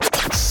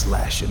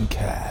Slash and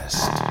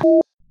Cast.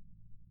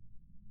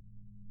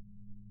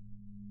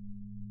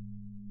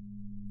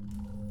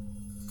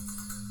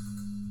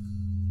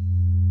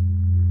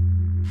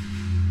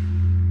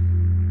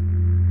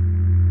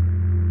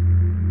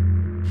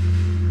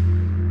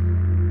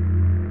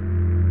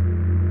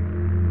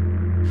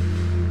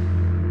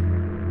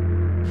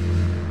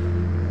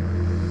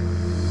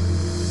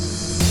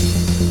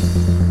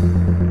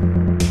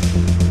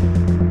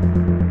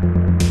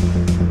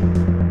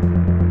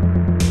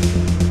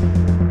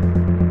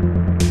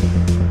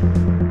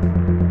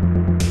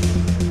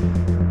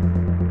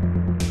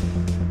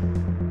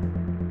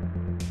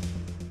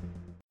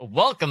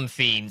 Welcome,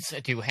 fiends,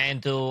 to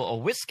Handle a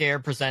Whisker,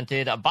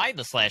 presented by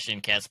the Slash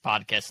and Cast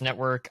Podcast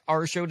Network.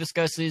 Our show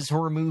discusses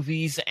horror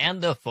movies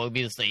and the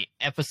phobias they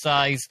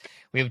emphasize.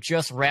 We have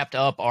just wrapped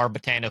up our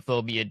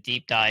Botanophobia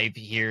deep dive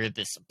here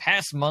this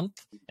past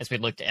month as we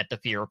looked at the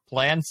fear of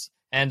plants.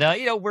 And,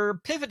 we're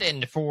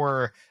pivoting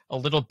for a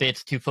little bit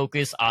to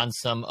focus on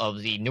some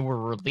of the newer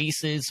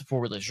releases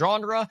for the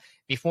genre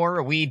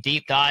before we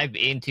deep dive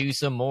into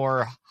some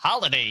more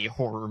holiday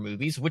horror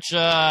movies, which, we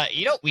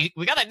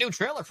got a new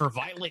trailer for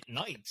Violent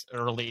Night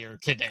earlier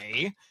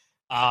today.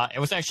 It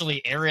was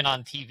actually airing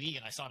on TV,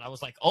 and I saw it, and I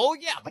was like, oh,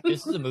 yeah, but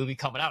this is a movie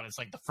coming out. It's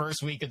like the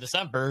first week of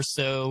December,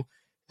 so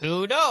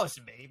who knows?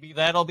 Maybe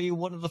that'll be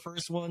one of the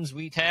first ones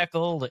we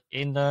tackle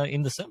in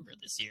December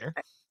this year.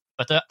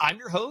 But I'm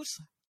your host,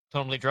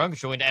 Totally Drunk,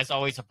 joined as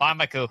always by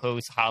my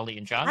co-hosts Holly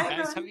and John. Hi,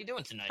 guys, hi. how are you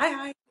doing tonight?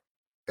 Hi.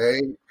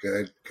 Hey,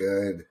 good.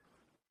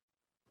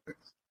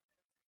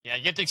 Yeah,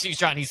 you get to excuse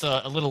John. He's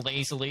a little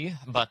nasally,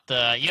 but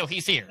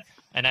he's here,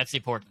 and that's the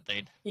important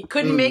thing. He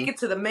couldn't make it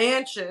to the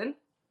mansion.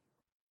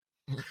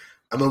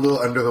 I'm a little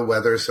under the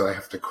weather, so I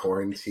have to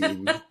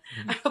quarantine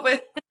I hope a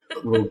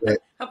little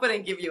bit. I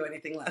didn't give you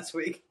anything last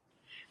week.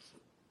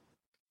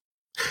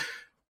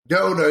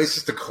 No, it's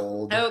just a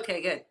cold.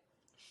 Okay, good.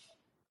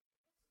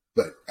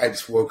 But I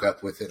just woke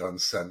up with it on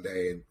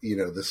Sunday, and,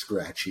 the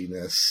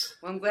scratchiness.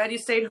 Well, I'm glad you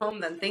stayed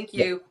home then. Thank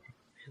you.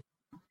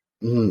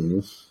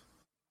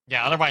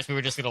 Yeah, otherwise we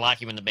were just going to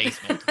lock you in the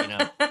basement,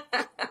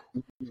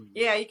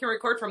 Yeah, you can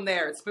record from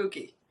there. It's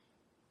spooky.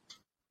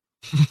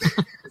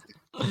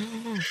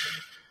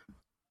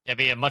 It'd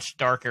be a much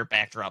darker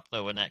backdrop,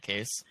 though, in that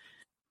case.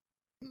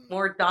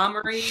 More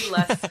Dahmery,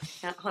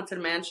 less Haunted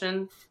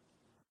Mansion.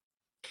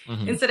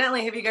 Mm-hmm.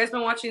 Incidentally, have you guys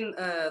been watching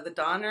the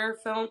Donner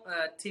film,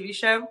 TV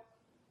show?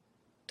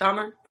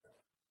 Dahmer?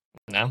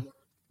 No?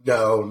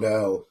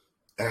 No,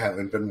 I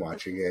haven't been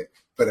watching it,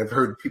 but I've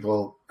heard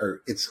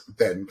it's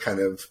been kind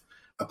of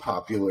a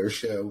popular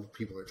show.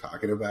 People are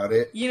talking about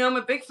it. I'm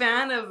a big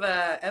fan of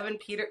Evan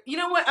Peters. You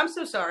know what? I'm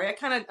so sorry.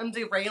 I'm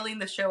derailing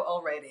the show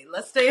already.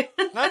 Let's stay.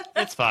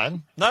 It's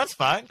fine. No, it's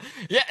fine.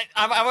 Yeah,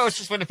 I was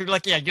just wondering if you're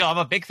like, I'm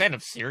a big fan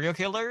of serial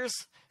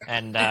killers,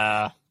 and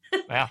yeah.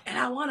 And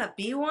I want to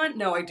be one?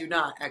 No, I do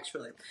not,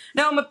 actually.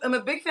 No, I'm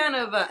a big fan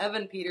of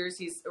Evan Peters.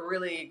 He's a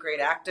really great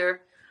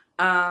actor.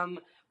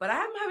 But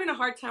I'm having a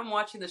hard time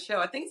watching the show.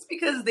 I think it's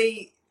because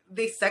they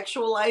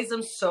sexualize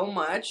him so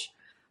much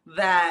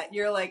that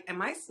you're like,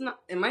 am I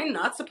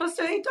not supposed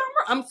to hate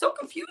Dahmer? I'm so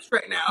confused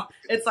right now.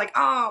 It's like,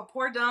 oh,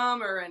 poor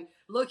Dahmer, and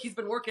look, he's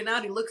been working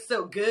out. He looks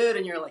so good,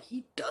 and you're like,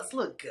 he does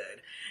look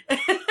good.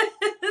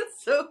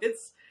 So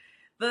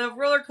the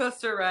roller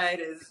coaster ride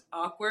is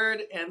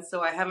awkward, and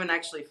so I haven't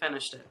actually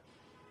finished it.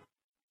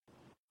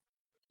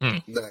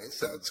 Nice,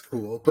 sounds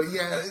cool. But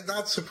yeah,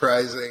 not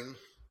surprising.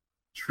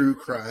 True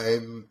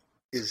crime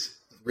is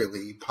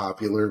really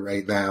popular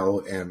right now,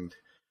 and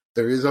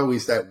there is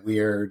always that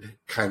weird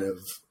kind of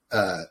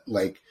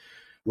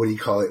what do you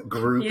call it,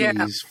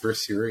 groupies for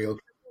serial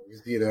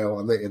killers,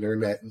 on the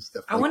internet and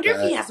stuff. I wonder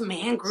if he has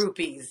man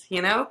groupies,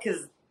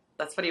 because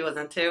that's what he was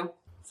into.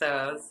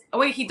 So,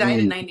 he died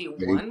in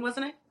 91,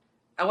 wasn't it?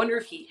 I wonder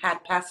if he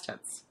had past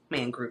tense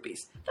man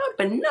groupies. That would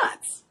have been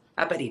nuts.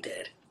 I bet he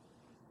did.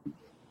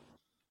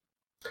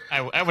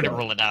 I wouldn't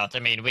rule it out. I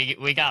mean,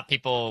 we got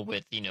people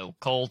with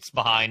cults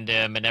behind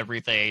him and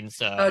everything.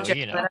 So I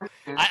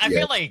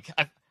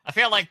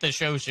feel like the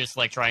show's just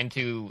like trying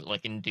to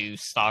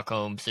induce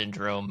Stockholm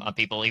syndrome on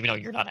people, even though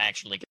you're not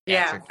actually captured.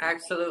 Yeah,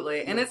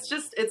 absolutely. And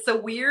it's a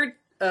weird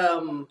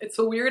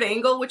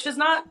angle, which is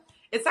not.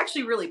 It's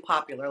actually really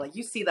popular. Like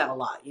you see that a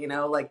lot,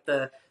 like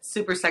the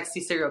super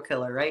sexy serial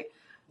killer, right?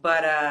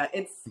 But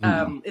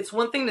it's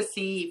one thing to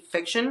see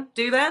fiction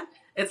do that.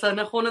 It's a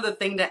whole other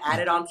thing to add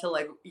it onto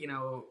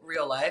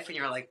real life, and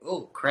you're like,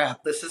 oh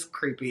crap, this is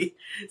creepy.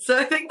 So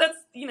I think that's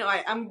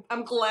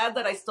I'm glad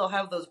that I still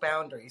have those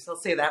boundaries. I'll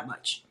say that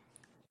much.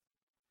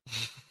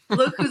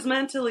 Look who's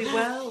mentally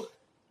well.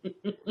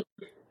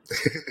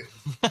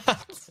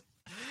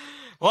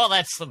 Well,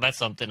 that's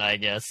something, I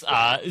guess.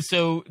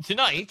 So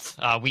tonight,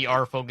 we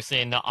are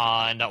focusing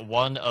on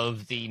one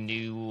of the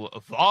new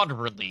VOD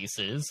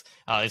releases.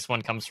 This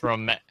one comes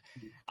from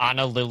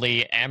Anna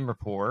Lily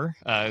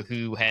Amirpour,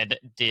 who had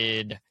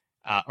done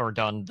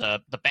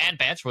the Bad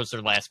Batch was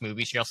her last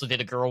movie. She also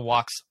did A Girl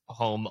Walks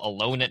Home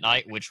Alone at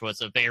Night, which was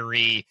a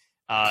very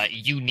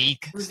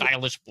unique,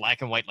 stylish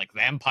black and white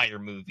vampire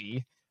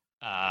movie.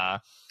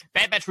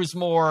 Bad Batch was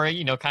more,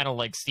 kind of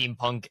like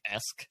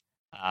steampunk-esque,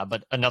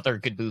 but another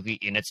good movie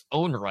in its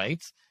own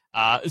right.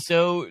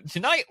 So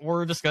tonight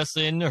we're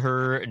discussing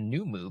her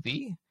new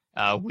movie,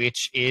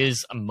 which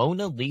is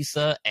Mona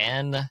Lisa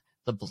and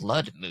the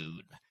Blood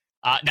Moon.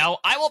 Now,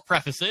 I will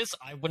preface this.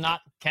 I would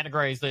not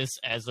categorize this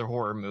as a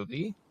horror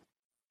movie,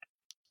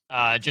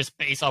 just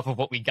based off of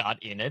what we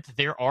got in it.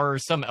 There are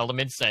some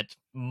elements that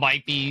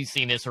might be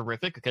seen as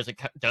horrific because it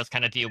does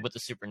kind of deal with the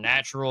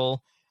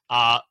supernatural,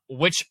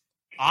 which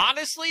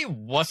honestly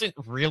wasn't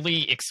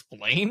really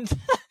explained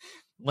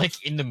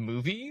like in the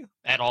movie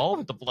at all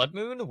with the Blood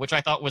Moon, which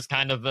I thought was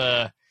kind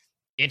of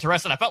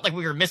interesting. I felt like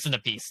we were missing a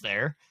piece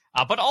there.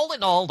 But all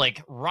in all,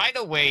 like right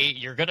away,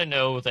 you're gonna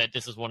know that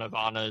this is one of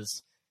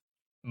Anna's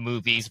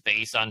movies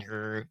based on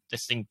her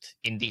distinct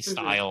indie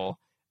style.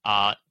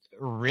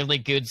 Really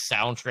good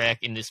soundtrack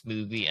in this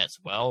movie as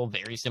well,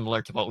 very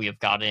similar to what we have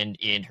gotten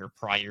in her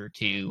prior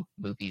two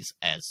movies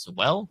as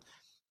well.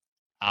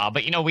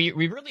 But we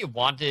really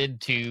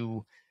wanted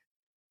to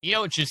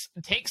just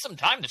take some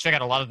time to check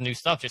out a lot of the new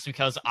stuff, just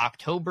because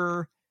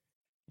October,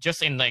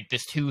 just in like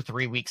this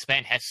 2-3 week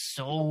span, has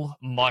so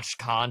much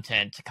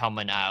content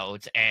coming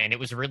out, and it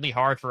was really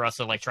hard for us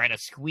to like try to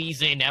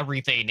squeeze in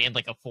everything in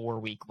like a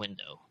 4-week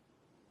window.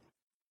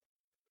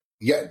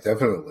 Yeah,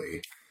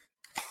 definitely.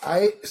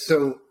 I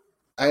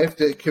have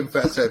to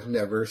confess I've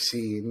never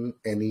seen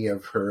any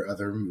of her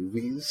other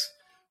movies,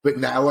 but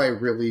now I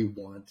really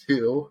want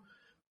to,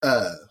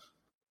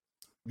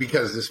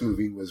 because this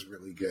movie was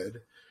really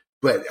good.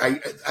 But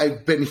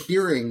I've been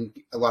hearing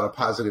a lot of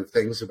positive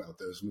things about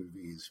those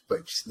movies,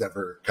 but just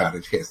never got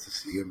a chance to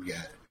see them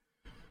yet.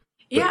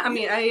 Yeah, I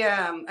mean,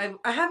 I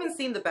haven't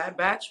seen The Bad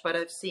Batch, but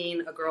I've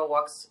seen A Girl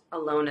Walks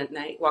Home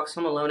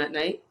Alone at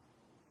Night.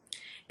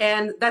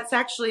 And that's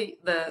actually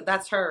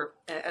that's her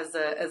as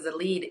a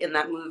lead in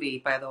that movie,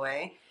 by the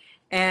way.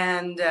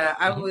 And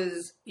I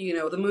was,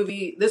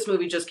 this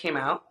movie just came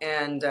out,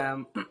 and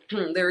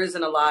there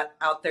isn't a lot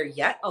out there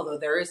yet. Although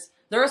there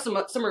are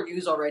some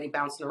reviews already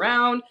bouncing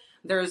around.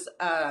 There's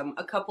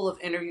a couple of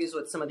interviews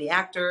with some of the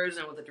actors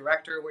and with the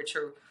director, which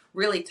are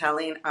really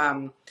telling.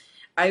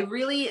 I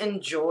really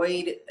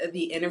enjoyed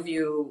the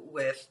interview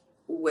with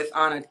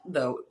Anna,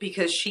 though,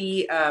 because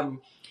she.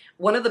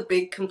 One of the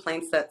big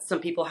complaints that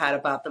some people had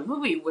about the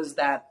movie was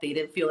that they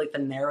didn't feel like the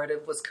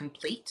narrative was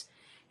complete,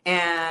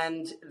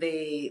 and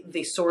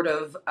they sort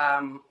of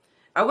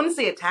I wouldn't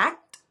say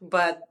attacked,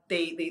 but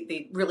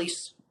they really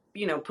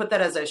put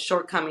that as a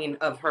shortcoming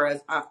of her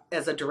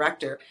as a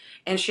director.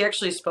 And she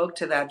actually spoke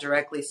to that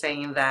directly,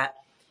 saying that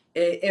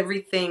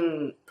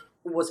everything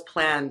was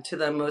planned to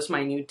the most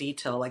minute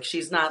detail. Like,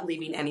 she's not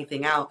leaving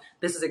anything out.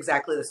 This is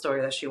exactly the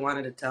story that she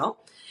wanted to tell.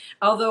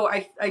 Although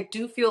I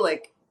do feel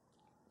like,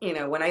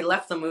 when I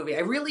left the movie, I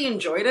really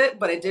enjoyed it,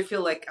 but I did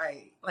feel like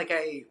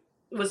I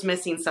was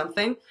missing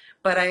something.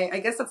 But I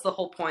guess that's the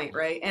whole point,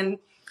 right? And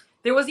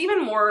there was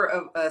even more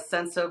of a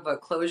sense of a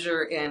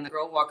closure in A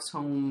Girl Walks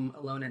Home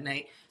Alone at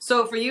Night.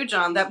 So for you,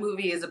 John, that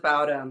movie is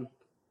about a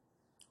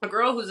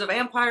girl who's a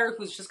vampire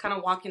who's just kind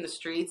of walking the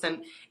streets.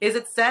 And is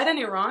it set in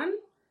Iran?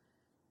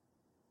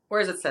 Where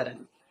is it set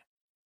in?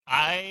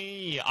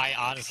 I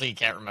honestly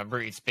can't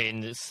remember. It's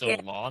been so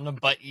long,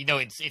 but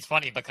it's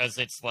funny because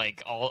it's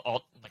like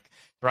all like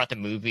throughout the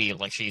movie,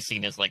 like she's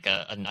seen as like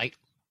a knight,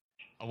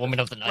 a woman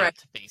of the night,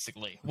 right,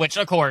 basically, which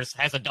of course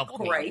has a double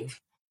meaning,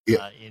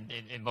 right?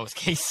 In most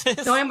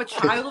cases. No, I'm a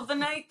child of the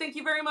night. Thank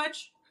you very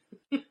much.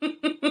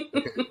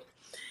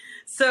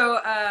 So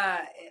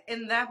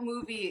in that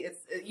movie,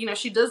 it's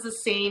she does the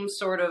same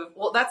sort of,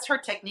 well, that's her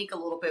technique a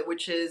little bit,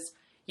 which is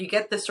you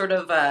get this sort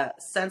of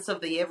sense of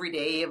the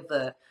everyday of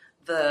the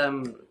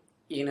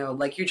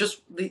like you're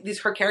just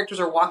her characters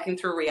are walking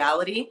through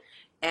reality,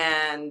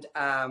 and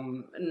half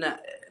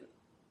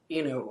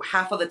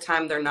of the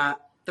time they're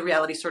not, the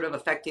reality sort of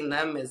affecting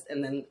them,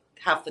 and then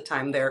half the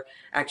time they're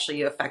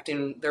actually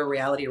affecting their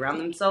reality around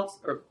themselves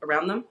or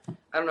around them.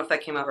 I don't know if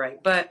that came out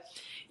right, but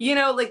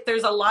like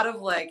there's a lot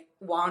of like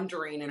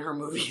wandering in her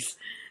movies.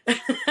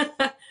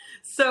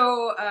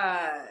 So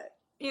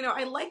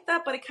I like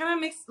that, but it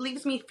kind of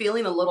leaves me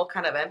feeling a little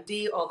kind of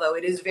empty, although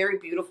it is very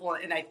beautiful,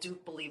 and I do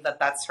believe that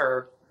that's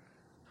her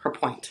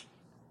point.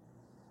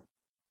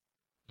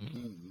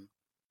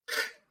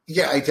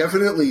 Yeah, I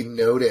definitely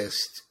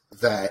noticed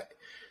that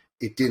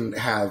it didn't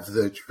have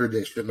the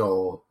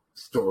traditional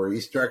story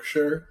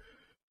structure,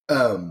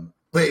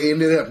 but it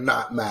ended up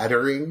not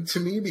mattering to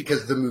me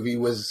because the movie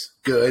was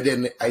good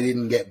and I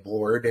didn't get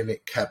bored and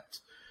it kept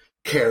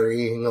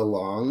carrying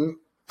along.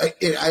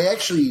 I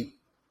actually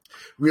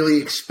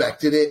really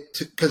expected it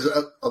to, because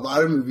a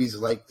lot of movies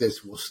like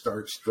this will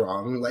start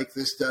strong like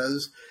this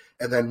does,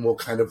 and then we'll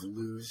kind of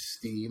lose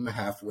steam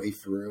halfway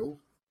through.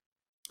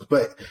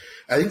 But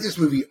I think this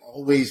movie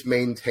always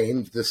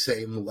maintained the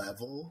same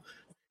level,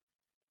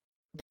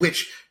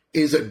 which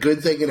is a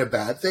good thing and a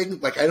bad thing.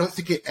 Like, I don't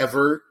think it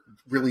ever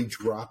really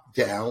dropped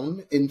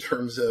down in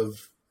terms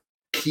of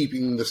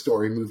keeping the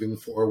story moving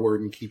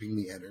forward and keeping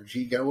the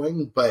energy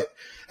going. But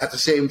at the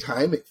same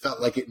time, it felt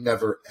like it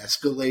never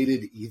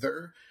escalated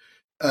either.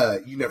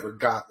 you never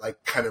got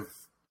like kind of,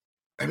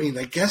 I mean,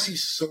 I guess you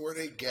sort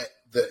of get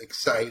the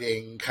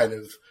exciting kind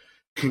of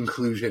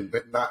conclusion,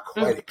 but not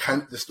quite. It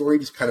kind of, the story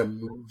just kind of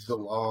moves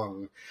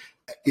along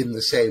in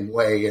the same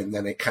way, and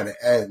then it kind of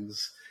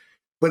ends.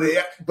 But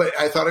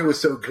I thought it was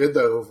so good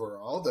though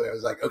overall that I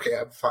was like, okay,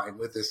 I'm fine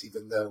with this,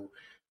 even though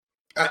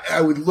I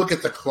would look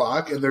at the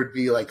clock and there'd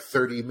be like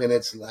 30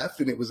 minutes left,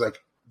 and it was like,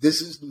 this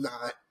is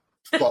not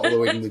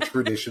following the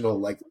traditional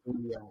like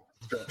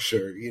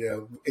structure. You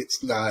know,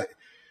 it's not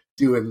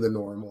doing the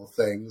normal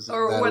things.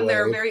 Or when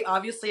they're very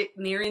obviously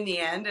nearing the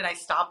end, and I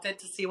stopped it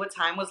to see what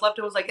time was left.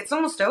 It was like, it's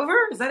almost over.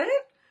 Is that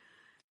it?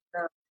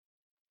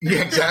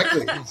 Yeah,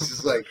 exactly. It's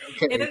just like,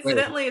 okay. And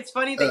incidentally, it's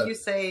funny that you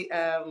say,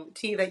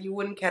 T, that you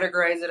wouldn't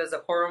categorize it as a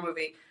horror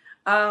movie.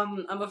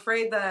 I'm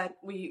afraid that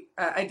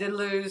I did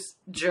lose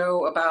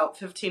Joe about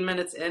 15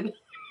 minutes in.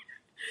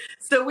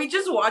 So we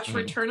just watched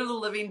Return of the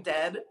Living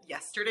Dead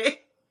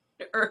yesterday.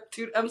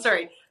 I'm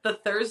sorry, the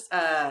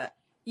Thursday.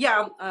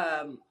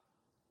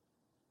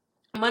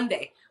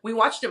 Monday. We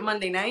watched it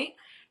Monday night.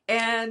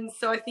 And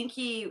so I think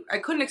I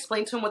couldn't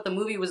explain to him what the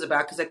movie was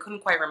about because I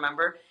couldn't quite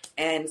remember.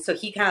 And so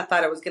he kind of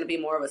thought it was going to be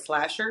more of a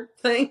slasher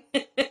thing.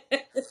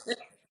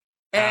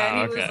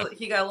 And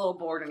he got a little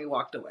bored and he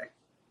walked away.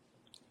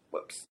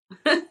 Whoops.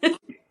 I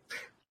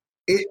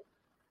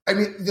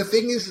mean, the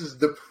thing is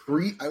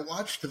I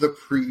watched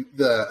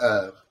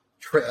the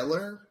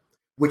trailer,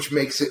 which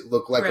makes it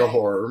look like a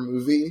horror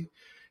movie.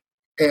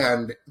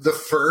 And the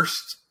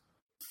first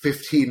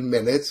 15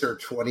 minutes or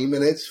 20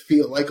 minutes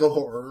feel like a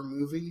horror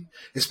movie,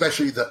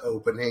 especially the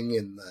opening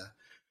in the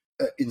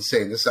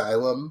insane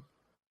asylum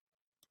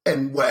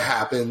and what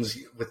happens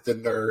with the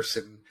nurse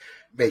and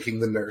making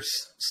the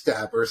nurse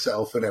stab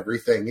herself and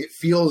everything. It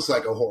feels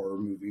like a horror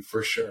movie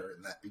for sure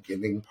in that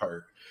beginning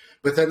part.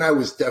 But then I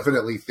was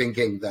definitely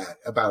thinking that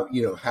about,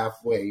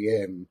 halfway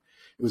in,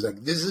 it was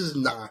like, this is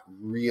not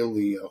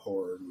really a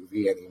horror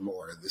movie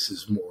anymore. This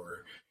is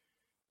more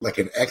like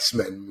an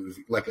X-Men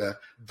movie, like a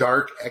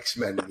dark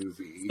X-Men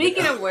movie.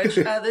 Speaking of which,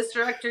 this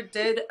director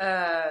did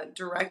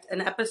direct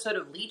an episode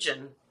of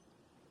Legion.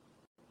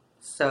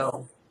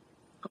 So,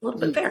 a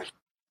little bit there.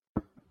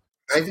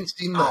 I haven't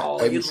seen that.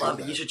 Oh, you'd love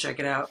it. You should check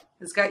it out.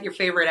 It's got your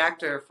favorite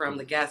actor from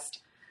The Guest.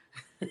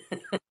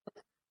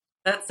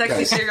 That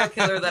sexy serial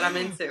killer that I'm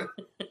into.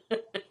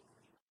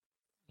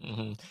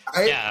 Mm-hmm.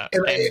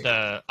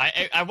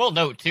 I will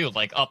note too,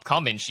 like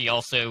upcoming, she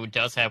also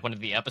does have one of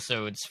the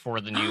episodes for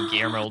the new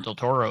Guillermo del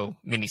Toro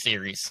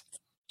miniseries.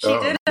 She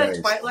did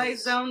a Twilight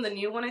Zone, the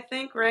new one, I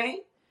think, right?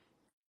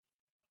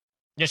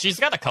 Yeah, she's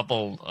got a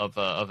couple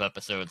of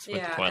episodes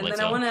with Twilight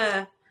Zone.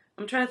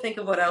 I'm trying to think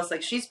of what else.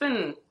 Like she's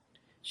been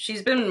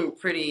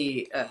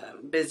pretty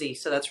busy,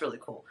 so that's really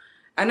cool.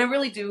 And I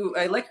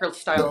like her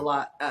style a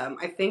lot.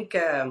 I think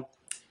I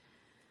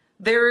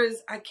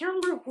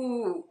can't remember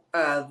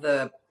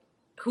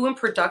who in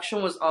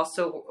production was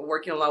also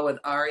working a lot with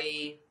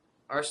Ari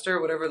Aster,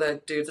 whatever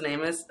that dude's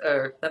name is,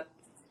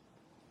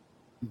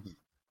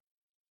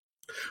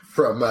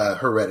 from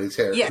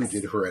Hereditary, yes. Who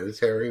did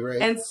Hereditary,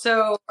 right? And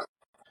so,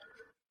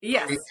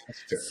 yes.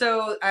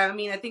 So, I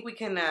mean, I think we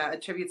can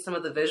attribute some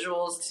of the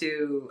visuals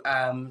to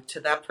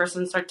that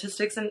person's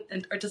artistic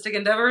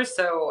endeavors.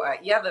 So,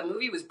 the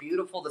movie was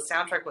beautiful. The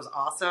soundtrack was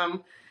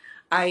awesome.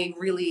 I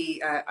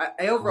really,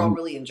 I overall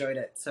really enjoyed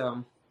it.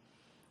 So,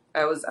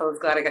 I was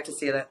glad I got to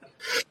see that.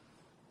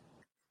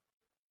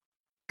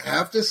 I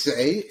have to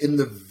say, in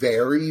the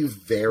very,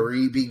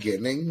 very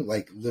beginning,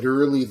 like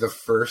literally the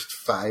first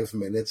 5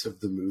 minutes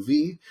of the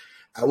movie,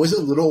 I was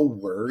a little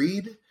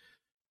worried.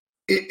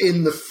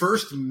 In the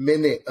first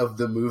minute of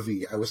the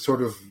movie, I was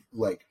sort of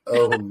like,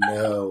 oh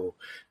no.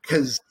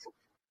 Because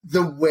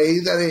the way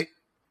that it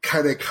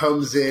kind of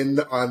comes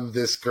in on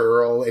this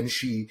girl and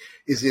she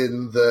is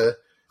in the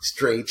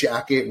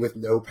straitjacket with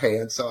no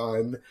pants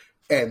on,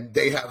 and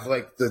they have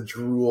like the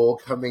drool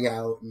coming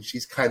out, and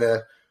she's kind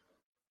of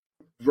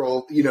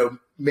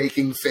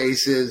making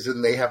faces,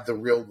 and they have the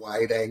real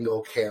wide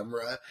angle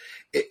camera.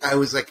 I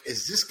was like,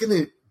 is this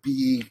going to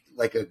be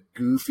like a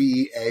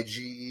goofy,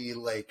 edgy,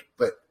 like,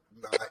 but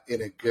not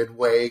in a good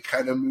way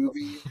kind of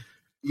movie?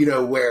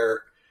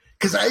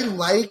 Because I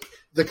like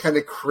the kind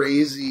of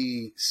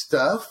crazy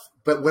stuff,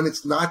 but when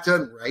it's not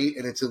done right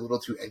and it's a little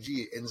too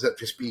edgy, it ends up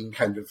just being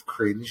kind of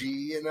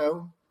cringy,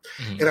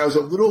 Mm-hmm. And I was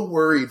a little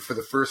worried for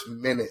the first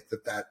minute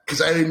that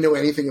because I didn't know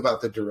anything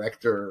about the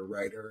director or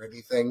writer or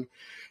anything.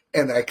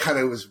 And I kind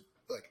of was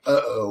like,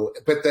 uh-oh.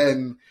 But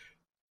then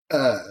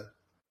a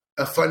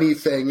funny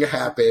thing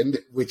happened,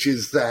 which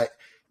is that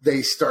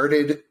they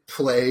started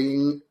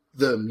playing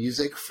the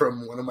music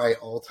from one of my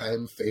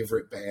all-time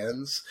favorite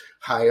bands,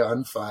 High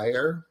on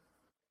Fire,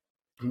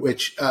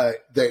 which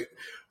they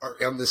are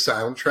on the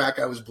soundtrack.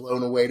 I was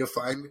blown away to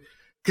find,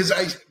 because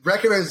I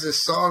recognized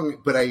this song,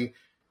 but I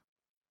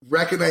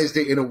recognized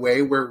it in a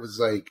way where it was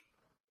like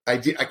I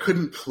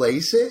couldn't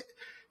place it.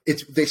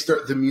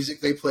 The music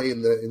they play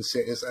in the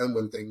insane asylum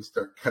when things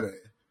start kind of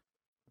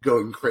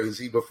going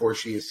crazy before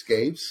she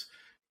escapes,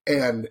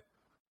 and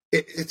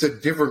it's a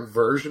different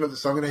version of the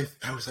song, and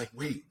I was like,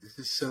 wait, this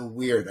is so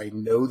weird. I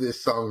know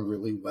this song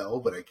really well,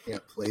 but I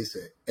can't place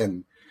it.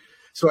 And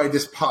so I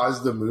just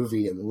paused the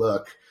movie and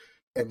look,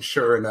 and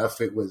sure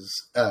enough, it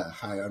was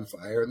High on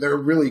Fire, and they're a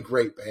really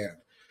great band.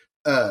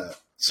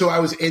 So I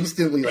was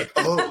instantly like,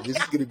 oh, this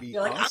is going to be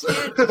like,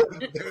 awesome.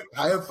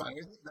 High on Fire,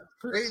 that's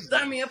crazy.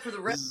 Sign me up for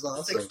the rest of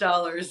awesome.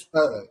 $6.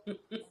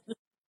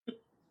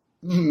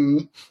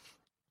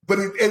 But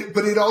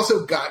it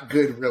also got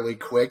good really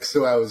quick,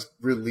 so I was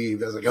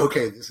relieved. I was like,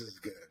 okay, this is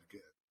good.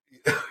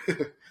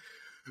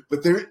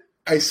 But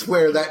I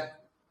swear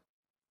that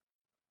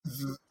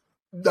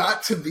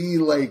not to be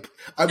like,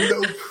 I'm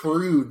no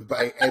prude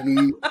by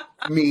any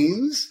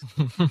means,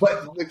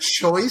 but the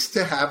choice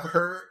to have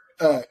her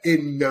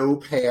in no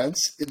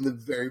pants in the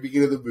very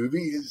beginning of the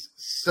movie is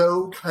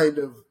so kind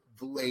of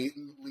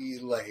blatantly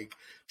like,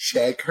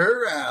 check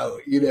her out,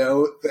 and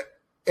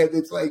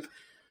it's like,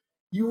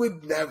 you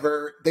would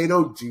never, they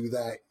don't do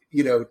that,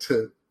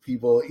 to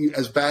people.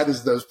 As bad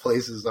as those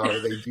places are,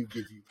 they do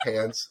give you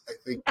pants, I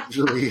think,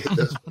 usually in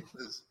those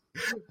places.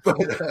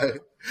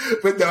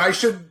 But no, I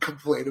shouldn't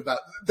complain about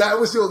that.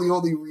 Was the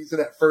only reason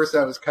at first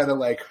I was kind of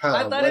like,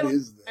 what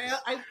is this?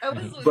 I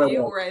was with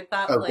you where I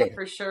thought, okay, like,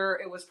 for sure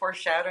it was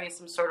foreshadowing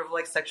some sort of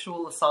like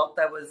sexual assault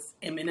that was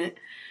imminent.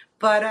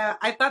 But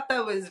I thought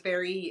that was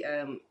very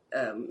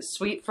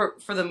sweet for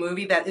the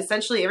movie, that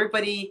essentially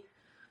everybody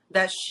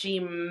that she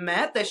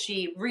met, that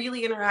she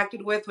really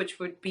interacted with, which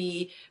would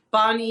be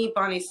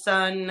Bonnie's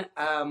son,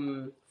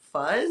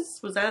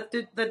 Fuzz, was that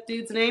that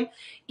dude's name?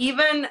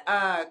 Even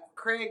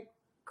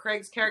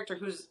Craig's character,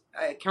 who's,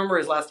 I can't remember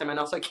his last name, and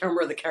also I can't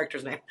remember the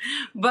character's name.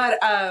 But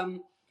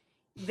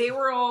they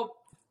were all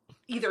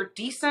either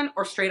decent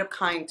or straight up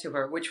kind to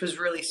her, which was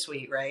really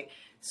sweet, right?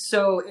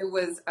 So it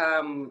was,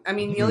 I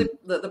mean,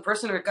 the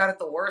person who got it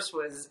the worst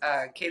was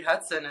Kate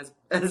Hudson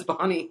as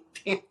Bonnie.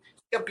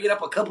 Got beat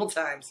up a couple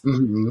times.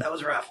 Mm-hmm. That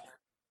was rough.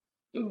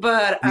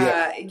 But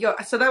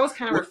so that was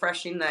kind of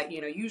refreshing that,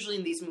 usually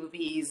in these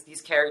movies, these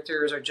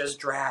characters are just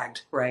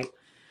dragged, right?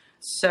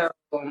 So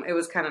it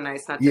was kind of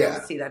nice not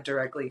to see that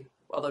directly,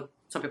 although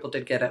some people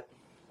did get it.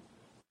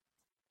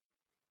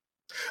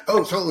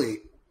 Oh,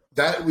 totally.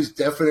 That was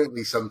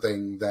definitely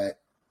something that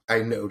I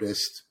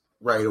noticed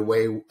right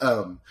away.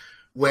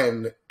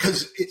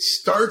 Because it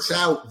starts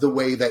out the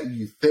way that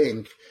you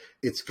think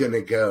it's going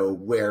to go,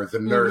 where the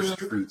nurse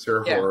treats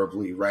her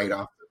horribly right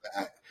off the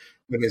bat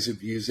and is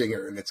abusing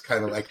her. And it's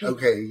kind of like,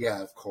 okay,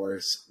 yeah, of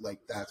course. Like,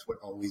 that's what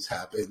always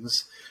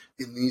happens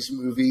in these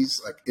movies,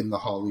 like in the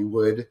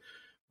Hollywood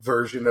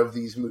version of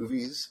these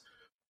movies.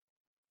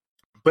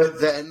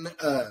 But then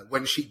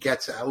when she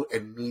gets out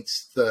and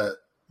meets the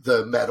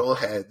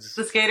metalheads,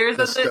 the skaters,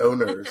 the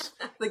stoners,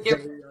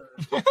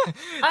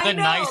 the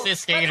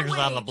nicest skaters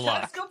on the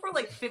block. Let's go for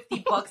like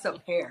 $50 a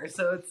pair.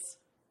 So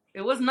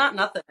it was not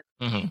nothing.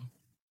 Mm-hmm.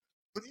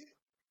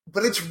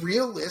 But it's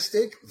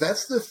realistic.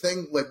 That's the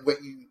thing. Like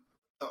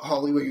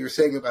Holly, what you're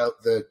saying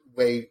about the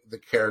way the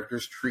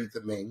characters treat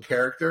the main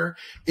character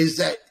is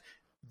that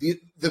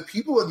the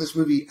people in this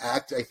movie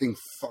act, I think,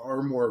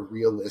 far more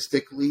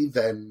realistically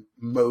than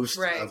most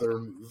other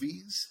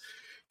movies.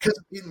 Because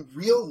in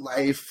real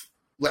life,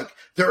 like,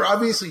 there are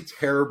obviously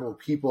terrible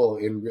people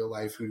in real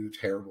life who do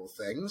terrible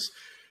things.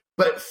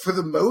 But for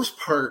the most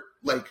part,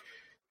 like,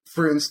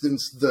 for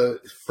instance, the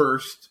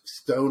first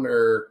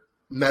stoner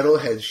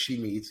metalheads she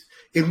meets,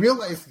 in real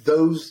life,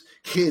 those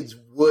kids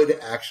would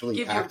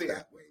actually act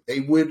that way.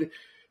 They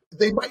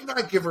might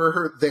not give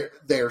her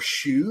their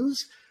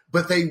shoes,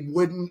 but they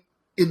wouldn't,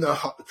 in the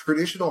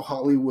traditional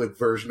Hollywood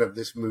version of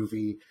this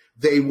movie,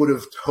 they would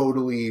have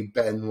totally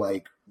been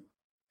like,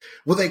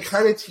 well, they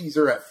kind of tease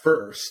her at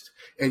first,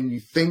 and you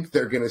think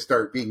they're going to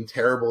start being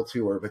terrible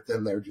to her, but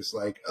then they're just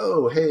like,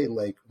 oh, hey,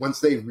 like,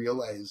 once they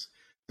realize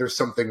there's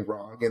something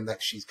wrong and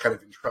that she's kind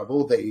of in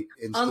trouble, they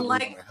instantly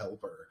want to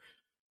help her.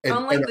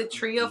 Unlike the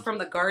trio from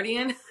The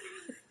Guardian,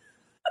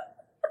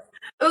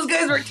 those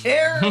guys were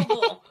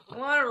terrible. I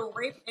wanted to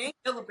rape and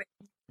kill a baby.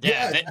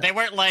 Yeah, they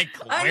weren't like,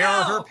 where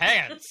are her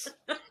pants?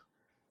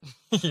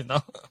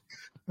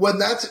 Well,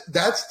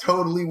 that's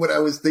totally what I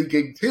was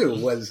thinking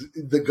too. Was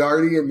The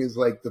Guardian is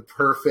like the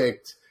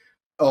perfect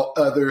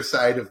other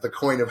side of the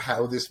coin of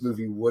how this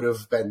movie would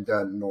have been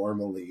done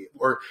normally,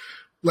 or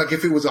like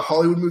if it was a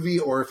Hollywood movie,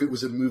 or if it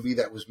was a movie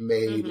that was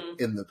made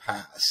in the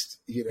past,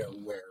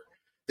 where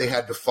they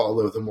had to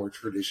follow the more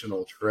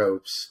traditional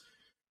tropes.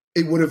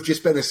 It would have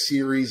just been a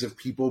series of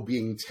people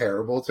being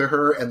terrible to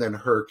her and then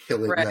her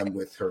killing them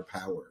with her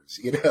powers,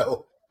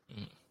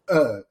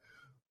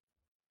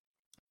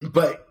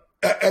 But,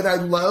 and I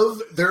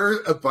love, there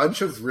are a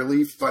bunch of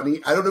really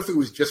funny, I don't know if it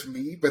was just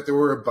me, but there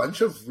were a bunch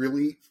of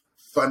really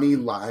funny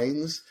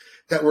lines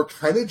that were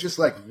kind of just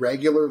like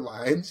regular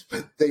lines,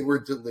 but they were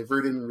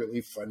delivered in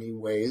really funny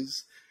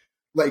ways.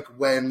 Like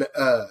when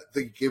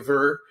they give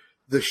her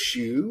the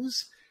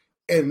shoes,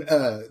 and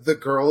the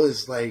girl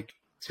is like,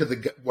 to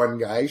the one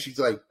guy, she's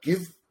like,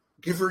 give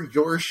her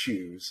your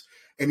shoes.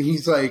 And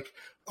he's like,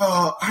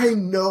 oh, I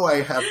know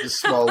I have the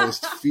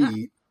smallest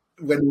feet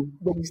when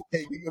he's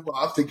taking them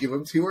off to give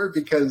them to her,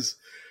 because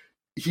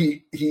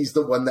he's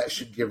the one that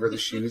should give her the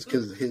shoes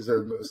because his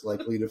are most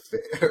likely to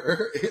fit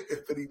her.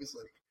 But he was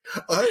like,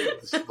 I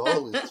have the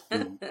smallest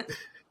feet.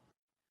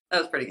 That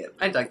was pretty good.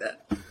 I dug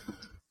that.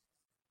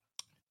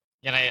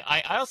 And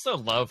I also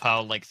love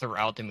how, like,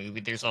 throughout the movie,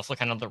 there's also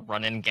kind of the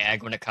run-in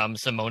gag when it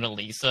comes to Mona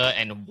Lisa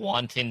and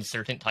wanting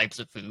certain types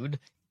of food.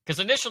 Because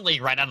initially,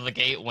 right out of the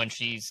gate, when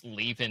she's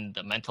leaving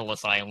the mental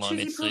asylum,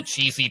 Cheesy it's the poofs.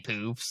 cheesy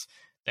poofs.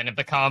 Then it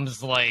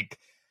becomes, like,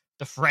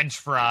 the French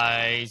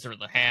fries or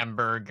the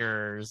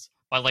hamburgers.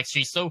 But, like,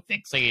 she's so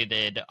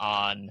fixated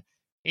on,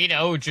 you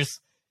know,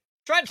 just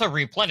trying to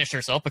replenish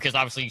herself because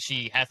obviously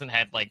she hasn't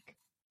had, like,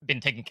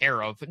 been taken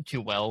care of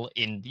too well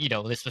in, you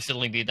know, this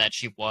facility that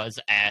she was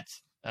at,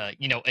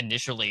 you know,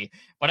 initially.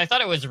 But I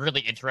thought it was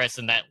really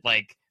interesting that,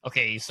 like,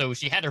 okay, so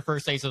she had her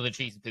first taste of the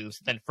cheese poofs,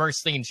 then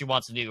first thing she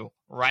wants to do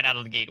right out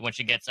of the gate when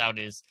she gets out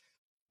is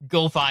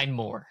go find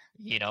more,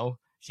 you know?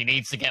 She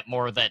needs to get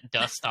more of that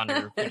dust on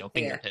her, you know,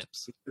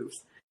 fingertips.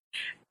 Oops.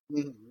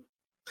 Mhm.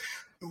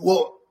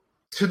 Well,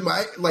 to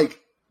my, like,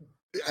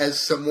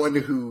 as someone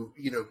who,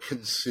 you know,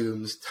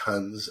 consumes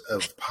tons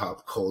of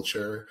pop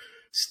culture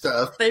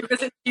stuff, They were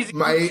the cheesy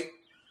my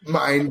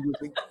mind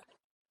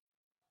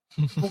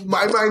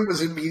my mind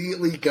was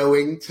immediately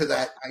going to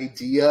that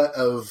idea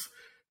of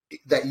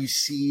that you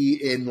see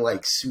in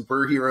like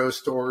superhero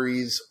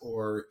stories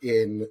or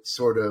in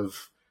sort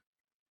of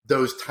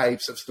those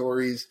types of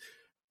stories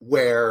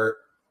where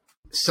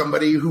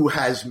somebody who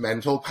has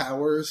mental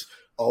powers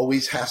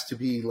always has to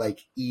be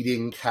like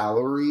eating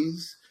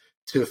calories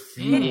to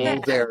fuel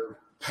their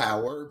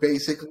power,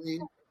 basically,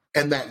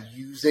 and that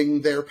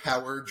using their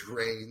power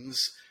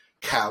drains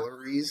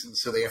calories, and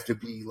so they have to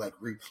be like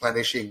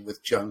replenishing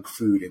with junk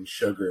food and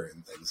sugar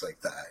and things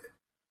like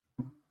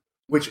that.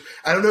 Which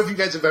I don't know if you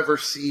guys have ever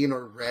seen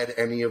or read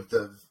any of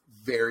the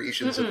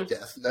variations of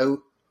Death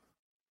Note,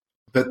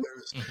 but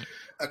there's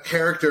a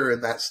character in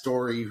that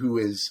story who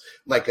is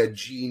like a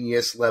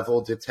genius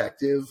level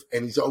detective,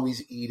 and he's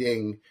always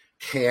eating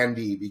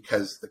candy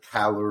because the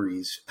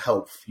calories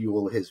help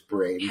fuel his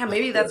brain. Yeah,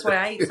 maybe that's why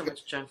I eat so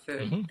much junk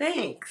food.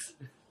 Thanks.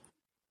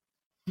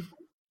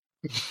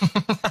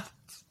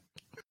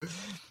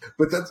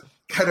 But that's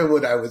kind of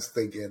what I was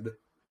thinking.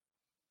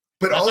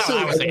 But That's also, not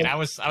what I was thinking. I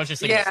was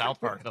just thinking Yeah. South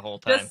Park the whole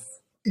time. Just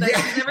that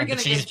Yeah. she's never And the going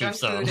to cheese get junk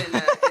poofs,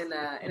 food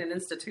in an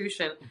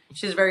institution.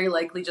 She's very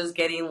likely just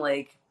getting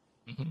like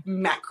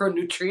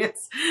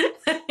macronutrients.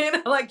 You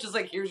know, like just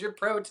like here's your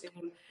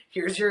protein,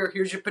 here's your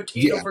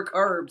potato Yeah. for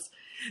carbs.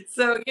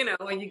 So you know,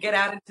 when you get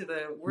out into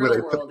the Where real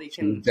they put world, you food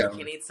can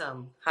down. eat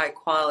some high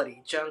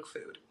quality junk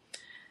food.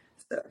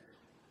 So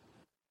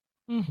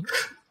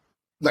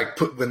like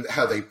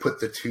how they put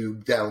the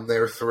tube down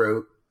their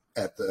throat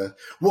at the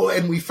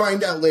and we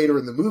find out later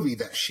in the movie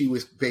that she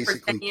was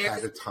basically 10 years?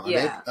 catatonic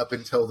Yeah. up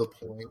until the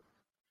point.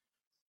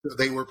 So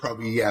they were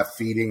probably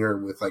feeding her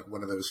with like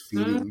one of those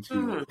feeding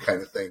tube kind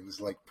of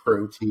things, like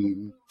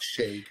protein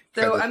shake.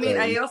 So, kind of I mean,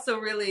 thing. I also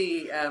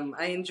really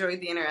I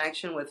enjoyed the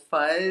interaction with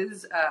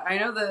Fuzz. I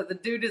know the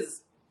dude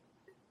is,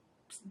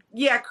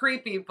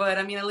 creepy, but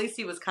I mean, at least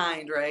he was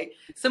kind, right?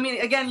 So, I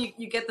mean, again,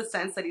 you get the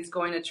sense that he's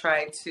going to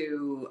try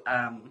to,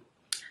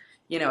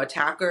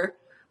 attack her.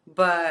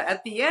 But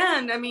at the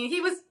end, I mean,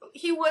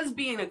 he was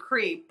being a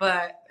creep,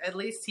 but at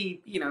least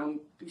he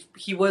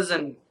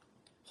wasn't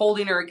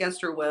holding her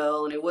against her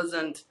will, and it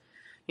wasn't,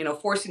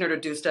 forcing her to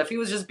do stuff. He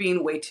was just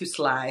being way too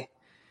sly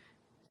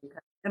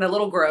and a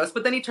little gross.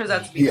 But then he turns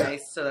out to be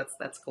nice, so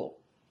that's cool.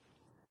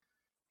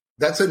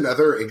 That's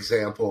another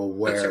example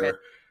where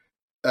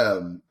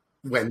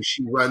when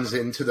she runs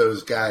into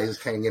those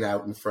guys hanging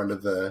out in front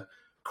of the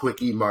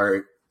Quickie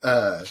Mart,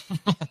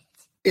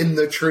 in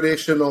the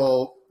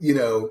traditional,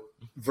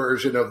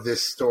 version of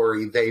this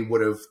story, they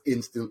would have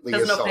instantly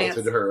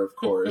assaulted her, of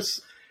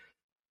course.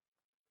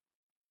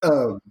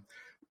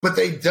 But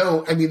they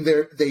don't. I mean,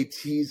 they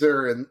tease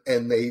her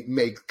and they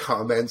make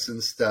comments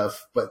and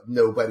stuff, but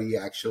nobody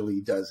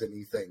actually does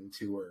anything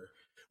to her,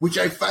 which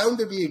I found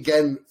to be,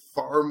 again,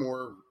 far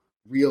more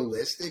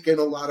realistic in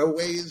a lot of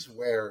ways,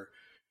 where,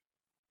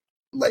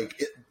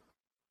 like,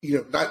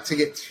 not to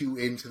get too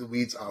into the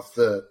weeds off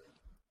to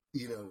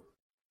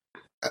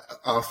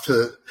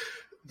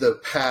the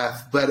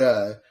path,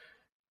 but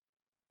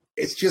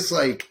it's just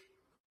like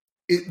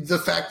the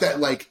fact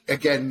that, like,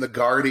 again, the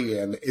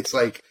Guardian, it's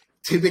like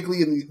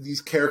typically in these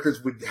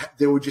characters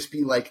there would just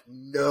be like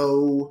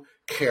no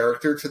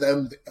character to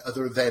them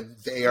other than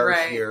they are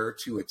here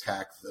to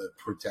attack the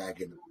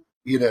protagonist,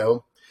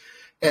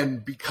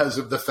 and because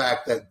of the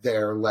fact that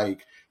they're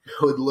like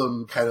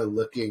hoodlum kind of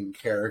looking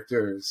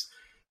characters,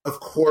 of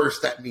course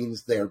that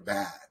means they're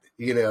bad,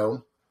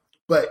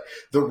 but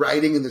the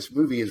writing in this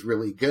movie is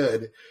really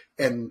good,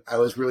 and I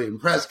was really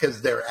impressed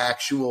because they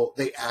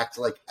act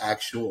like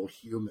actual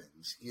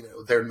humans.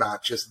 They're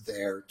not just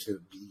there to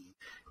be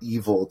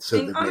evil to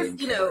the main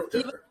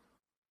character.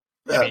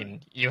 I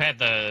mean, you had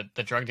the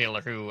drug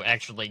dealer who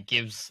actually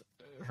gives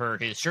her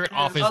his shirt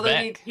off his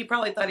back. He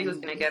probably thought he was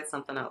going to get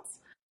something else.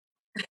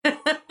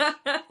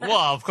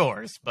 Well, of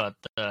course, but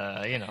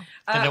I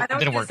was didn't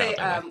gonna work say,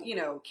 out that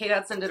way. Kate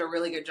Hudson did a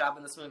really good job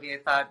in this movie. I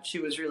thought she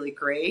was really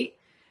great,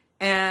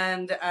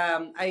 and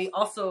I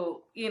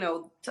also,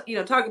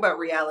 talk about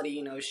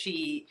reality.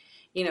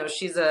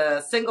 She's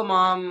a single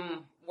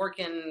mom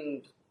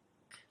working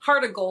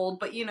heart of gold,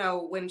 but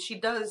when she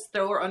does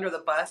throw her under the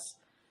bus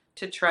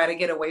to try to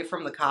get away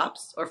from the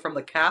cops or from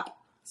the cap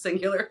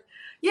singular,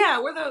 yeah,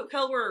 where the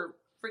hell were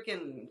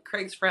freaking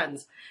Craig's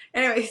friends?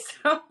 Anyway,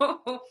 so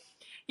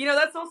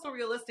that's also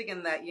realistic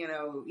in that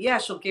yeah,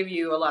 she'll give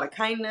you a lot of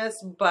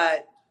kindness,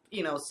 but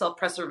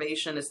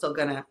self-preservation is still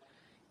gonna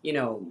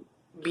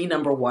be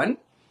number one.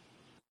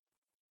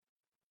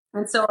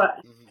 And so,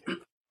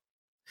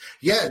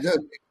 Yeah, no,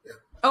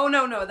 oh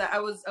no, that I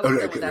was no, done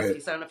go with that ahead.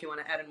 piece. I don't know if you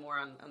want to add in more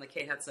on the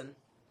Kate Hudson.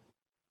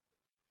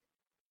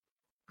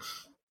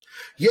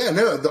 Yeah,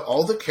 no,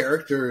 all the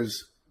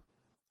characters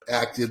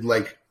acted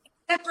like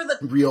Except for the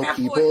real frat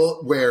people,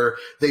 boys. where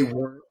they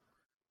weren't.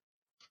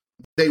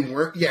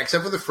 Yeah,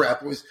 except for the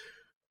frat boys.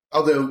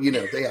 Although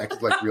they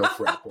acted like real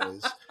frat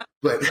boys,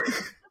 but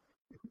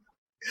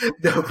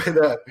no,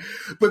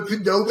 but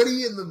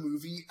nobody in the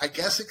movie, I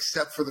guess,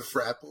 except for the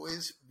frat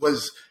boys,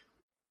 was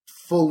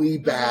fully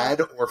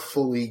bad or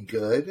fully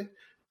good.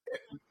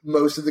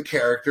 Most of the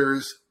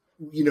characters,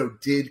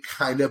 did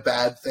kind of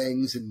bad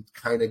things and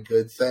kind of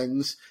good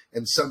things,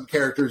 and some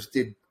characters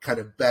did kind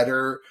of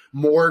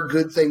more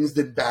good things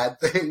than bad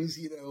things,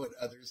 and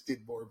others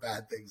did more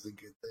bad things than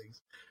good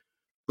things.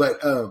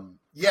 But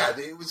yeah,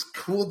 it was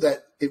cool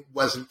that it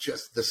wasn't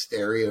just the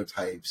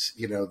stereotypes,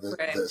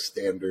 Right. the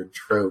standard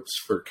tropes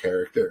for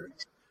characters.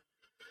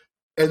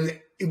 And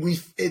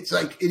it's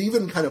like, it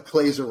even kind of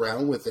plays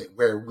around with it,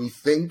 where we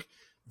think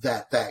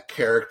that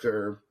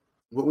character,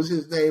 what was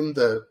his name?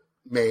 The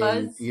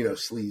main,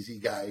 Fuzz? sleazy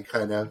guy,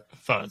 kind of.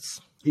 Fuzz.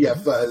 Yeah,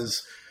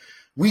 Fuzz.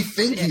 We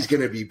think he's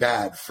going to be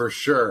bad for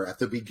sure at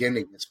the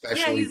beginning, Yeah,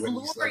 especially he's when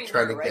he's luring like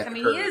trying her, to right? get I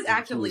mean, her he is into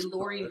actively his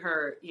luring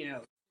car.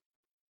 her,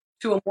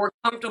 to a more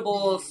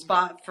comfortable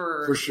spot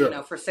For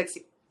sure. for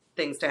sexy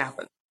things to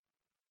happen.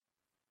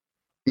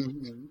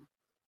 Mhm.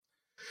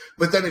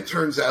 But then it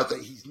turns out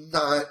that he's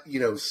not,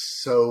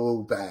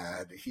 so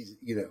bad.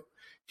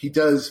 He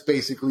does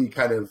basically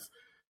kind of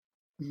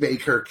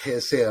make her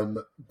kiss him,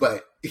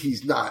 but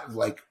he's not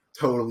like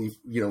totally,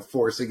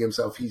 forcing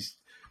himself.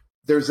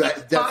 There's He that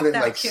topped definite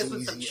that like kiss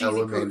with some sleazy cheesy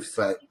element, poofs.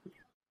 but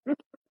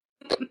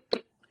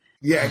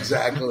yeah,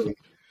 exactly.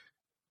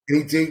 And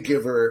he did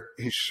give her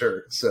his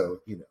shirt, so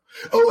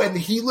Oh, and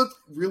he looked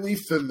really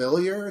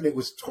familiar, and it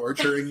was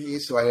torturing me,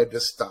 so I had to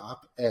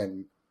stop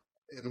and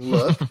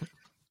look.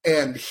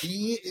 And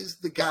he is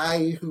the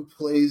guy who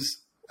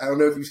plays, I don't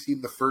know if you've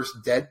seen the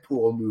first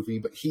Deadpool movie,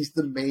 but he's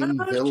the main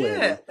Oh villain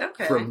shit!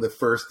 Okay. from the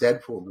first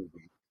Deadpool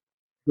movie.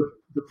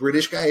 The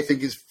British guy, I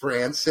think, is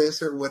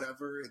Francis or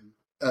whatever.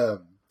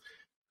 And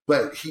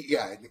but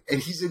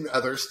and he's in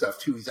other stuff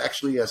too. He's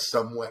actually a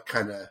somewhat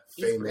kind of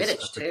He's famous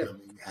British too.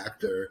 up-and-coming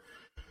actor.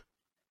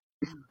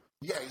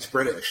 Yeah, he's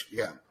British.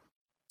 Yeah,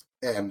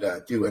 and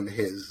doing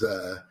his,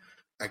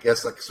 I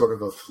guess, like sort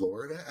of a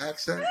Florida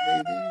accent,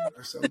 maybe,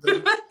 or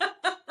something.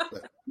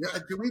 But, yeah,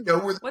 do we know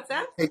where What's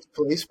that? takes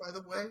place, by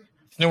the way?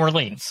 New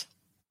Orleans.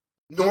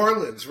 New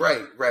Orleans,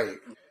 right.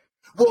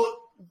 Well,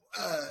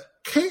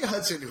 Kate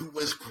Hudson, who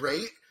was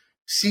great,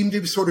 seemed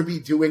to sort of be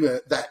doing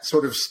that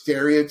sort of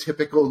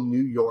stereotypical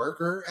New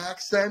Yorker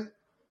accent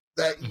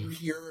that you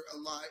hear a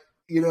lot,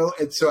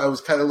 and so I was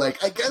kind of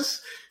like, I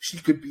guess she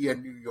could be a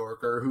New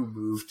Yorker who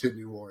moved to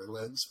New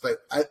Orleans,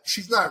 but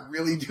she's not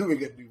really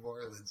doing a New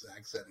Orleans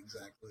accent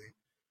exactly.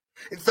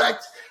 In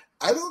fact,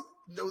 I don't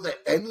know that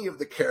any of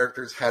the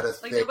characters had a Like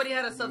thick nobody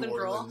had a southern New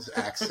drawl? Orleans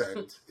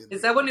accent.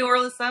 Is that what New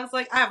Orleans sounds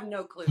like? I have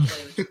no clue.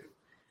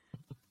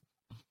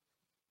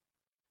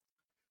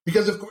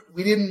 Because of course,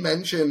 we didn't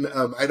mention,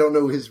 I don't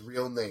know his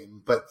real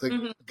name, but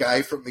the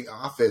guy from The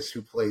Office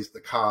who plays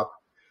the cop,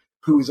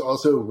 who is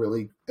also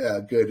really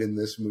good in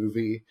this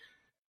movie,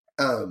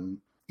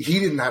 he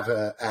didn't have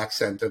an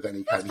accent of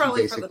any kind. That's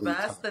probably He for the basically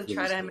best than talked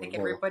try to his make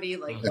normal. everybody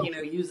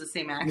use the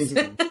same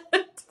accent.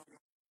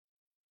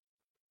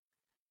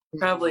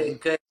 Probably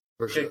a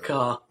For sure. good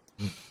call.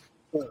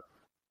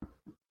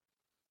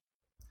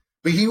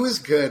 But he was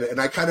good, and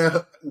I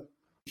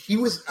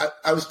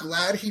was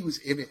glad he was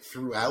in it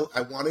throughout.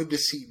 I wanted to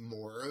see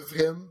more of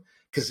him,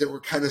 because there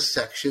were kind of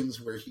sections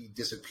where he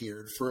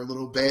disappeared for a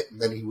little bit,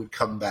 and then he would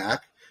come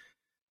back.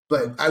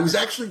 But I was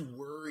actually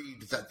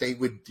worried that they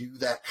would do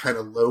that kind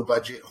of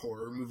low-budget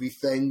horror movie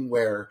thing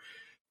where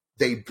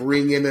they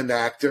bring in an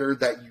actor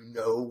that you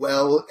know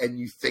well, and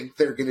you think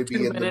they're going to be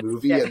 2 in the minutes,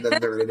 movie, yeah. and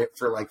then they're in it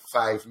for like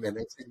 5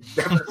 minutes and you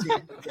never see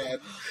him again.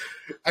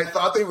 I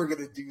thought they were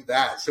going to do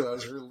that, so I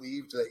was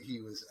relieved that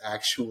he was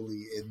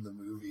actually in the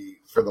movie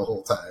for the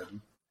whole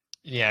time.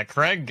 Yeah,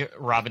 Craig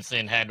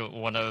Robinson had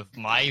one of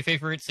my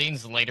favorite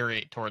scenes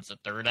later towards the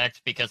third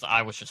act, because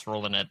I was just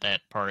rolling at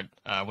that part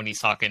when he's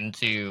talking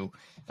to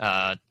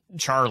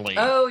Charlie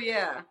Oh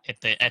yeah.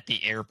 at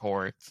the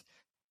airport.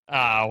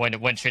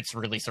 when shit's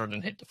really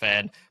starting to hit the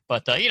fan.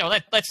 But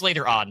that's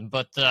later on.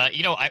 But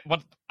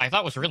what I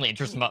thought was really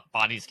interesting about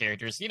Bonnie's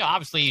characters,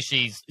 obviously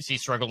she's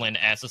struggling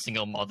as a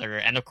single mother,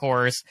 and of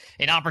course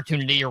an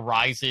opportunity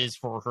arises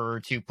for her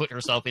to put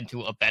herself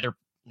into a better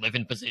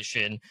living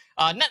position.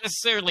 Not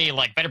necessarily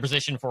like better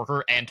position for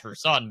her and her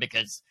son,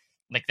 because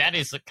like that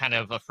is a kind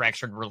of a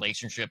fractured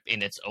relationship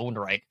in its own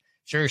right.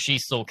 Sure, she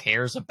still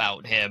cares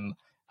about him,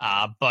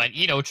 but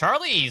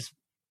Charlie's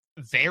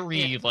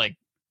very like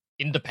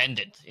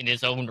independent in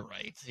his own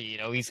right.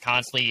 He's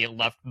constantly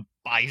left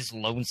by his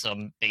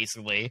lonesome,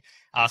 basically.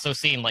 So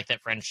seeing like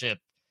that friendship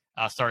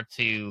start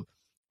to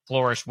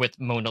flourish with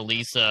Mona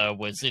Lisa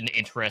was an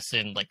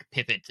interesting like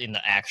pivot in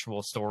the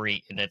actual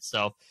story in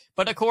itself.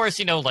 But of course,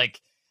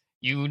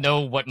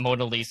 what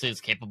Mona Lisa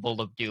is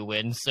capable of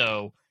doing.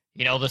 So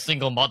the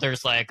single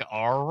mother's like,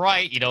 all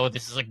right,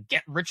 this is a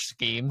get rich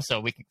scheme,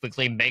 so we can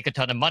quickly make a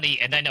ton of money.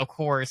 And then of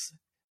course,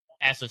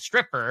 as a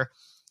stripper,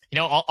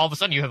 all of a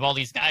sudden you have all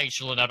these guys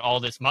shilling out all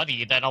this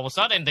money. Then all of a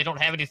sudden they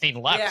don't have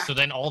anything left. Yeah. So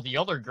then all the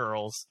other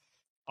girls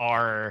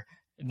are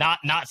not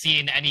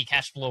seeing any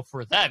cash flow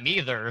for them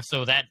either.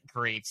 So that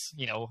creates,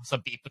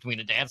 some beef between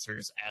the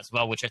dancers as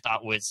well, which I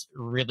thought was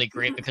really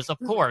great because, of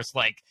course,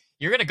 like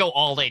you're going to go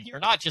all in. You're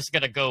not just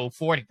going to go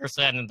 40%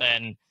 and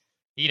then,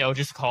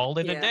 just call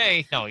it a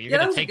day. No, you're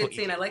going to take that was a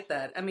good scene. I like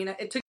that. I mean,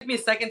 it took me a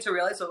second to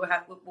realize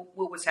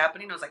what was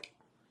happening. I was like,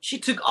 she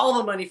took all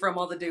the money from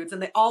all the dudes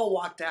and they all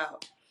walked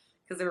out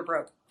because they were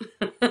broke.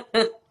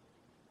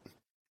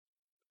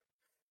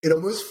 It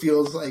almost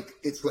feels like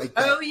it's like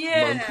that monkey's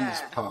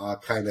yeah. paw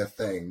kind of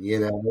thing,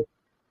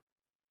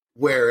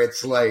 where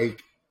it's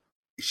like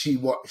she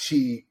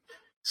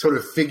sort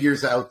of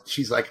figures out,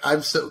 she's like,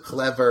 I'm so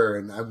clever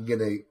and I'm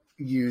gonna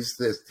use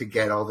this to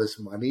get all this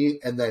money,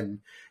 and then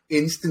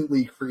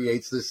instantly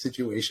creates this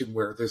situation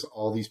where there's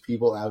all these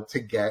people out to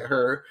get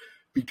her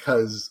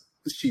because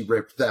she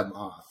ripped them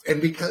off,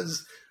 and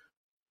because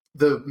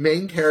the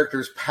main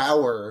character's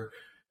power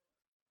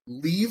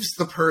leaves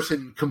the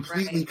person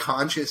completely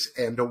conscious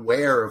and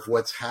aware of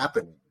what's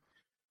happening.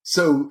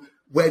 So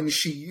when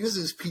she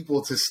uses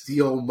people to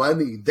steal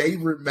money, they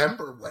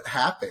remember what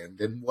happened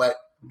and what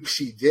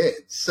she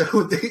did.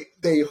 So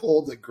they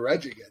hold a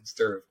grudge against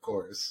her, of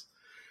course.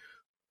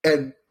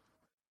 And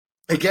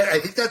again, I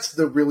think that's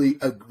a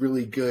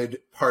really good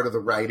part of the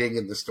writing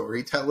and the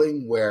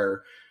storytelling,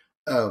 where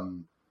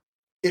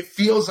it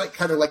feels like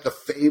kind of like a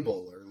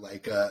fable, or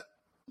like a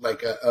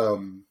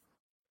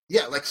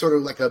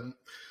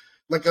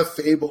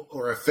fable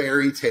or a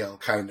fairy tale,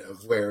 kind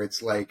of, where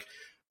it's like,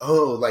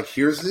 oh, like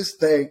here's this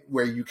thing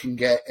where you can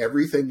get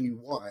everything you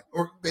want,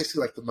 or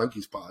basically like the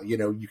monkey's paw,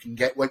 you can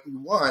get what you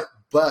want,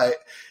 but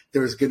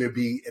there's going to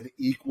be an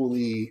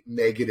equally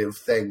negative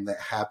thing that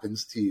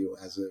happens to you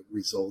as a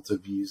result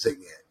of using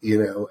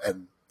it,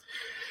 and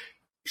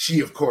she,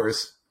 of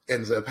course,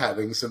 ends up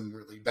having some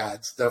really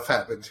bad stuff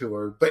happen to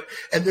her.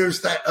 And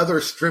there's that other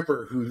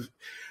stripper who,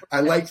 I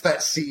liked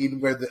that scene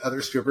where the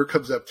other stripper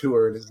comes up to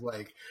her and is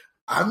like,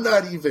 I'm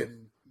not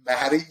even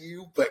mad at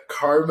you, but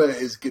karma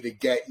is going to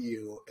get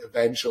you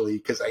eventually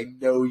because I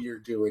know you're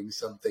doing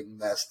something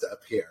messed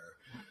up here.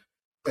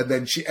 And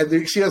then she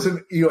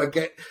doesn't, I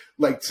get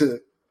like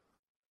to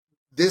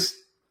this.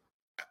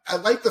 I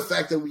like the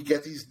fact that we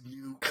get these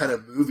new kind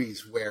of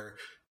movies where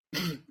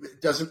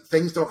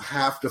things don't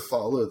have to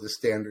follow the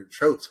standard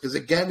tropes. Because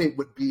again, it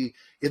would be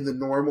in the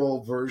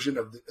normal version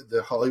of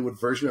the Hollywood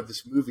version of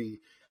this movie,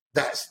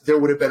 there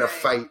would have been a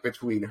fight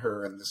between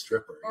her and the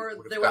stripper. Or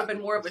there would have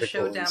been more of a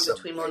showdown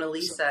between Mona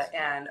Lisa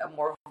and a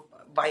more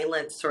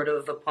violent sort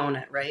of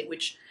opponent, right?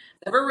 Which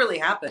never really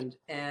happened.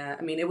 I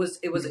mean, it was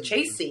a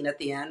chase scene at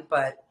the end,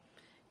 but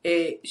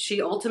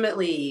she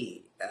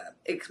ultimately,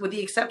 with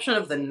the exception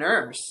of the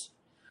nurse,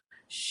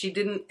 she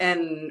didn't,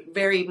 and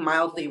very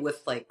mildly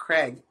with like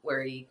Craig,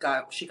 where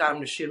she got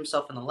him to shoot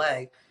himself in the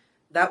leg.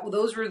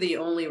 Those were the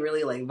only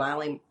really like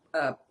violent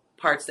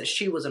parts that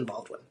she was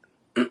involved with.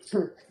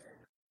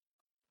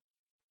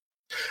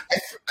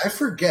 I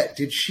forget.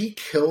 Did she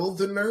kill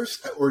the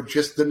nurse, or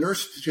just the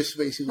nurse just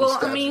basically? Well,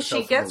 I mean,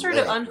 she gets her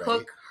to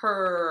unhook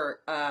her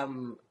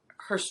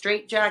her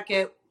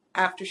straitjacket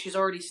after she's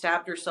already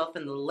stabbed herself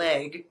in the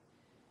leg.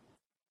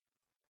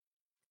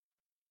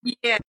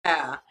 Yeah,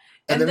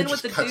 and then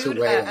with the dude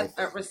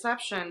at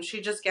reception,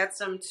 she just gets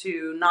him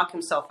to knock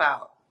himself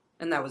out,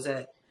 and that was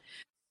it.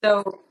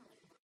 So.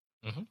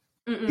 Mm-hmm.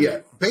 Yeah,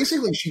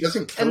 basically she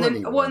doesn't kill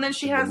anyone. Well, and then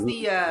she has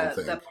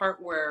the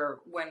part where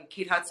when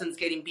Kate Hudson's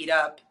getting beat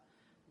up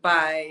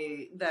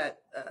by the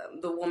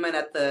woman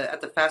at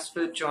the fast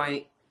food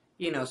joint,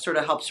 sort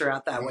of helps her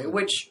out that way,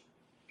 which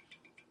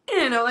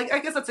like I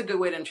guess that's a good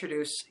way to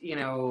introduce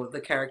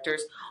the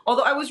characters.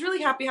 Although I was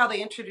really happy how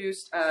they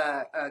introduced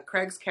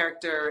Craig's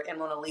character in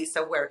Mona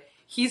Lisa, where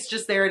he's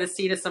just there to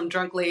see to some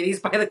drunk ladies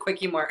by the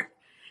Quickie Mart,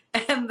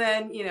 and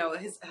then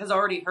has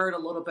already heard a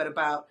little bit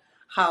about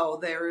how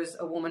there is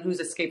a woman who's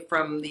escaped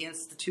from the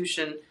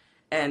institution,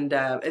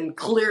 and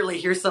clearly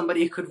here's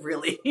somebody who could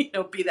really,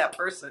 be that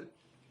person.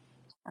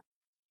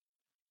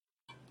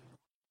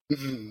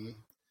 Mm-hmm.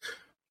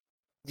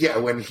 Yeah,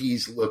 when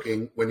he's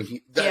looking, when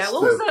he Yeah, that's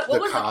what was the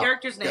what was the cop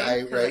character's guy,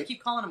 name? Because I right?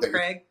 keep calling him There-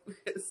 Craig.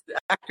 His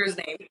actor's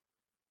name.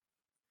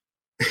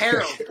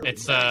 Harold.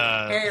 It's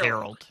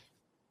Harold.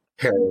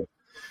 Harold.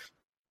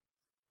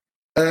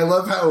 And I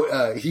love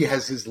how he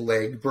has his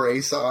leg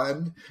brace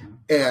on,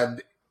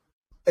 and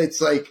it's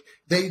like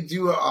they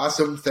do an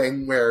awesome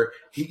thing where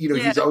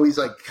he's always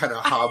like kind of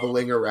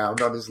hobbling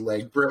around on his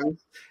leg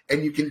brace,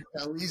 and you can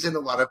tell he's in a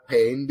lot of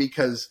pain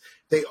because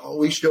they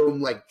always show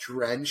him like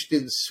drenched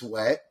in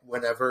sweat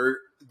whenever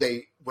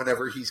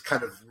he's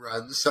kind of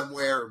run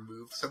somewhere or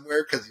moved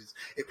somewhere because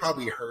it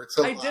probably hurts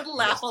a lot. I did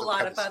laugh a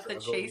lot about the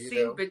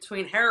chasing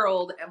between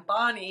Harold and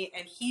Bonnie,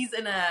 and he's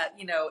in a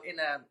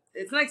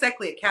it's not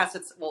exactly a cast.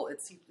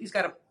 He's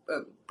got a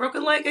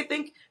broken leg, I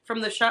think,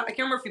 from the shot. I can't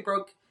remember if he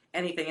broke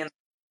anything in.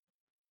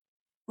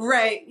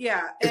 Right,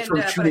 yeah. It's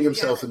from shooting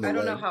himself in the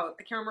leg. I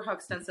can't remember how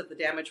extensive the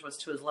damage was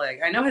to his leg.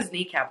 I know his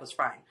kneecap was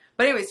fine.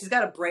 But anyways, he's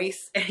got a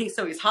brace, and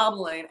so he's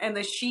hobbling, and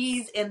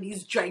she's in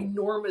these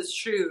ginormous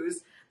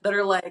shoes that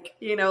are like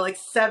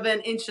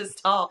 7 inches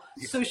tall.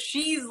 So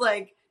she's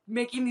like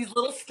making these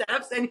little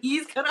steps, and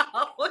he's kind of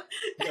hobbling,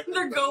 and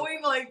they're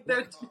going like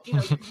they're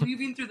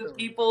weaving through the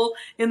people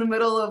in the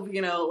middle of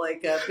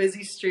like a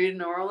busy street in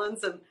New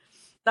Orleans, and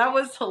that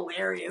was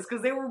hilarious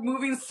because they were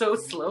moving so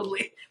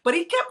slowly. But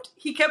he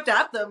kept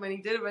at them, and he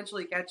did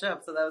eventually catch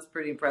up. So that was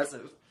pretty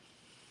impressive.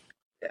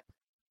 Yeah,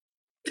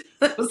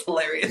 that was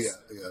hilarious.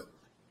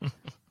 Yeah.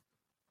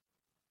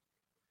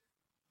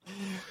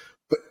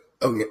 But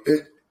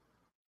let's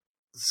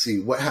see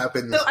what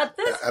happens. So at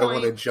this I don't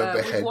want to jump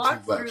ahead we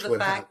walked too much. Through the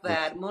fact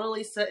that Mona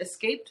Lisa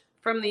escaped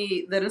from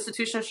the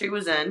institution she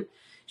was in.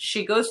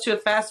 She goes to a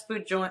fast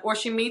food joint, or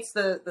she meets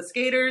the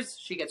skaters.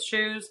 She gets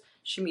shoes.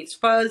 She meets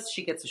Fuzz.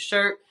 She gets a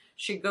shirt.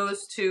 She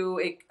goes to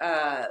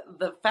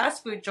the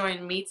fast food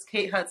joint, meets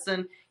Kate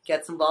Hudson,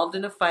 gets involved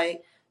in a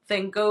fight,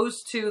 then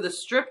goes to the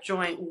strip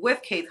joint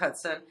with Kate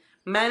Hudson,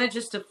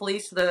 manages to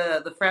fleece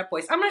the frat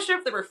boys. I'm not sure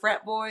if they were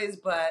frat boys,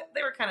 but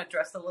they were kind of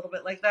dressed a little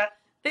bit like that.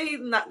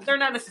 They're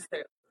not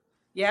necessarily.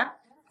 Yeah?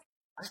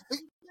 I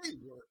think they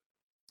were.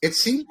 It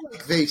seemed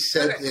like they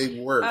said they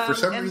were. For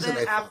some reason,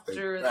 I thought they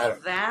were.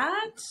 After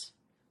that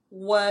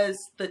was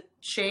the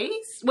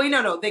chase. Wait,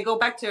 no. They go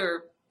back to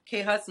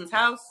Kate Hudson's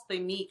house. They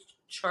meet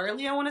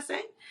Charlie, I want to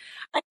say.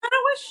 I kind of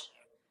wish.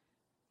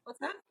 What's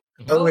that?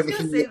 I was going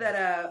to say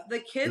that the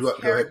kid's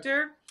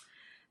character,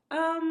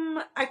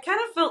 I kind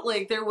of felt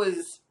like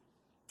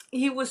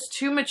he was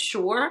too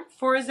mature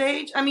for his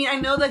age. I mean, I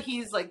know that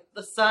he's like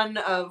the son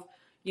of,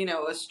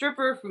 a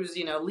stripper who's,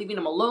 leaving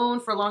him alone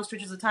for long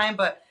stretches of time.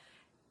 But,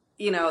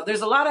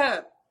 there's a lot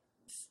of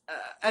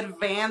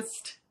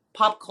advanced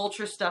pop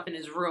culture stuff in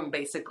his room,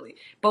 basically.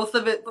 Both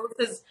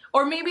his,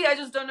 or maybe I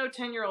just don't know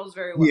 10-year-olds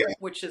very well,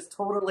 which is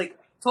totally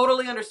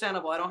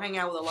understandable. I don't hang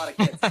out with a lot of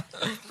kids.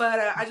 But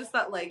I just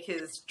thought like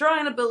his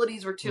drawing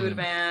abilities were too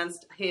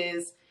advanced.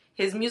 His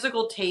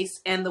musical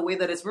taste and the way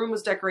that his room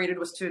was decorated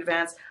was too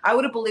advanced. I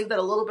would have believed that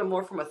a little bit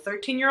more from a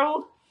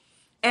 13-year-old.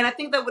 And I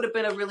think that would have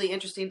been a really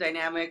interesting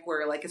dynamic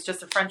where like it's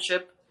just a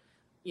friendship,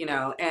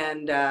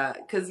 and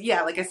because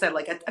like I said,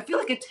 like I feel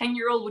like a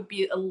 10-year-old would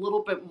be a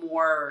little bit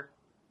more,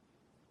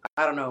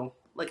 I don't know,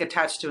 like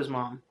attached to his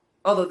mom.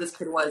 Although this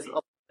kid was.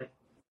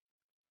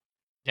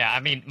 Yeah, I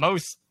mean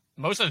most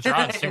of the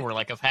drawings too were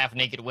like of half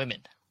naked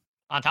women.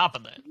 On top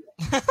of that.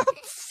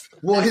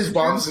 Well, his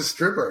mom's a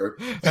stripper,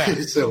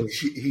 so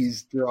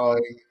he's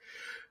drawing,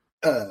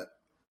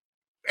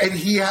 and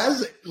he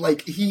has I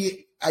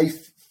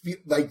feel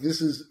like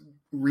this is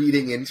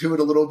reading into it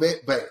a little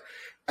bit, but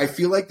I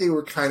feel like they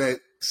were kind of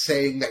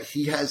saying that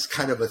he has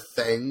kind of a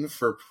thing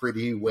for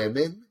pretty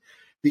women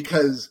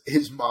because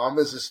his mom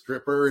is a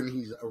stripper and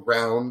he's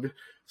around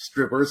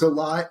strippers a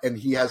lot, and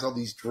he has all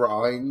these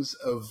drawings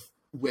of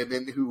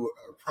women who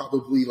are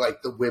probably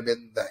like the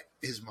women that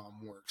his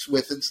mom works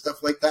with and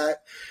stuff like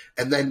that.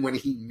 And then when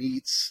he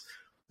meets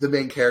the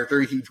main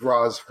character, he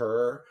draws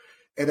her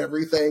and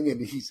everything,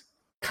 and he's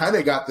kind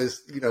of got this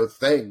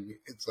thing.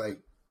 It's like,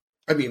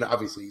 I mean,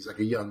 obviously he's like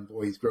a young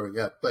boy, he's growing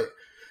up, but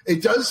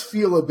it does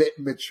feel a bit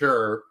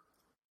mature.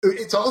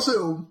 It's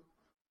also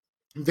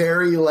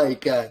very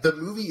like the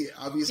movie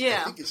obviously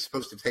I think is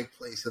supposed to take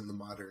place in the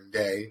modern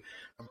day,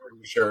 I'm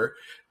pretty sure,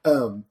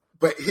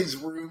 but his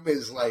room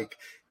is like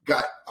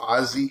got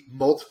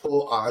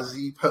multiple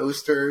Ozzy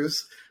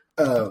posters.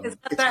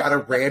 It's got a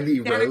Randy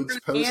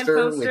Rhoads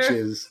poster, which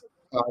is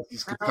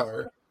Ozzy's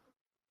guitar.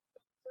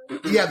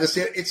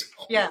 It's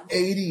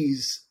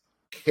 80s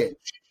kitsch,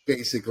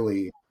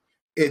 basically.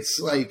 It's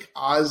like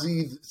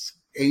Ozzy's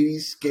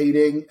 80s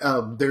skating.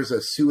 There's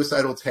a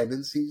Suicidal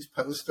Tendencies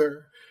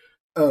poster.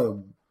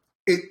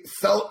 It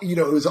felt,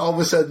 it was all of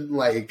a sudden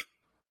like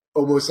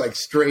almost like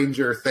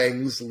Stranger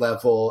Things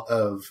level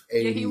of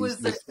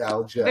 80s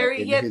nostalgia.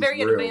 He had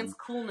very advanced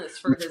coolness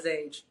for his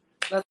age.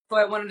 That's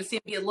why I wanted to see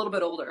him be a little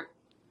bit older.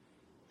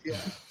 Yeah.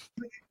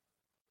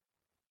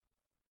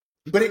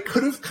 But it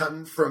could have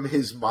come from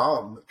his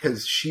mom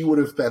because she would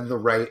have been the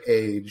right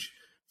age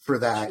for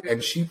that, True.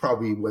 and she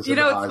probably was You an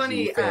know, it's Ozzy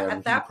funny. fan. At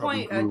He that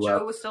probably point, grew Joe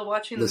up was still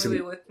watching the listening.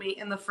 movie with me,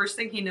 and the first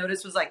thing he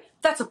noticed was like,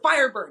 "That's a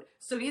Firebird."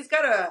 So he's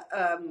got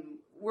a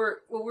what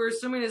we're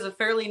assuming is a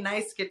fairly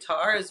nice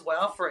guitar as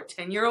well for a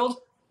 10-year-old.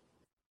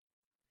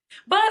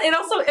 But it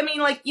also, I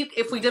mean, like,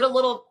 if we did a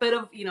little bit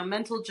of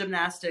mental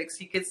gymnastics,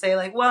 you could say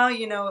like, well,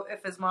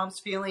 if his mom's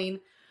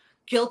feeling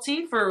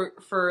guilty for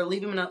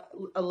leaving him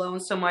alone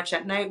so much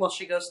at night while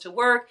she goes to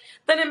work,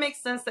 then it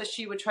makes sense that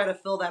she would try to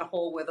fill that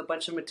hole with a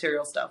bunch of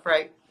material stuff,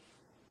 right?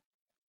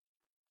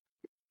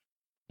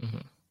 Mm-hmm.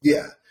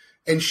 Yeah,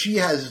 and she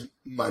has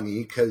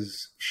money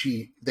because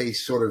they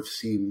sort of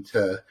seem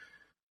to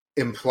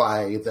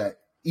imply that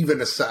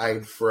even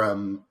aside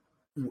from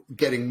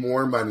getting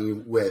more money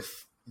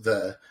with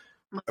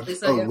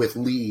with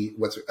Lee,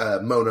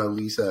 Mona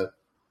Lisa,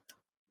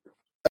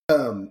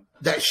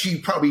 that she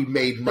probably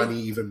made money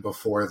even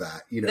before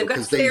that,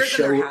 because they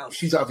show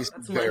she's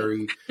obviously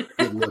very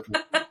good looking.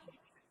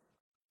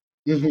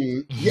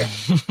 Mm-hmm. Yeah,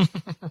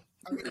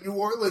 I mean, New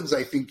Orleans,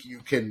 I think you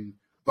can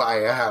buy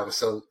a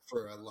house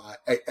for a lot.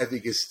 I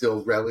think is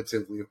still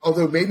relatively,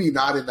 although maybe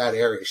not in that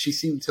area. She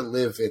seemed to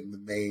live in the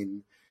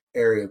main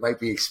area. It might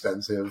be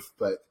expensive,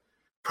 but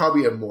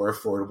probably a more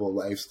affordable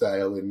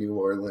lifestyle in New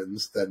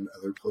Orleans than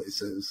other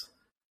places.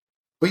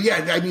 But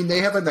yeah, I mean,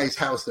 they have a nice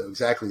house though.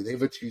 Exactly. They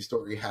have a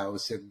 2-story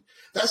house. And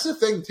that's the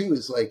thing too,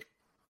 is like,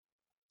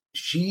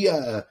 she's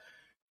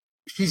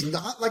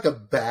not like a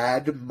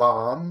bad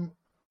mom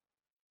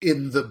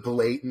in the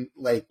blatant,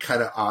 like,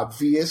 kind of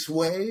obvious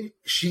way.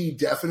 She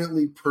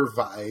definitely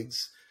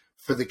provides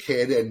for the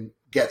kid and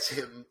gets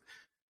him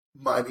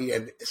money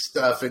and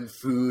stuff and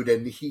food.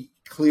 And he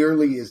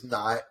clearly is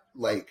not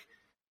like,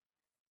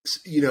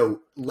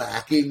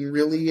 lacking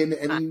really in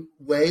any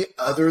way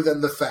other than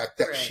the fact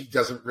that she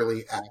doesn't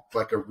really act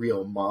like a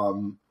real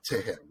mom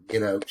to him.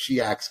 She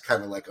acts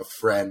kind of like a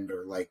friend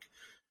or like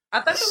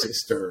I thought a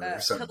sister or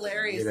something.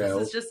 Hilarious.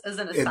 This is just as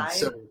an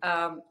aside.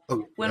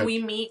 When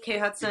we meet Kate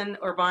Hudson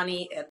or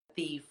Bonnie at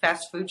the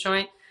fast food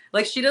joint,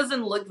 like, she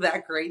doesn't look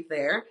that great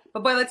there,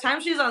 but by the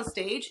time she's on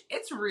stage,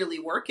 it's really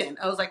working.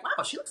 I was like,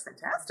 wow, she looks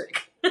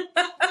fantastic.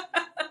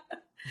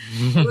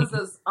 It was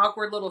those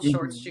awkward little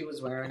shorts she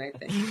was wearing, I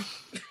think.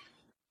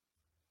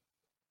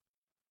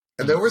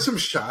 And there were some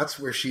shots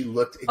where she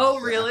looked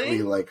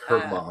exactly like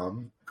her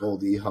mom,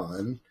 Goldie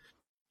Hawn.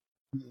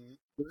 It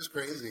was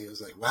crazy. It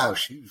was like, wow,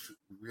 she's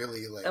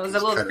really like... That was a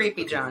little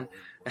creepy, John.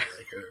 Like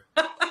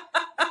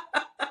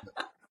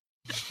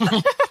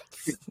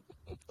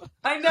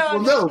I know.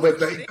 Well, no, but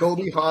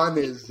Goldie Hawn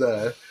is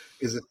a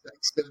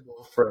sex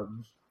symbol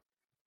from...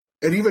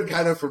 And even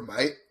kind of from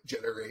my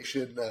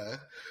generation...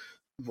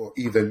 more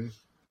even,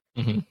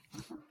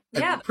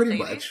 yeah, pretty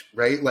much,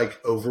 right? Like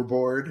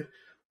Overboard,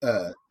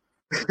 80s.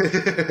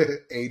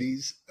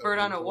 Bird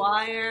on a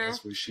Wire.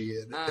 What was she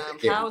in?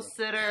 House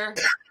Sitter.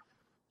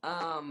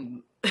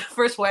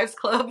 First Wives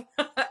Club.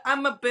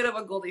 I'm a bit of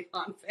a Goldie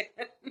Hawn fan.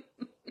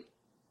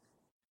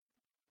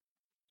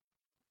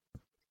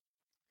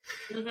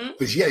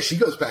 But yeah, she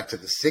goes back to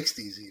the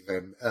 60s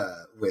even.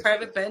 With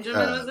Private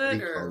Benjamin, was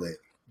it? Call it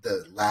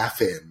the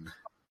Laugh-In.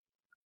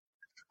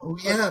 Oh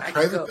yeah,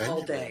 Private Benjamin.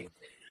 All day.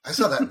 I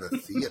saw that in the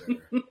theater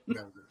when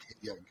I was a kid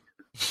young.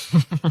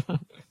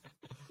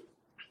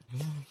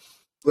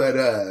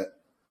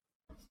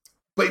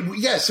 But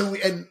yeah, so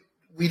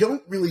we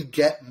don't really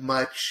get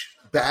much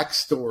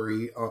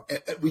backstory.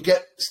 We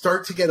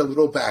start to get a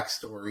little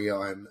backstory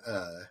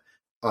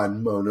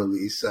on Mona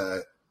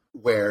Lisa,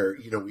 where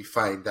we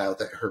find out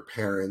that her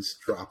parents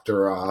dropped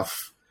her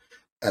off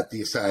at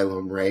the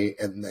asylum, right,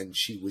 and then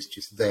she was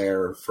just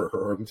there for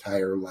her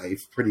entire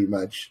life, pretty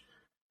much.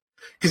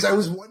 Because I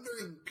was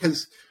wondering,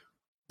 because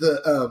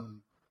the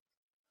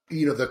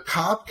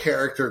cop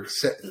character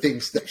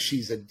thinks that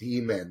she's a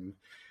demon,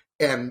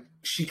 and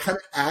she kind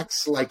of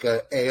acts like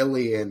an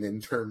alien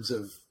in terms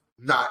of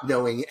not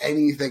knowing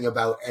anything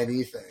about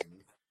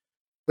anything.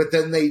 But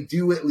then they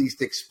do at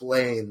least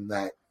explain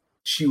that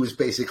she was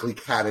basically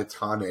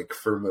catatonic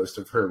for most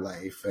of her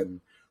life,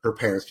 and her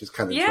parents just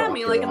kind of dropped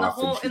her like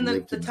off, in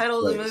the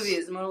title of the movie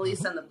is Mona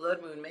Lisa and the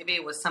Blood Moon. Maybe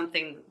it was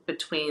something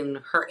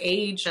between her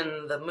age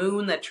and the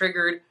moon that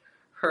triggered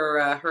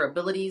her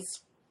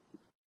abilities.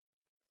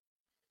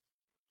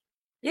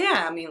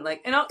 Yeah, I mean,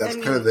 like, and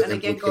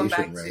again, going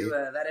back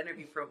to that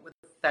interview with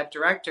that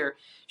director,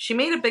 she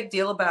made a big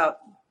deal about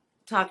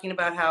talking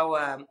about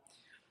how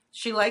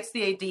she likes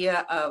the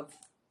idea of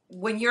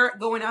when you're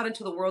going out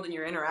into the world and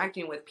you're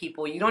interacting with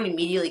people, you don't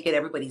immediately get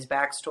everybody's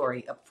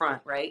backstory up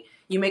front, right?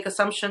 You make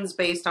assumptions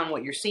based on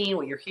what you're seeing,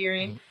 what you're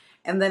hearing,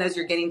 and then as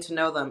you're getting to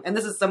know them, and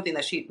this is something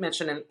that she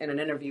mentioned in an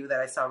interview that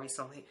I saw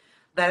recently,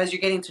 that as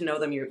you're getting to know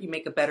them, you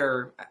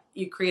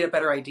create a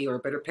better idea or a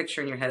better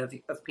picture in your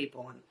head of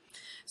people. And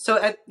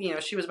so,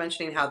 she was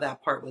mentioning how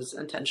that part was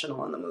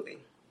intentional in the movie.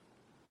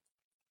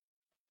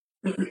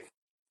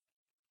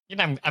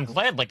 I'm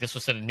glad like this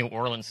was set in New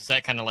Orleans, because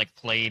that kind of like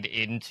played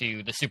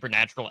into the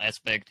supernatural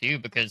aspect too,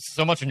 because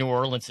so much of New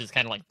Orleans is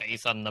kind of like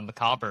based on the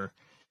macabre.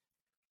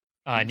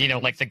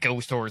 like the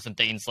ghost tours and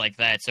things like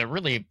that. So it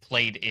really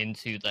played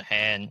into the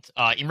hand.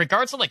 In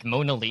regards to like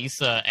Mona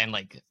Lisa and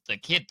like the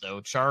kid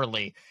though,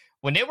 Charlie,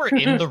 when they were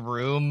in the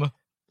room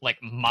like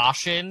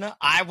moshing,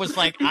 I was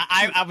like,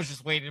 I was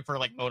just waiting for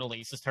like Mona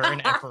Lisa's turn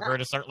and for her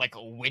to start like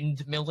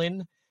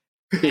windmilling.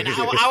 And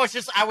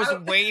I was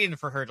waiting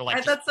for her to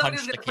like just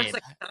punch the kid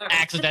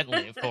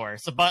accidentally, of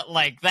course. But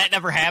like that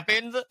never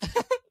happened.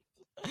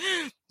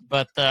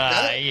 But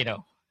didn't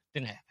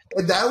happen.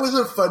 And that was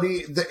a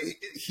funny.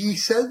 He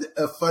said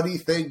a funny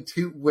thing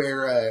too,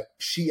 where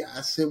she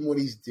asks him what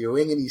he's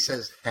doing, and he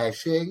says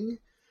heshing,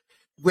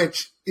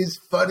 which is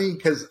funny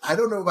because I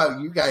don't know about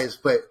you guys,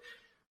 but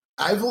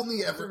I've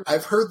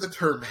heard the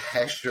term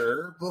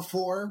hesher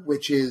before,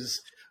 which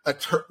is a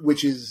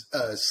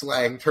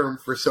slang term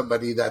for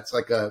somebody that's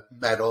like a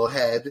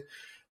metalhead,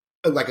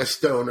 like a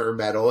stoner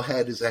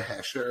metalhead is a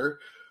hesher.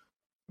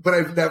 But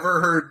I've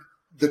never heard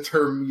the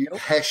term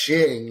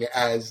heshing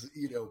as,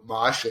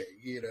 moshing,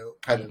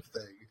 kind of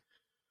thing.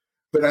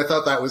 But I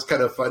thought that was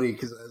kind of funny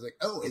because I was like,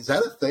 oh, is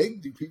that a thing?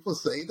 Do people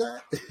say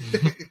that?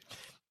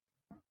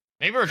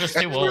 Maybe we're just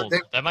too old.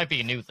 That might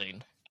be a new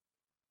thing.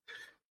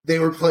 They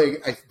were playing,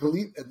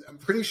 I'm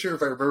pretty sure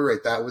if I remember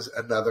right, that was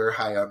another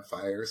High on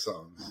Fire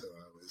song. So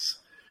I was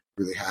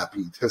really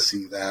happy to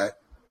see that.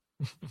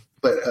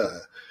 But,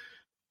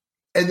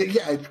 and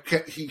yeah,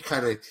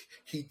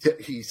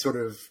 he sort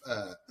of,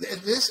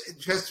 and this,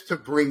 just to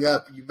bring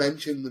up, you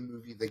mentioned the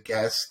movie The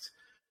Guest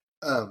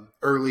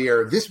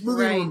earlier. This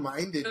movie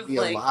reminded me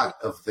a lot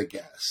of The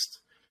Guest,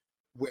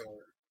 where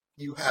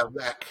you have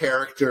that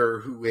character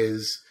who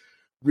is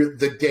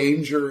the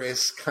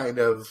dangerous kind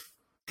of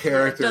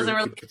character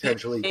who could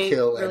potentially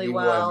kill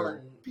anyone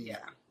or be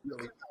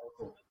really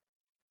powerful.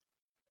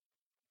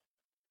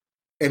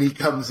 And he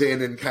comes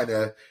in and kind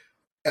of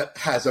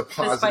has a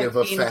positive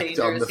effect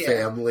on the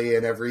family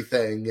and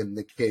everything, and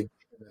the kid.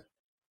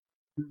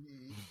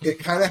 It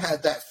kind of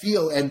had that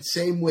feel, and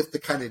same with the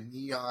kind of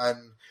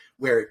neon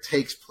where it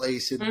takes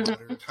place in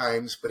modern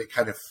times, but it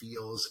kind of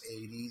feels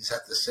 80s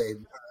at the same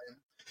time.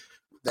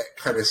 That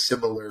kind of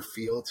similar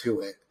feel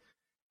to it,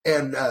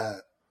 and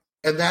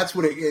that's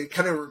what it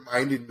kind of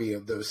reminded me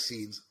of those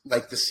scenes,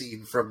 like the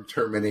scene from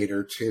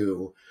Terminator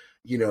 2,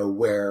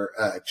 where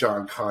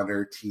John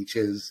Connor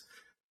teaches,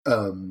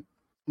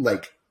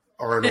 like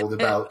Arnold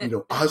about,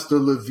 hasta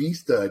la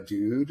vista,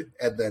 dude,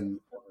 and then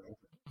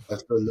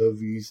hasta la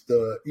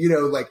vista,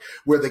 like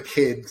where the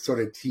kid sort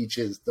of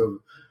teaches the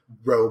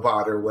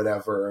robot or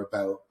whatever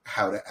about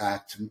how to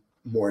act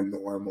more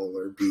normal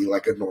or be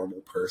like a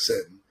normal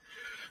person.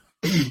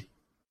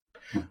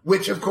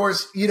 Which, of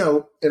course,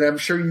 and I'm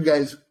sure you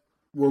guys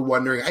were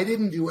wondering, I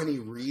didn't do any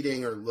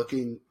reading or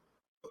looking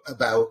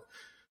about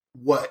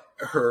what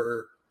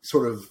her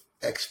sort of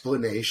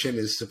explanation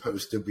is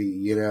supposed to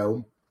be,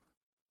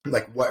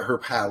 like what her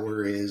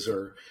power is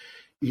or,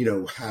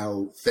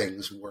 how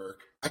things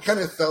work. I kind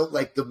of felt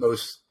like the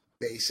most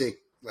basic,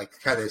 like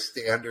kind of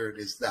standard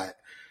is that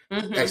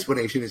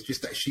explanation is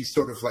just that she's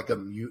sort of like a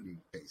mutant,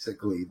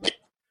 basically.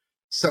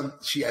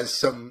 She has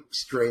some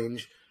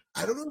strange,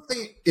 I don't know if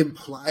they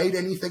implied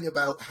anything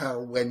about how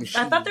when she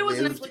I thought there was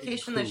an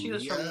implication that she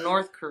was from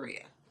North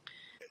Korea.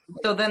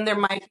 So then there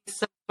might be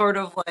some sort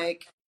of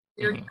like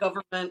weird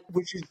government,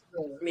 which is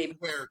maybe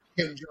where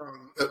Kim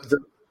Jong,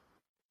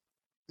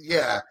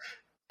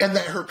 and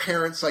that her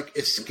parents like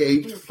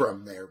escaped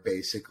from there,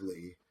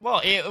 basically. Well,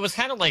 it was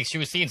kind of like she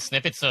was seeing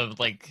snippets of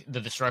like the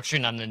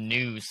destruction on the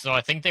news, so I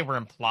think they were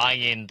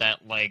implying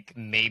that like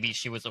maybe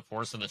she was a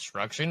force of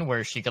destruction,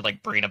 where she could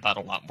like bring about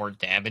a lot more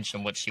damage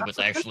than what she was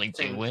actually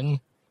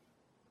doing.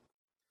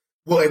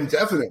 Well, and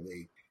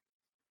definitely,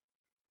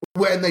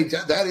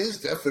 that is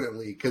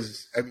definitely,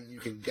 because I mean you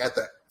can get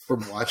that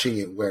from watching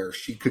it, where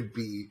she could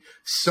be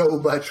so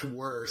much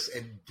worse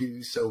and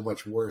do so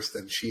much worse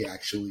than she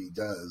actually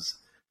does.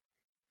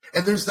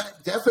 And there's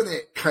that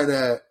definite kind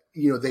of,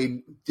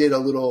 they did a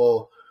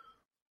little,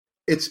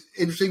 it's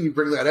interesting you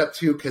bring that up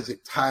too, because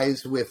it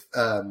ties with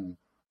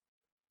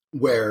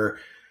where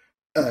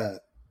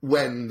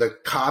when the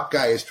cop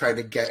guy is trying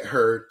to get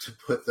her to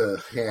put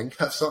the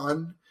handcuffs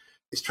on,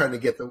 is trying to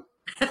get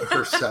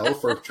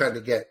herself or trying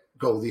to get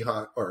Goldie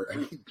Hawn, or I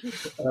mean,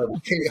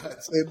 Kate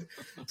Hudson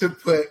to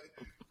put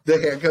the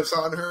handcuffs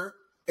on her,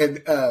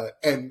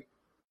 and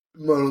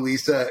Mona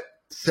Lisa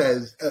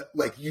says,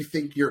 like, you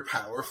think you're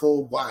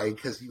powerful? Why?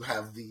 Because you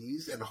have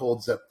these, and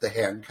holds up the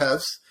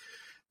handcuffs.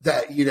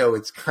 That,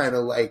 it's kind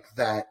of like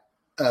that.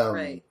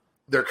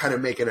 They're kind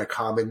of making a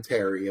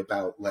commentary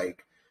about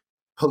like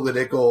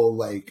political,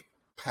 like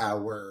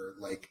power,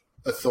 like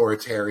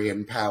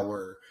authoritarian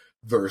power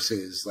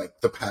versus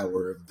like the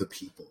power of the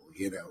people,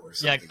 or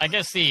something. Yeah, I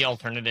guess the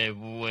alternative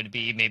would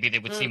be maybe they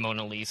would see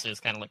Mona Lisa as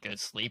kind of like a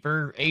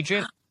sleeper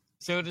agent,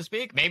 so to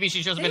speak. Maybe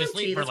she's just been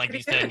asleep for like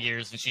these 10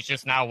 years and she's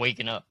just now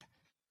waking up.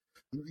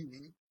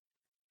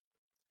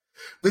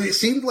 But it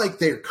seemed like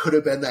there could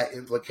have been that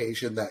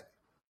implication that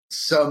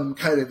some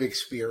kind of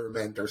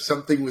experiment or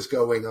something was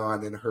going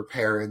on and her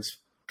parents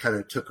kind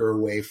of took her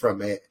away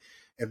from it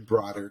and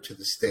brought her to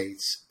the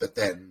States. But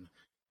then,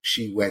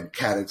 she went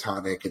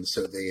catatonic, and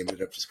so they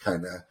ended up just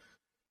kind of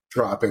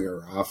dropping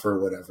her off or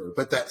whatever.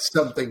 But that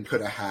something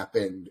could have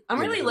happened. I'm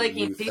really in her liking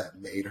youth that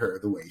made her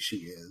the way she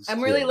is.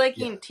 I'm really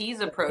liking Yeah. T's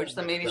approach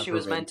that maybe she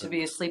was meant to Government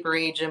be a sleeper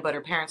agent, but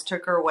her parents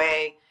took her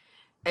away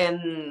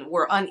and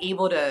were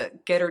unable to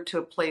get her to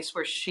a place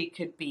where she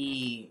could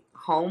be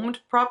homed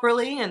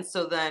properly. And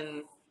so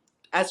then,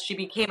 as she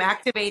became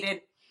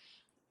activated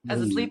as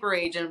a Mm. sleeper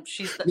agent,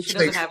 she Which doesn't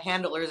makes- have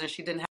handlers, and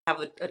she didn't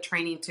have a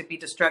training to be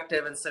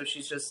destructive, and so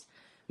she's just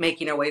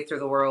making her way through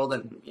the world,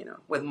 and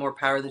with more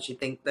power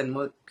than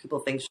what people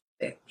think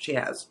she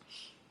has.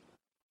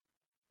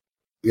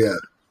 Yeah.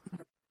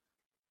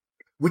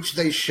 Which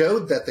they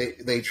showed that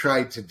they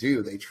tried to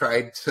do. They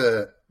tried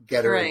to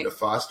get her Right. into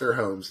foster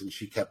homes, and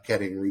she kept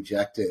getting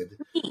rejected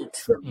Neat.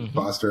 from Mhm.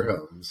 foster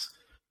homes.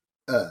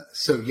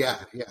 So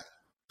yeah.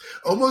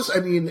 Almost,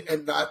 I mean,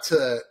 and not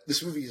to,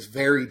 this movie is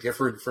very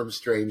different from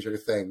Stranger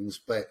Things,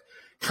 but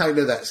kind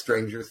of that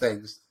Stranger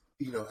Things,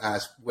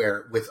 as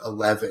where with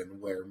 11,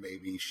 where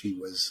maybe she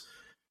was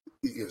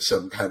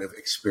some kind of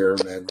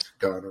experiment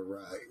gone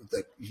awry,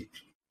 that,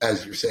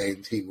 as you're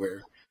saying, T,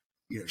 where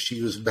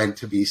she was meant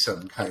to be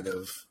some kind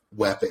of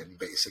weapon,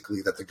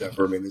 basically, that the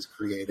government is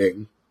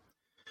creating.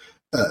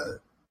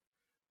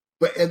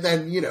 But and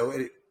then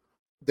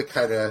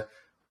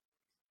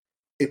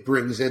it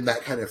brings in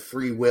that kind of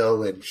free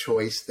will and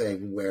choice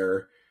thing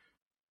where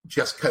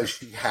just because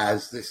she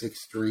has this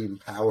extreme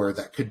power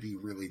that could be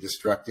really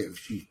destructive,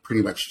 she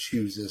pretty much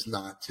chooses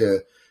not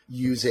to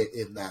use it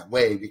in that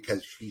way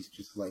because she's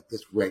just like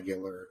this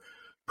regular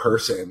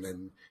person,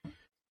 and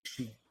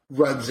she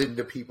runs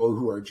into people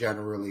who are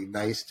generally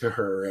nice to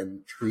her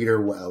and treat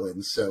her well,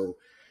 and so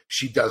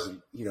she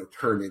doesn't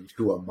turn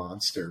into a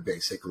monster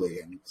basically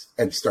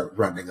and start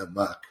running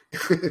amok.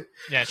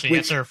 Yeah, she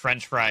Which- gets her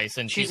French fries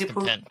and she's Cheesy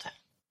poop. content.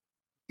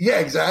 Yeah,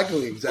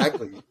 exactly.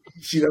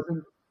 She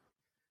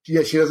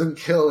doesn't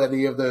kill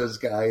any of those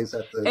guys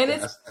at And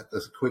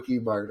the quickie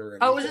mart or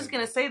anything. I was just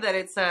gonna say that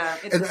it's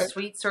And a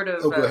sweet sort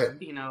of go ahead.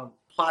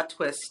 plot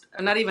twist.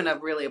 Not even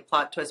really a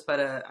plot twist, but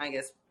I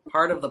guess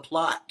part of the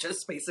plot,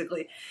 just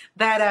basically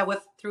that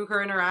through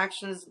her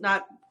interactions,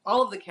 not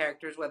all of the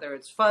characters, whether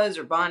it's Fuzz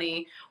or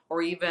Bonnie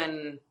or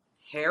even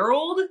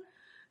Harold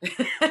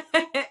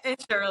and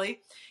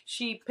Shirley,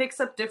 she picks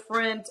up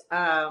different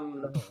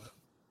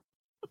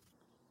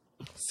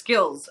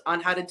skills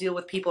on how to deal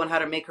with people and how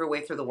to make her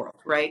way through the world,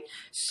 right?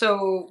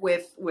 So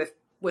with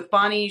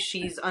Bonnie,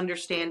 she's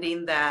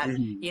understanding that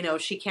Mhm.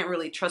 she can't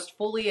really trust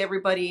fully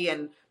everybody,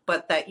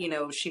 but that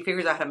she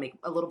figures out how to make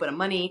a little bit of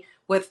money.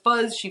 With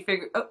Fuzz, she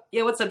figured, oh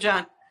yeah, what's up,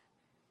 John?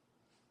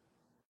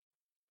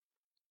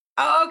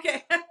 Oh,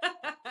 okay.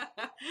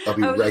 I'll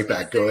be I was right just gonna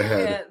back. Go say,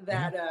 ahead.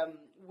 That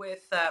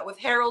with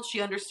Harold,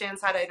 she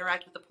understands how to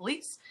interact with the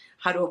police,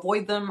 how to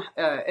avoid them,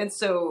 and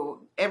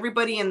so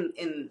everybody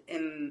in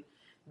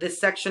this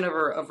section of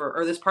her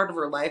or this part of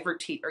her life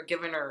are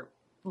given her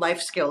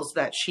life skills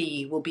that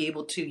she will be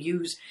able to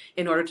use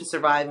in order to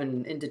survive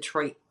in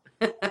Detroit.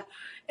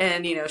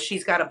 And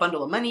she's got a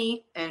bundle of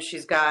money, and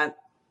she's got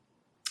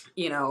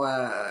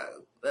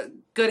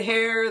good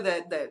hair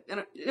that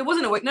and it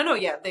wasn't a way. No,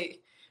 yeah,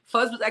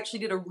 Fuzz actually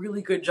did a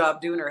really good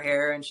job doing her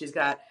hair, and she's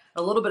got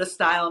a little bit of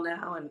style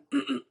now, and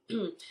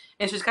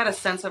and she's got a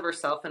sense of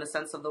herself and a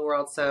sense of the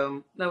world.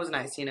 So that was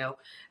nice,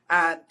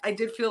 I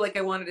did feel like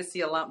I wanted to see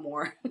a lot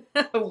more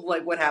of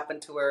like what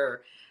happened to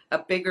her, a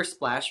bigger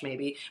splash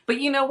maybe. But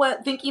you know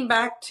what? Thinking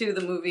back to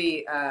the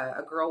movie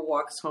A Girl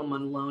Walks Home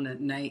Alone at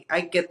Night,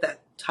 I get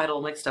that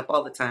title mixed up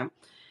all the time.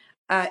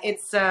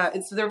 It's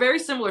they're very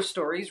similar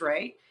stories,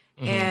 right?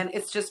 Mhm. And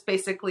it's just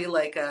basically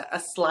like a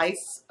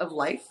slice of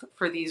life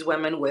for these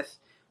women with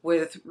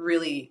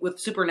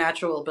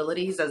supernatural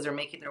abilities as they're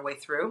making their way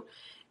through.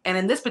 And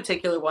in this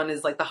particular one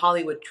is like the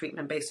Hollywood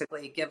treatment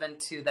basically given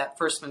to that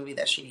first movie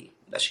that she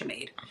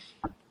made.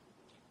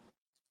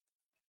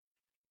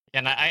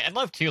 And I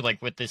love too,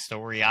 like with this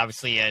story,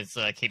 obviously as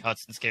Kate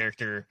Hudson's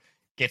character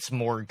gets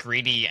more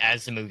greedy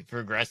as the movie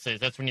progresses,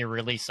 that's when you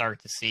really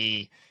start to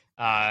see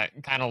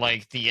kind of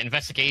like the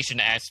investigation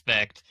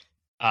aspect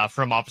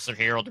from Officer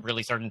Harold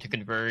really starting to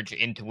converge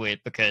into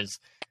it, because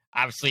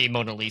obviously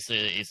Mona Lisa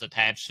is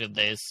attached to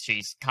this.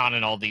 She's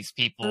conning all these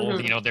people.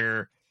 Mhm.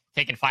 They're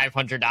taking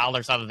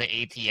 $500 out of the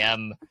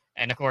ATM,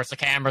 and of course the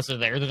cameras are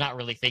there. They're not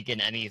really thinking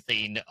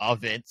anything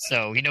of it.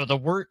 So the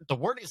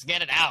word is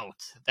getting out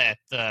that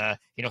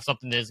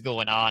something is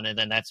going on, and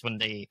then that's when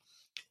they,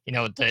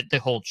 the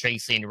whole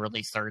chasing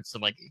really starts to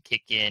like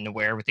kick in,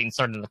 where everything's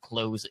starting to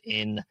close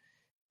in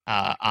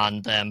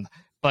on them.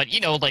 But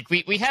like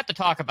we have to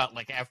talk about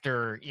like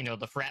after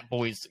the frat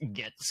boys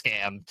get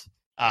scammed.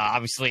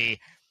 Obviously,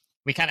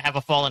 we kind of have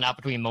a falling out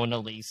between Mona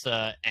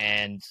Lisa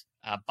and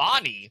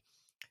Bonnie,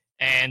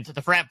 and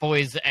the frat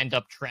boys end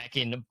up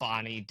tracking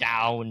Bonnie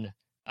down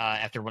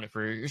after one of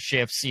her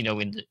shifts.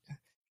 They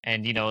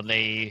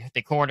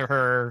corner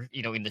her,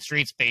 in the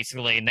streets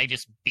basically, and they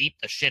just beat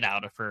the shit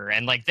out of her,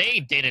 and like they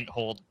didn't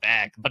hold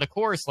back. But of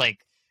course, like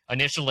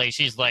initially,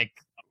 she's like,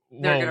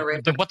 They're gonna "Whoa,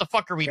 rape what the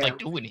fuck are we Yeah. like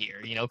doing here?"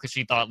 Because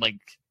she thought like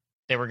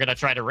they were gonna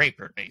try to rape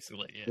her,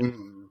 basically. Yeah.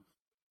 Mhm.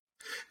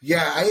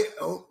 Yeah,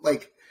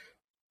 like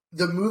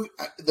the movie.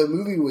 The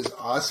movie was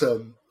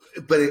awesome,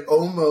 but it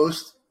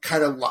almost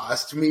kind of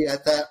lost me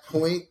at that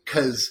point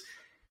because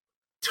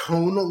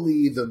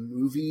tonally the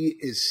movie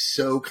is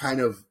so kind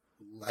of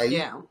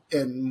light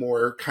and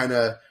more kind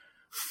of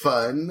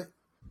fun.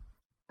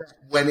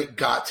 When it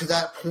got to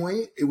that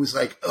point, it was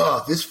like,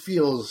 oh, this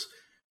feels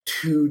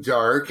too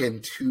dark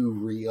and too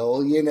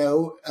real,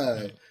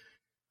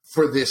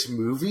 for this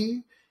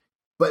movie.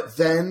 But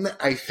then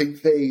I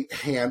think they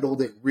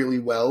handled it really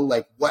well.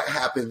 Like what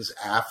happens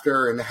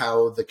after and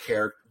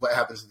what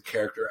happens to the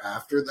character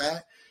after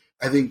that,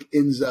 I think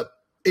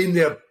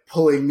ended up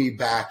pulling me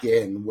back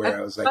in where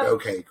I was like,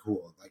 okay,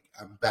 cool. Like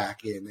I'm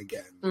back in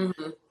again.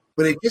 Mm-hmm.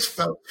 But it just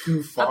felt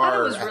too far. I thought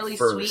it was really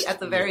sweet at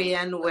the very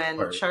end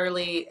when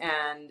Charlie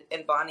and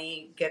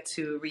Bonnie get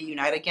to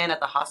reunite again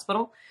at the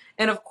hospital.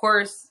 And of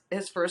course,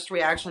 his first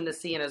reaction to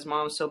seeing his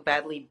mom so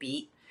badly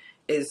beat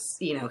is,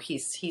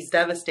 he's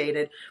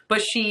devastated.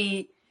 But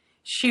she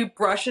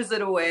brushes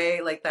it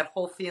away, like that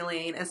whole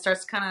feeling, and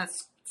starts kind of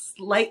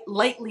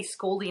lightly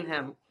scolding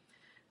him,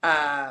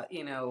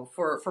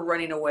 for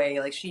running away.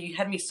 Like, she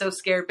had me so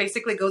scared.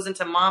 Basically goes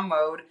into mom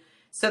mode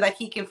so that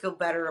he can feel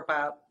better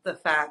about the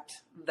fact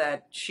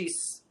that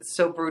she's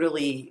so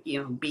brutally,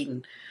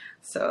 beaten.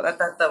 So I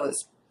thought that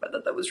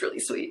was really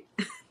sweet.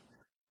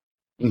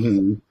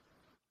 Mm-hmm.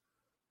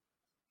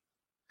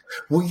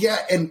 Well,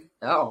 yeah, and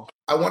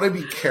I want to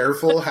be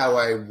careful how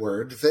I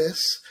word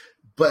this,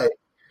 but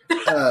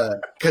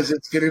because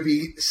it's going to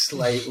be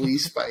slightly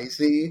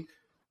spicy.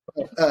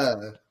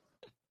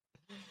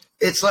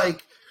 It's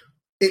like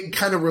it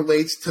kind of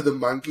relates to the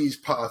monkey's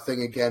paw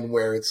thing again,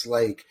 where it's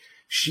like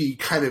she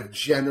kind of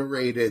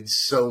generated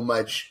so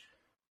much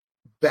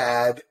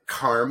bad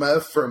karma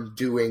from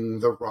doing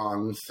the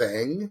wrong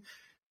thing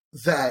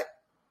that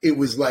it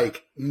was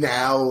like,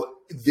 now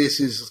this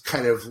is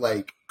kind of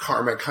like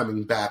karma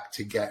coming back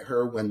to get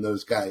her when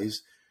those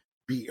guys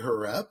beat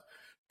her up.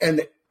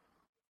 And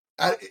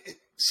it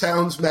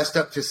sounds messed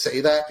up to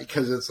say that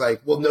because it's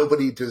like, well,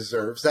 nobody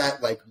deserves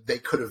that. Like they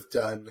could have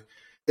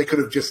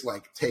just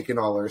like taken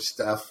all her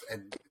stuff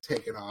and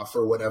taken off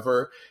or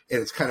whatever. And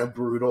it's kind of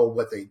brutal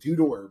what they do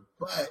to her.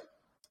 But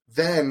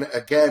then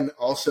again,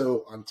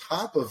 also on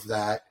top of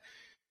that,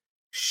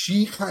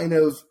 she kind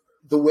of,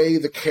 the way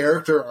the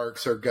character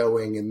arcs are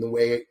going and the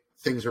way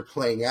things are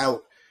playing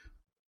out,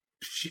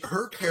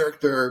 her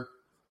character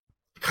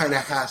kind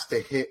of has to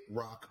hit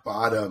rock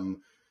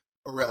bottom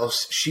or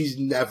else she's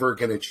never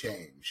going to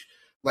change.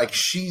 Like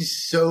she's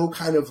so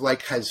kind of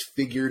like has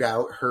figured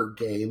out her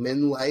game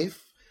in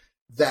life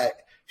that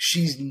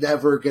she's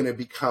never going to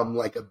become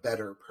like a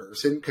better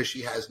person because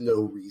she has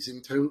no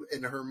reason to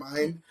in her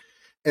mind.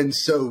 And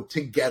so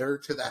to get her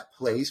to that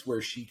place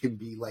where she can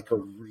be like a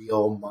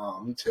real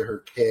mom to her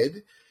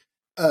kid,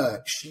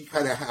 she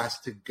kind of has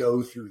to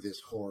go through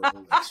this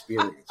horrible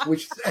experience,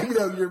 which,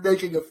 you're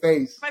making a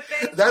face. My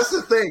face. That's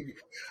the thing.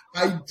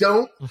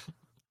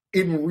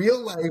 In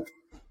real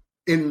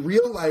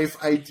life,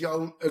 I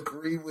don't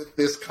agree with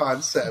this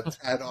concept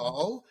at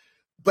all.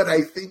 But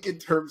I think in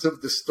terms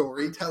of the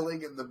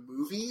storytelling in the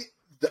movie,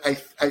 I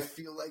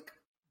feel like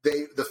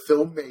the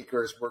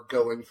filmmakers were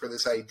going for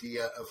this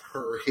idea of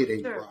her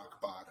hitting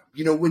rock bottom.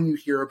 When you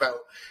hear about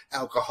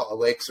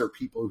alcoholics or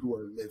people who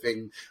are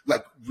living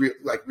like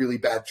really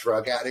bad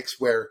drug addicts,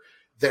 where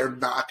they're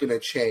not going to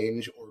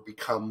change or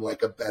become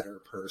like a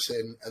better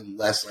person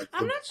unless like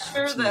I'm not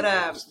sure that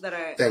I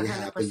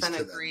 100%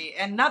 agree,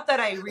 and not that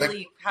I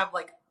really have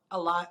like a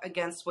lot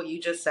against what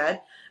you just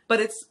said, but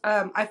it's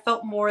I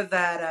felt more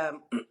that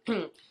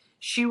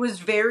she was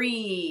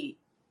very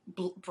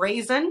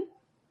brazen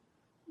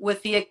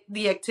with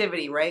the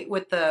activity, right?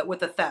 With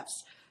the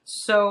thefts.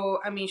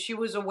 So, I mean, she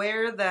was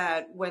aware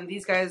that when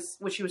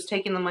she was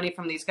taking the money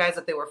from these guys,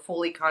 that they were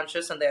fully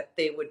conscious and that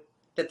they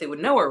would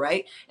know her,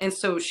 right? And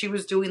so she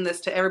was doing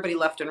this to everybody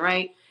left and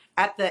right.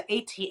 At the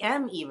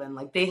ATM even,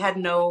 like they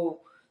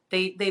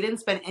didn't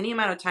spend any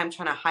amount of time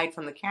trying to hide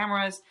from the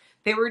cameras.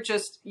 They were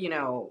just,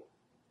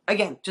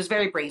 again, just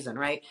very brazen,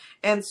 right?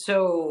 And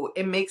so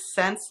it makes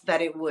sense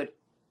that it would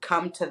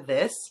come to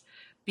this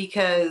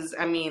because,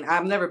 I mean,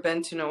 I've never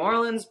been to New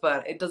Orleans,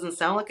 but it doesn't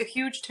sound like a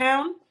huge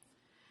town.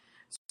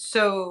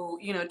 So,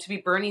 to be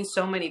burning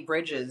so many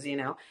bridges,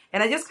 and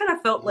I just kind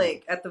of felt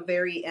like at the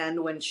very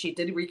end when she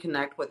did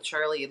reconnect with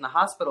Charlie in the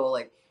hospital,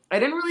 like I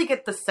didn't really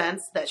get the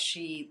sense that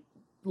she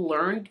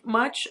learned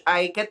much.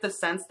 I get the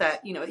sense that,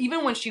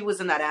 even when she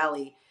was in that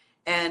alley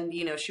and,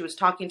 she was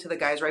talking to the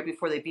guys right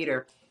before they beat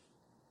her,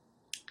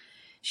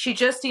 she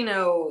just, she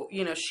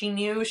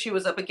knew she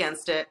was up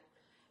against it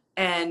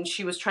and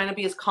she was trying to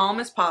be as calm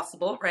as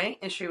possible. Right.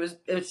 And she was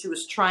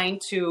trying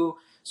to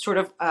sort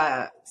of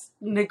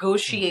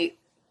negotiate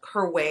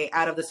her way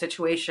out of the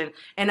situation.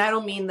 And I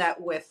don't mean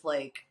that with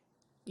like,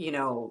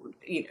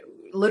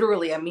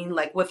 literally, I mean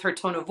like with her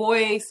tone of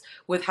voice,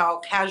 with how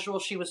casual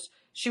she was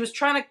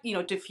trying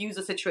to, diffuse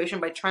the situation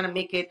by trying to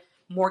make it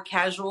more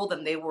casual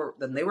than they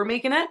were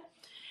making it.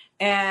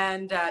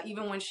 And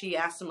even when she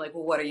asked him, like,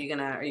 well, what are you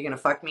gonna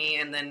fuck me?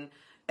 And then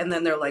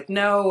they're like,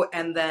 no.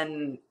 And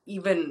then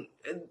even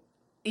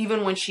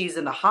when she's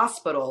in the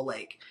hospital,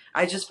 like,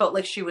 I just felt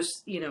like she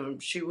was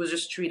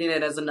just treating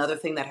it as another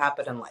thing that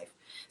happened in life.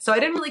 So I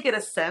didn't really get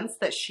a sense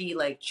that she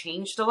like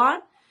changed a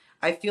lot.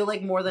 I feel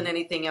like more than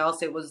anything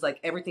else, it was like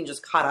everything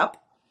just caught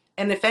up.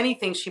 And if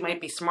anything, she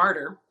might be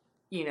smarter,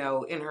 in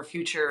her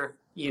future,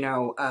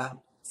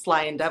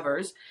 sly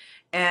endeavors.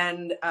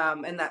 And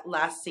that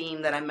last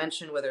scene that I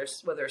mentioned with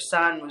her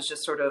son was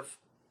just sort of,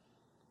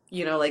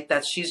 like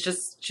that she's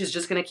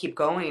just gonna keep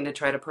going to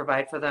try to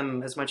provide for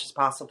them as much as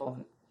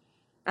possible.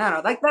 I don't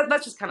know, like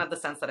that's just kind of the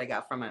sense that I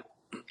got from it.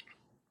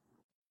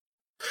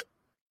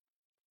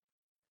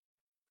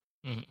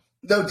 Mhm.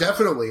 No,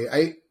 definitely.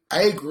 I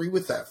agree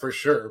with that for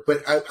sure.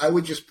 But I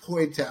would just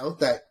point out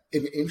that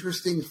an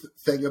interesting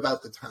thing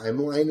about the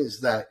timeline is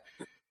that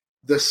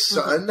the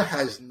son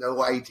has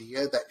no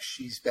idea that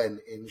she's been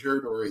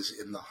injured or is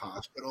in the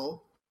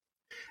hospital.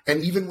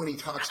 And even when he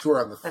talks to her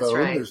on the phone,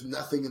 right. There's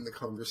nothing in the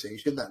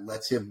conversation that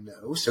lets him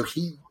know. So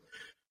he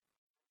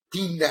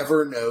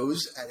never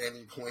knows at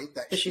any point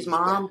that She's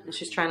mom and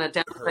she's trying to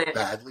hurt downplay it.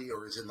 badly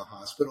or is in the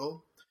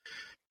hospital.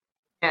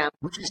 Yeah.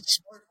 Which is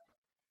smart.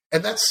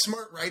 And that's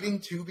smart writing,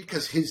 too,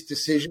 because his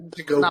decision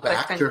to go Not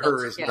back by to her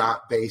themselves, is yeah.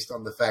 not based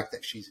on the fact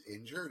that she's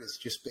injured. It's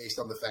just based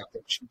on the fact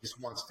that she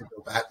just wants to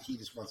go back. He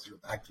just wants to go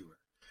back to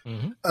her.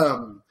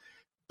 Mm-hmm.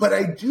 But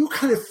I do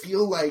kind of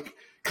feel like,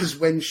 because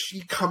when she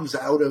comes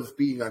out of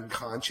being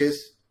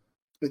unconscious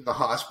in the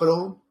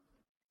hospital,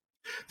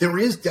 there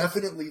is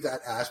definitely that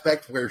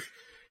aspect where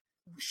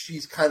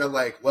she's kind of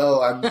like,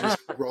 well, I'm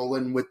just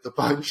rolling with the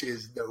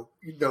punches,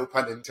 no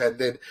pun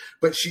intended.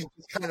 But she's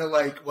kind of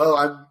like, well,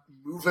 I'm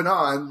moving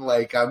on.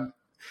 Like I'm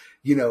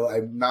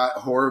not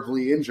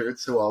horribly injured,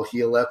 so I'll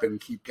heal up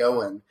and keep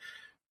going.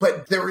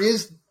 But there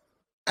is,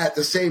 at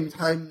the same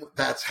time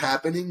that's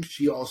happening,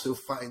 she also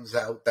finds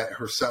out that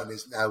her son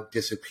is now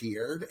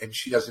disappeared and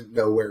she doesn't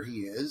know where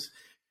he is.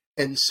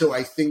 And so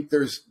I think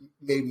there's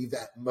maybe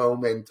that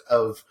moment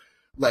of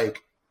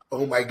like,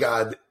 oh my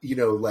God,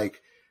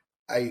 like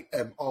I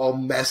am all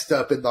messed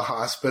up in the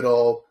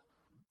hospital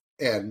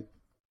and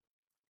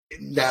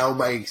now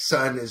my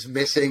son is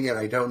missing and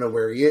I don't know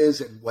where he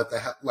is and what the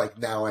hell, like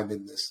now I'm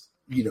in this,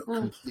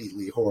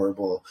 completely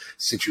horrible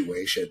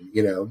situation,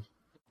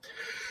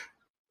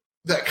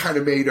 that kind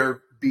of made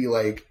her be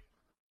like,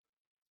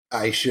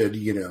 I should,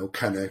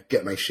 kind of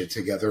get my shit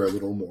together a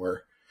little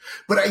more.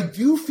 But I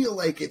do feel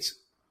like it's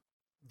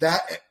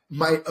that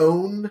my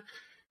own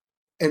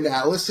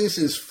analysis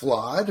is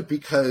flawed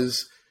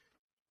because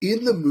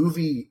in the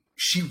movie,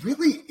 she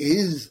really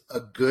is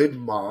a good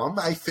mom,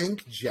 I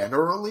think,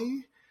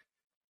 generally.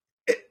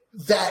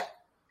 That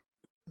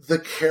the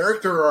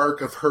character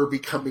arc of her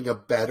becoming a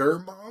better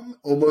mom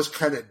almost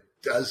kind of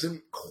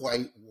doesn't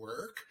quite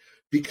work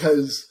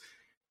because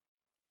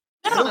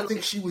I don't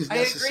think she was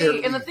necessarily. I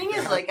agree. And the thing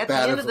is, like, at the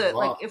end of the,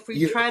 like, if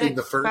we try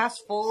to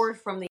fast forward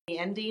from the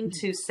ending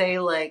to say,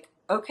 like,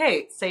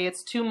 okay, say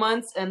it's 2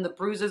 months and the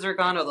bruises are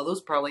gone, although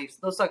those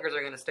suckers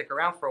are going to stick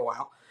around for a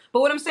while. But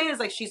what I'm saying is,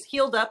 like, she's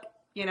healed up,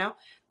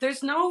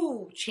 there's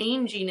no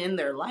changing in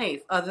their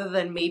life other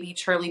than maybe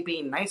Charlie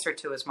being nicer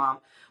to his mom.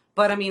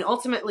 But I mean,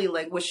 ultimately,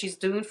 like, what she's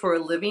doing for a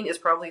living is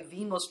probably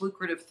the most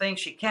lucrative thing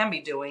she can be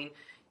doing,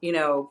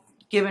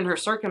 given her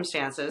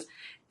circumstances.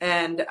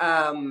 And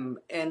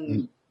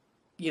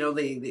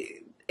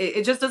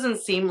it just doesn't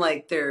seem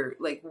like they're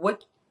like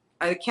what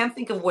I can't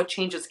think of what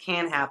changes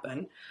can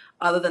happen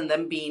other than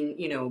them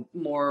being,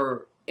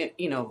 more,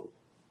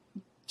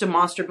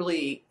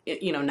 demonstrably,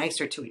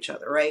 nicer to each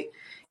other, right?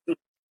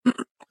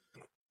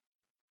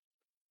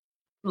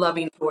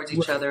 Loving towards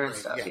each other and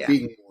stuff. Yeah.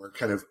 Being more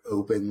kind of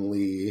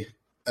openly,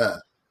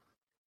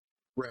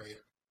 right.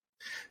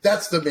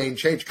 That's the main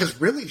change. Because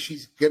really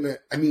she's going to,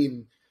 I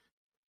mean,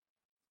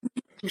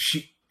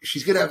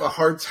 she's going to have a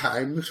hard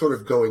time sort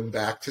of going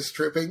back to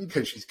stripping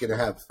because she's going to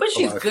have but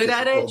she's good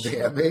at it.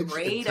 Damage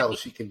until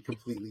she can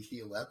completely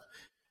heal up.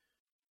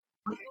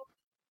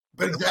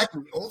 But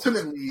exactly,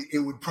 ultimately,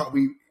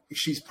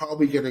 she's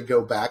probably going to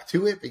go back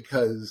to it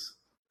because,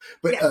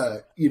 but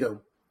yes.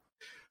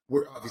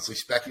 We're obviously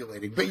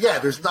speculating, but yeah,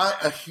 there's not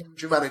a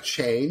huge amount of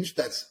change.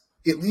 That's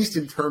at least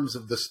in terms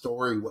of the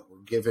story, what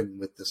we're given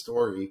with the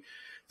story.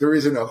 There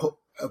isn't a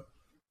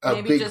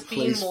big just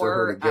place more, for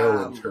her to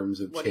go in terms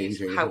of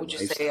changing. How would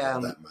you say?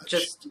 That much.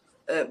 Just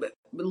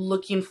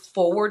looking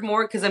forward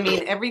more, because I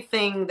mean,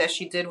 everything that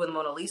she did with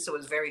Mona Lisa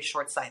was very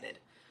short-sighted,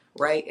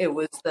 right? It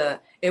was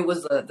the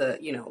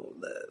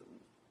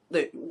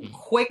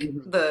quick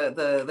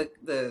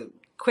the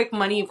quick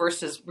money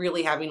versus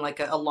really having like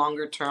a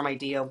longer term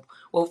idea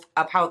of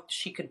how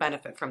she could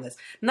benefit from this.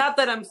 Not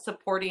that I'm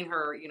supporting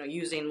her,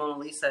 using Mona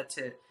Lisa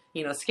to,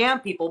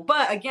 scam people,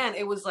 but again,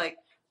 it was like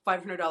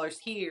 $500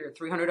 here,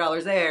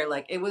 $300 there.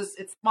 Like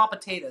it's small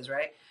potatoes,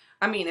 right?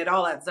 I mean, it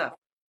all adds up.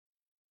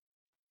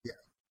 Yeah.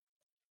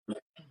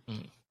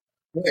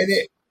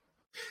 And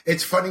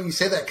it's funny you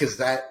say that because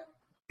that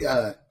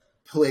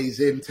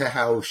plays into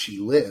how she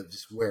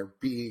lives, where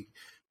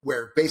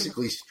where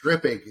basically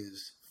stripping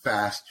is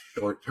fast,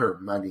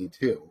 short-term money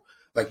too.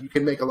 Like you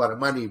can make a lot of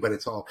money, but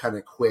it's all kind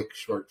of quick,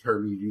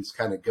 short-term. You just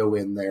kind of go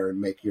in there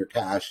and make your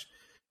cash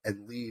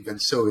and leave.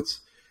 And so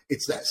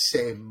it's that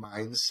same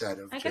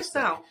mindset of I just guess so.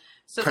 like,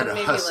 So kind then of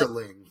maybe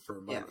hustling for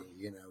money,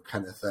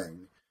 kind of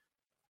thing.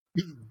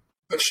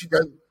 But she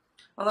does.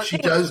 although She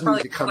Taylor does probably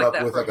need to come like up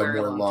that with for like a very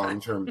more long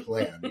time. long-term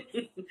plan.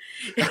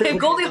 If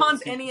Goldie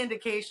Hawn's any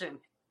indication,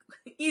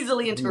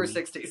 easily into her Mhm.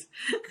 60s.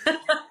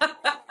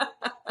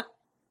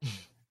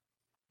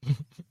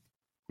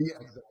 Yeah,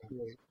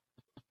 exactly.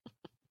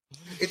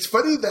 It's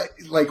funny that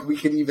like we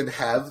can even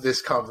have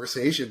this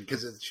conversation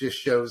because it just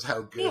shows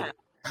how good, Yeah.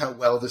 how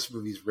well this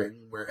movie's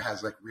written, where it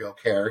has like real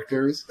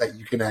characters that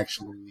you can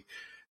actually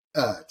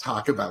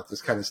talk about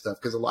this kind of stuff.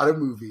 Because a lot of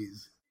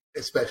movies,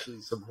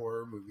 especially some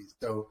horror movies,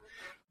 don't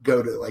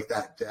go to like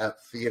that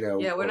depth, Yeah,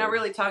 we're not or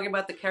really talking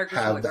about the characters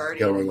from have The that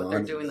Guardian and going what on. they're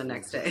in doing the them,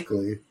 next day.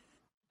 exactly.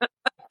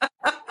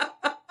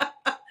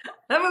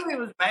 That movie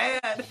was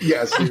bad.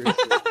 Yeah, seriously.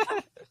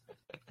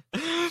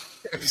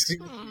 Have you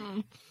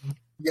seen-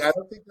 Yeah, I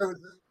don't think there was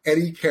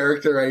any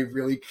character I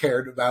really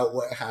cared about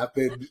what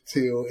happened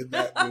to in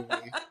that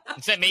movie.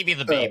 Except maybe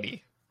the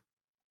baby.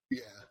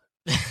 Yeah.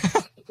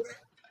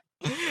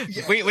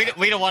 Yeah,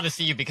 we don't want to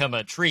see you become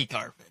a tree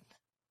carpet.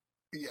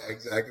 Yeah,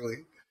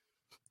 exactly.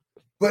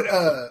 But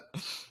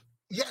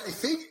yeah, I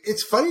think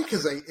it's funny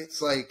because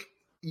it's like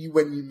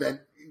when you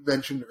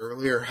mentioned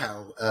earlier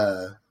how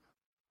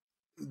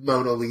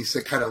Mona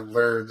Lisa kind of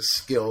learns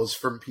skills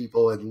from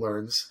people and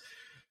learns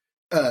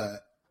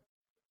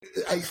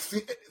I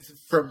think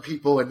from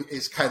people and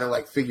is kind of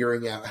like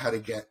figuring out how to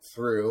get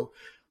through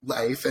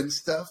life and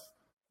stuff.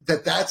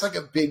 That's like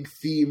a big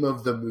theme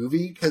of the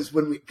movie because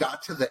when we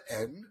got to the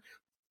end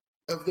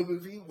of the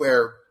movie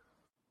where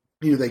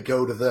they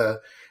go to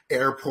the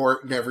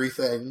airport and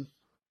everything,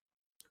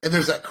 and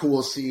there's that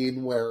cool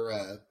scene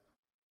where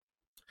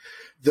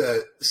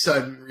the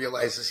son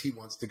realizes he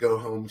wants to go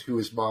home to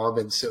his mom,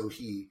 and so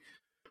you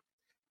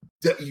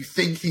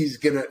think he's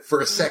gonna,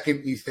 for a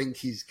second, you think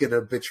he's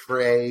gonna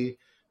betray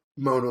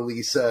Mona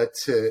Lisa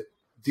to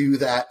do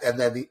that, and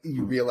then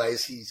you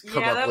realize he's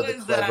come up with a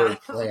clever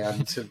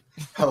plan to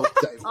help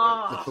divert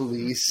the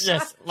police.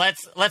 Yes,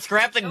 let's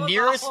grab the That was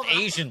nearest awful.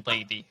 Asian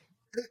lady.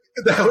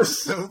 That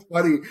was so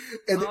funny.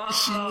 And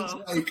she was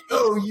like,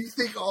 "Oh, you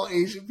think all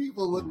Asian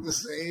people look the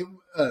same?"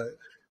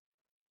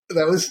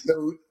 That was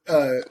so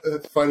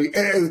funny.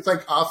 And it's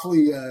like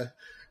awfully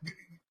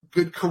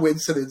good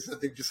coincidence that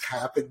there just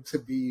happened to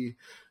be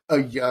a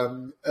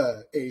young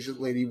Asian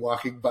lady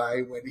walking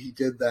by when he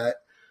did that.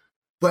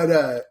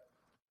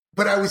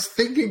 But I was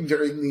thinking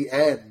during the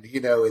end,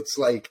 it's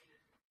like,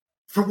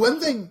 for one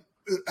thing,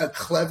 a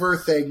clever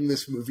thing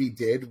this movie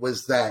did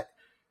was that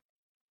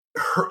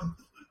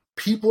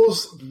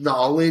people's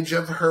knowledge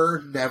of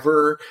her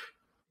never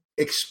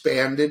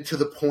expanded to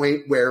the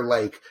point where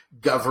like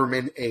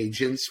government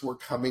agents were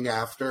coming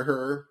after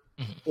her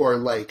or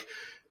like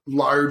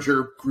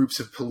larger groups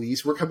of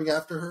police were coming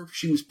after her.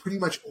 She was pretty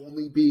much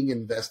only being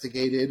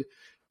investigated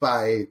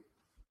by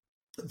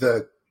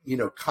the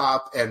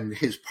cop and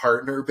his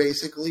partner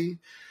basically.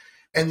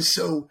 And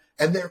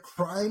their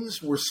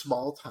crimes were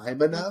small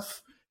time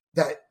enough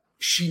that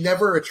she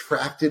never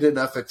attracted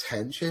enough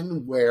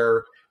attention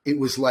where it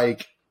was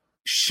like,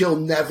 she'll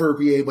never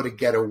be able to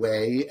get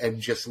away and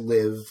just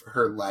live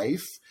her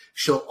life.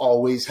 She'll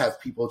always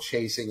have people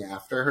chasing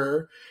after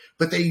her.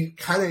 But they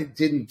kind of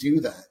didn't do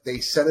that. They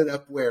set it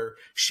up where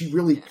she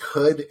really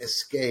could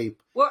escape.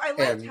 Well, I liked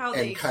and- how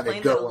and they kinda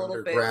explained go that a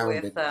little bit underground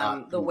with and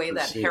not the be way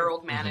that pursued.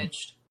 Harold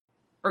managed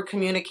or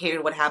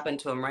communicated what happened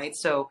to him, right?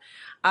 So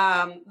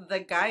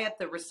the guy at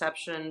the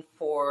reception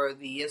for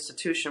the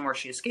institution where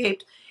she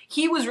escaped,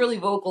 he was really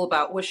vocal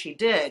about what she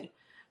did,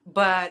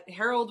 but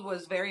Harold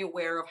was very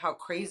aware of how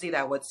crazy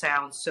that would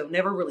sound, so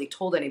never really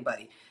told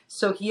anybody.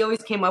 So he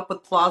always came up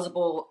with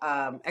plausible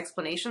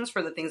explanations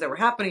for the things that were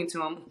happening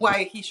to him,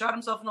 why he shot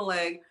himself in the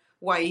leg,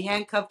 why he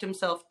handcuffed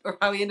himself, or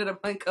how he ended up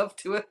handcuffed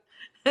to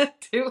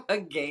a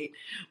gate.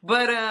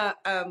 But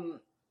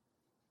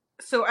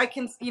so I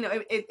can,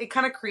 it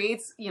kind of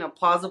creates,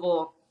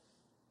 plausible,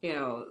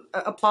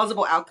 a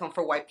plausible outcome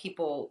for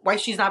why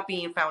she's not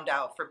being found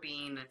out for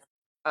being,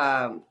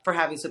 for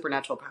having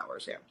supernatural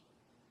powers. Yeah.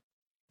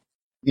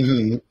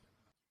 Mm-hmm.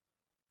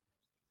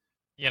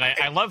 Yeah,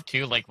 and I love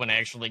too, like when I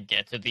actually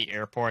get to the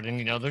airport and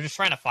they're just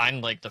trying to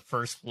find like the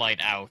first flight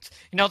out.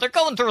 They're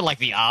going through like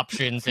the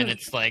options and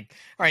it's like,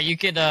 all right, you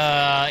could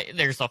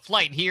there's a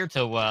flight here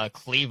to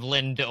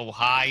Cleveland,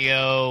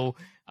 Ohio.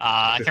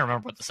 I can't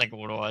remember what the second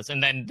one was,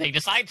 and then they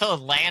decide to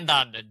land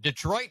on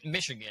Detroit,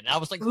 Michigan. I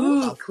was like,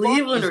 who the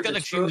Cleveland fuck is or going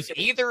to Detroit? choose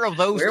either of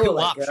those Where two will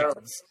I go?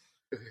 options?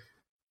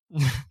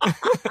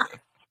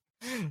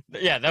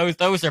 Yeah,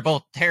 those are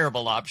both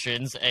terrible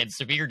options and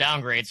severe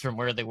downgrades from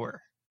where they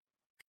were.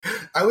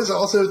 I was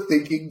also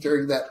thinking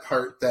during that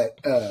part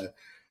that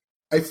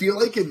I feel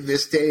like in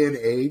this day and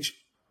age,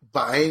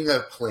 buying a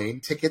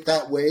plane ticket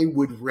that way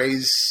would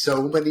raise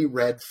so many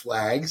red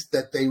flags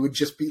that they would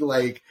just be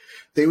like,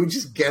 they would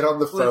just get on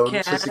the phone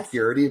to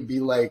security and be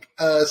like,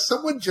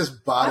 someone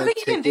just bought a ticket. I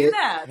think you can do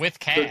that. With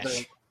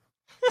cash.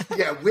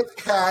 With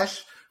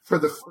cash for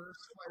the first flight.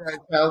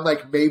 I found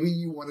like maybe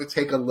you want to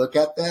take a look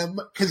at them,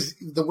 because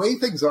the way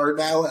things are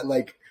now,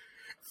 like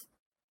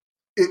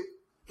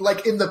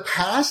in the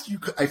past,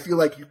 I feel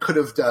like you could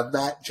have done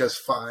that just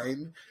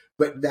fine,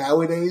 but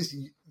nowadays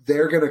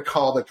they're going to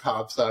call the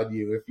cops on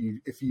you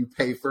if you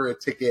pay for a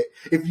ticket.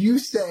 If you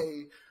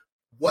say,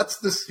 "What's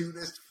the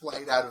soonest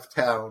flight out of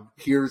town?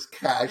 Here's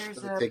cash for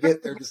the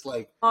ticket," they're just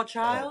like, "Oh,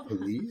 child,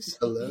 police,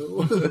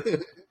 hello."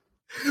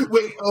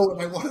 Wait,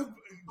 and I want to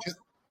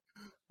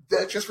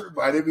that just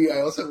reminded me.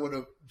 I also want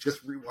to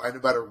just rewind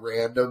about a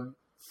random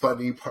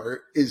funny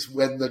part is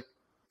when the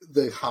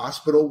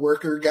hospital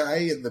worker guy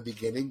in the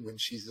beginning, when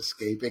she's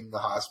escaping the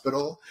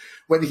hospital,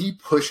 when he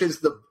pushes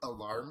the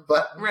alarm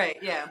button, right?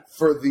 Yeah.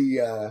 For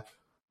the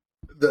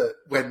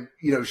when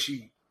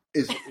she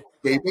is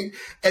escaping,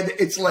 and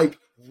it's like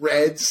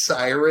red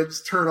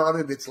sirens turn on,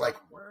 and it's like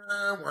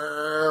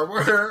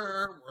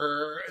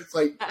it's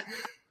like.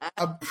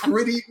 I'm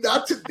pretty,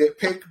 not to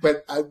nitpick,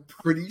 but I'm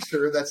pretty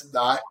sure that's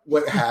not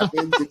what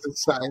happens. It's a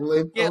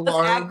silent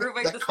alarm. Let's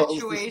aggravate the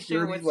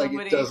situation with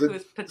somebody who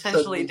is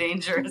potentially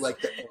dangerous.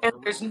 And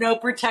there's no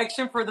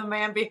protection for the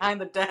man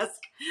behind the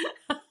desk.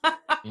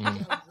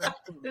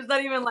 There's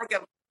not even like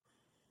a...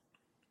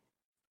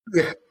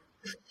 Yeah.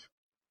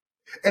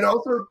 And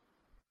also,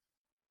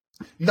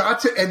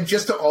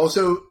 just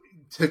to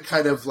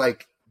kind of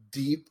like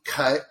deep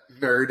cut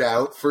nerd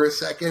out for a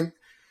second,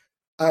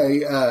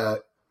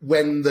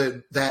 when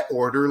that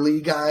orderly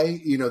guy,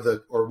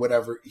 or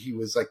whatever, he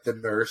was like the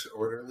nurse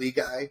orderly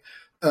guy,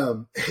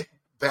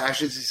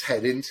 bashes his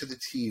head into the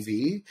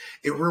TV,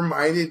 it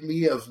reminded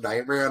me of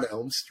Nightmare on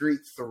Elm Street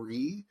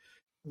 3,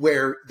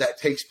 where that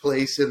takes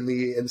place in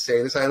the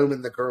insane asylum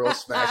and the girl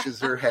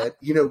smashes her head,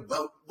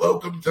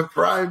 welcome to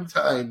prime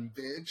time,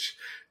 bitch.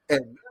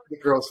 And the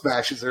girl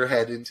smashes her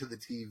head into the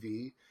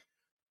TV.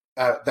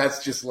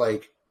 That's just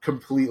like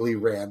completely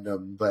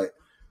random, But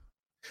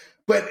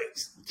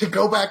to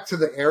go back to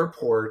the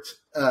airport,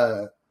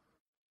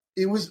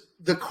 it was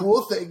the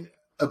cool thing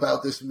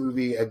about this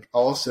movie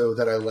also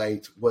that I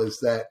liked was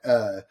that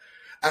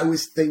I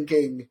was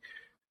thinking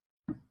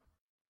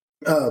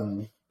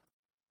when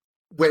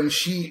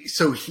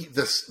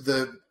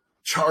the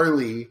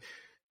Charlie,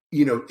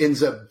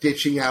 ends up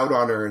ditching out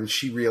on her and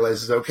she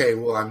realizes, okay,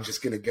 well, I'm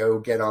just going to go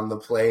get on the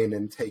plane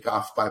and take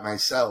off by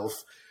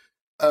myself.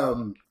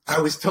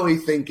 I was totally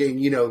thinking,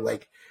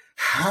 like,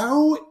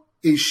 how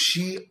is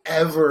she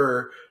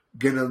ever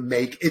gonna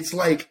make it's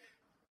like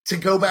to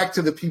go back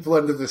to the people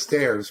under the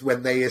stairs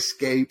when they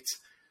escaped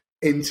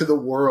into the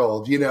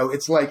world,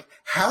 it's like,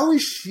 how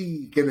is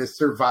she gonna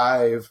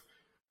survive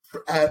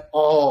at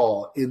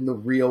all in the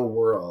real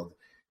world?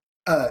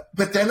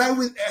 But then I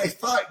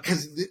thought,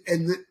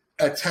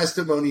 a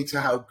testimony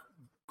to how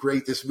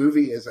great this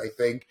movie is, I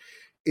think,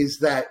 is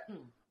that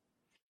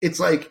it's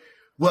like,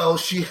 well,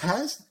 she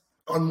has,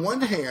 on one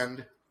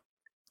hand,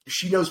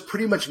 she knows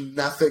pretty much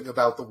nothing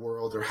about the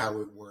world or how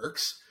it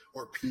works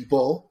or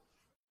people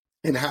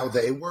and how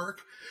they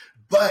work,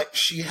 but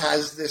she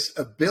has this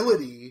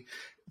ability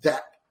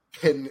that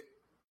can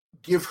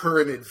give her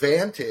an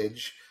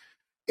advantage,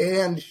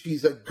 and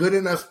she's a good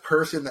enough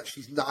person that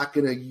she's not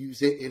going to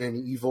use it in an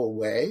evil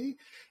way.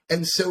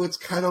 And so it's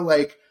kind of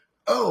like,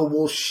 oh,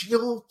 well,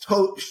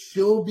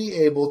 she'll be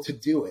able to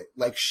do it.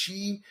 Like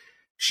she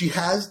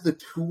has the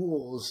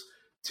tools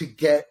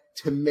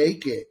to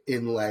make it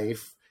in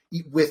life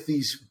with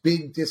these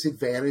big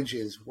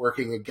disadvantages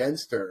working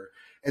against her.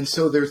 And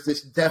so there's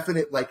this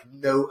definite like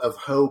note of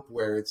hope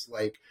where it's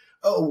like,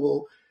 oh,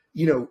 well,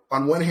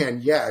 on one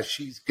hand, yeah,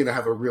 she's going to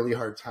have a really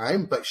hard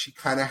time, but she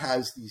kind of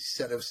has these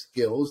set of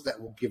skills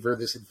that will give her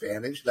this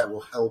advantage that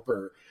will help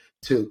her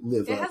to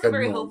live it has a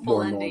very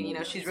hopeful ending.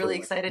 She's really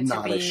excited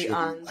to be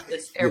on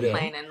this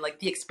airplane, and like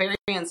the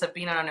experience of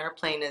being on an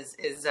airplane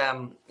is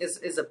a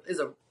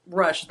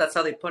rush. That's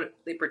how they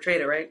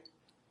portrayed it, right?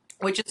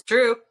 Which is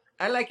true.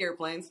 I like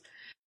airplanes,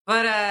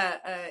 but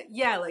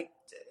yeah, like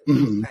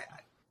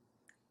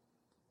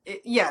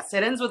yes,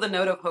 it ends with a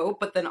note of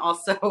hope, but then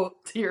also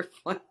to your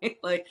point,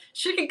 like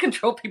she can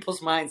control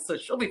people's minds, so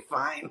she'll be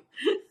fine.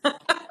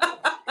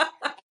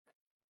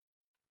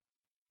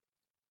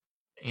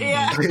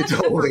 Yeah,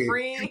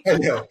 totally. I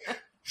know.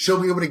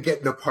 She'll be able to get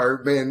an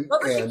apartment. Well,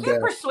 but she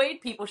can't persuade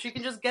people. She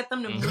can just get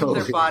them to move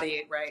their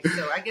body, right?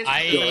 So I guess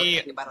she's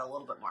thinking about it a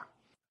little bit more.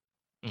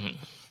 Mm-hmm.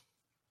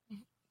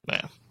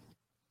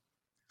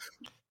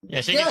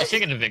 Yeah, she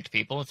can evict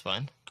people. It's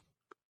fine.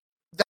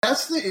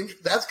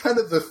 That's kind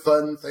of the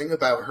fun thing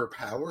about her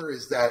power,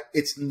 is that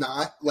it's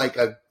not like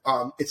a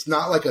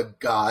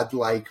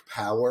godlike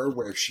power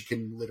where she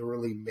can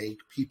literally make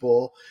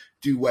people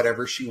do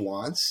whatever she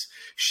wants.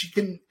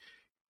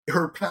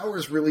 Her power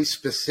is really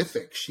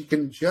specific. She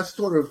can just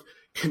sort of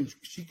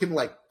she can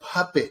like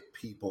puppet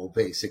people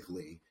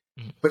basically,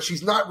 but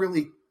she's not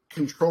really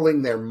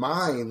controlling their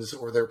minds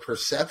or their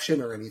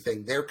perception or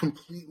anything. They're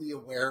completely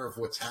aware of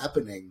what's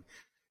happening,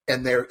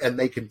 and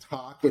they can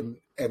talk and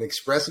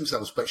express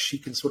themselves, but she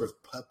can sort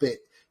of puppet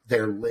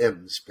their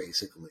limbs,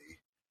 basically.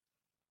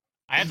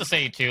 I have to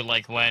say, too,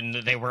 like,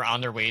 when they were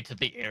on their way to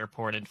the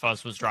airport and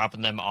Fuzz was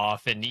dropping them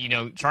off, and, you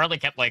know, Charlie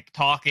kept, like,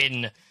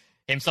 talking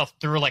himself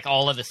through, like,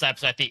 all of the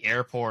steps at the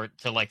airport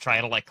to, like,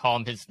 try to, like,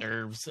 calm his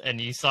nerves, and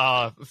you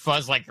saw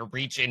Fuzz, like,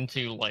 reach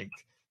into, like,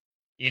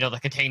 you know, the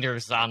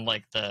containers on,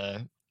 like,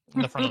 the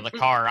front of the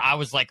car. I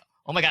was like,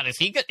 oh my god, is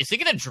he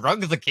gonna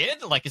drug the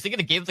kid? Like, is he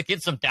gonna give the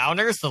kid some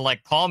downers to,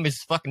 like, calm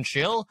his fucking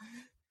chill?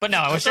 But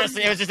no, it was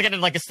just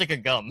getting, like, a stick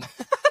of gum.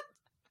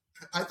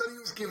 I thought he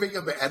was giving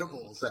him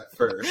edibles at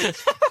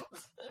first.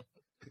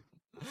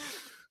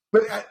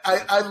 But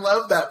I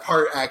love that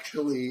part,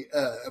 actually.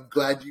 I'm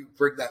glad you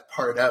bring that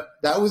part up.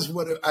 That was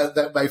one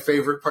of my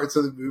favorite parts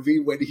of the movie,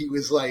 when he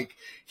was like,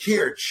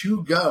 here,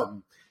 chew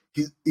gum.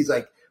 He's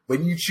like,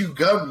 when you chew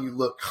gum, you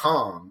look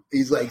calm.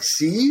 He's like,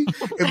 see?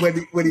 And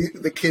when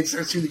the kid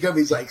starts chewing the gum,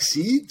 he's like,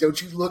 see?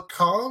 Don't you look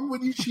calm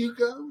when you chew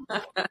gum?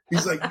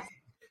 He's like,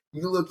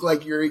 you look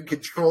like you're in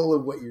control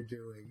of what you're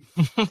doing.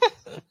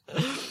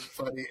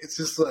 Funny. It's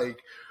just like,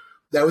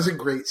 that was a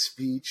great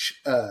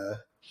speech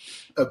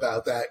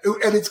about that.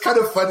 And it's kind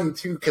of funny,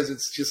 too, because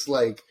it's just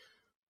like,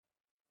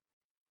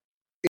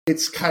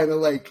 it's kind of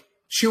like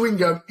chewing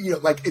gum, you know,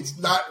 like, it's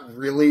not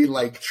really,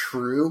 like,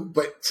 true,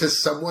 but to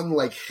someone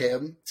like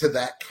him, to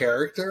that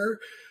character,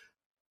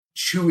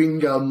 chewing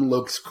gum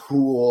looks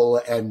cool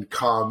and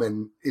calm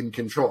and in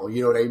control.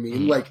 You know what I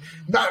mean? Like,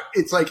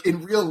 it's like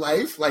in real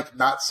life, like,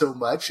 not so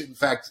much. In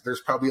fact,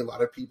 there's probably a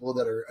lot of people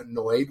that are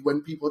annoyed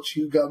when people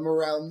chew gum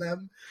around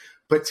them.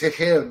 But to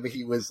him,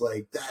 he was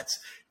like, that's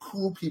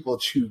cool, people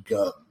chew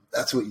gum.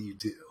 That's what you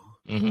do.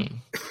 Mm-hmm.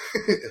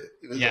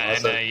 Yeah,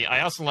 awesome. and I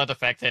also love the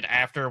fact that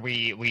after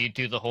we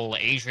do the whole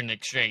Asian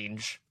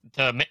exchange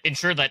to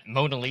ensure that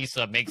Mona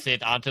Lisa makes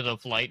it onto the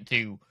flight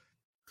to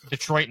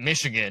Detroit,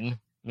 Michigan.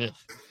 Ugh.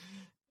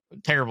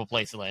 Terrible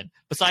place to land.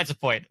 Besides the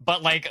point,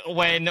 but like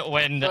when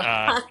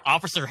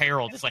Officer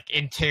Harold is like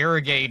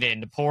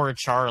interrogating poor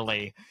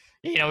Charlie,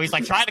 you know, he's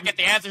like trying to get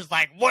the answers,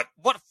 like what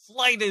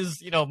flight is,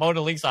 you know,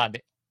 Mona Lisa on?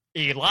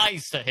 He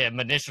lies to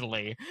him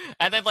initially,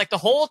 and then like the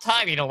whole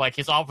time, you know, like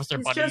his officer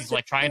buddy's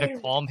like trying to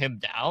calm him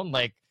down,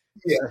 like,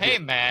 hey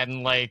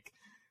man, like,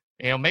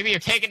 you know, maybe you're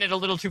taking it a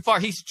little too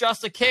far. He's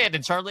just a kid.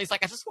 And Charlie's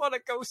like, I just want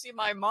to go see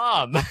my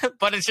mom.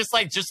 But it's just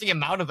like, just the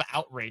amount of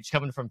outrage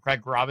coming from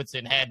Craig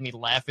Robinson had me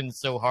laughing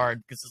so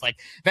hard. Because it's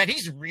like, man,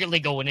 he's really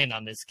going in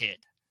on this kid.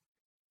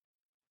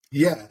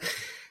 Yeah.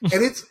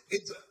 And it's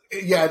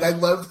yeah, and I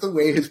love the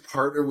way his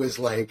partner was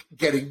like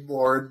getting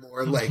more and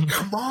more like,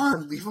 come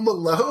on, leave him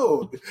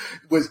alone.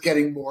 Was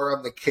getting more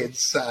on the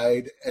kid's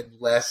side and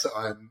less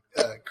on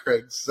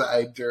Craig's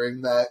side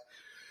during that.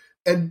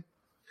 And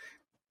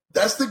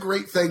that's the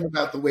great thing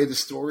about the way the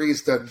story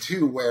is done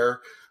too,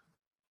 where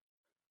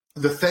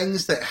the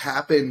things that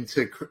happen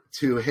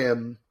to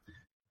him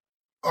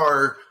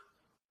are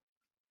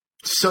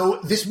so.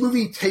 This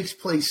movie takes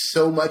place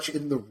so much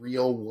in the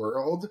real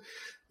world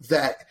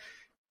that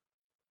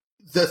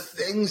the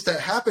things that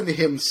happen to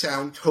him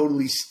sound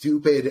totally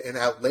stupid and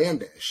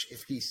outlandish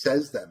if he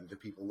says them to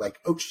people, like,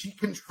 oh, she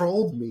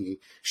controlled me.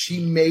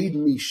 She made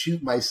me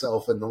shoot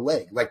myself in the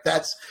leg. Like,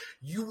 that's,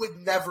 you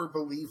would never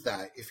believe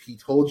that if he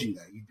told you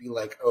that. You'd be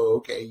like, oh,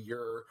 okay,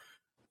 you're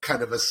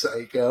kind of a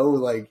psycho,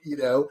 like, you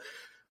know?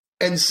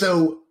 And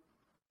so,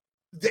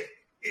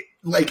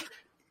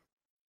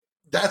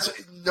 that's,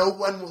 no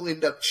one will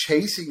end up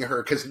chasing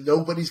her because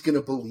nobody's going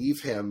to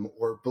believe him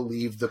or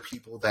believe the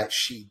people that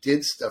she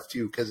did stuff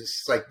to, because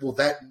it's like, well,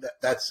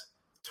 that's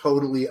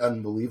totally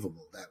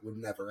unbelievable. That would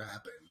never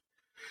happen.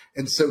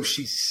 And so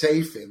she's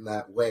safe in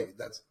that way.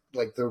 That's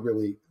like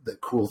the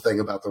cool thing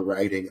about the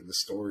writing and the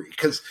story.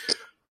 Because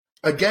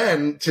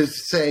again, to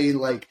say,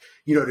 like,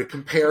 you know, to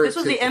compare this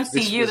was the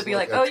MCU to be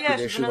like, oh yeah,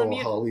 traditional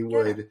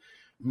Hollywood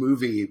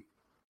movie.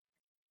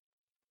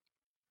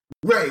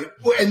 Right.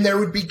 And there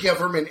would be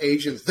government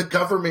agents. The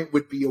government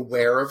would be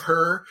aware of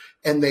her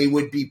and they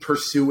would be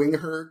pursuing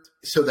her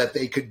so that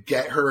they could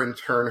get her and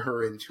turn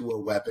her into a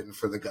weapon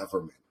for the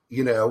government,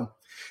 you know,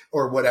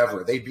 or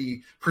whatever. They'd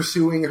be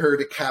pursuing her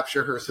to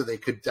capture her so they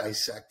could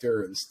dissect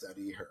her and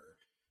study her.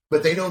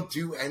 But they don't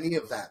do any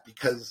of that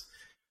because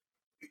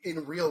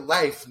in real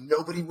life,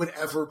 nobody would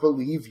ever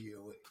believe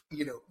you.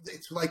 You know,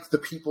 it's like the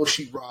people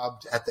she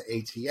robbed at the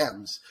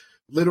ATMs.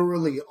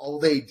 Literally, all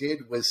they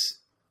did was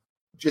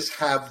just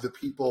have the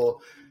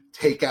people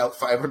take out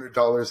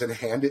 $500 and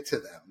hand it to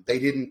them. They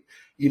didn't,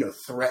 you know,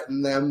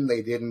 threaten them.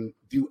 They didn't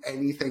do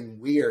anything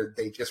weird.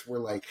 They just were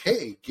like,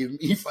 hey, give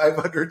me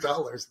 $500.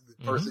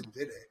 The person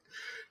did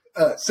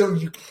it. So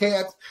you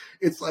can't,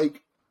 it's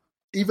like,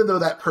 even though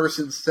that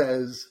person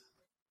says,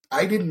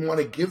 I didn't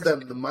want to give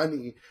them the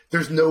money,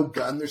 there's no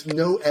gun, there's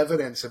no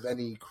evidence of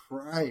any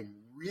crime,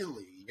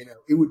 really. You know,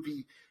 it would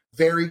be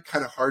very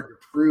kind of hard to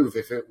prove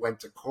if it went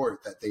to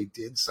court that they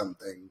did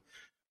something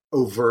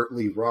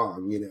overtly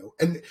wrong, you know.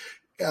 And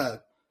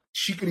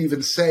she could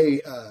even say,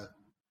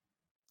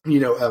 you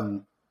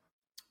know,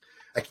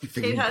 I keep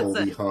Kate thinking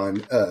Goldie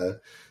Hudson. Hawn.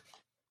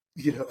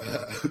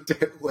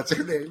 What's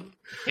her name?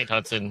 Kate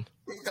Hudson.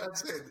 Kate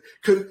Hudson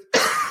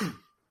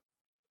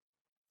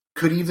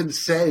could even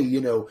say,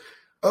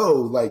 oh,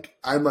 like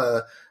I'm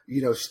a,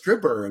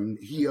 stripper and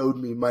he owed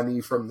me money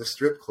from the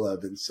strip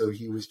club. And so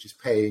he was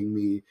just paying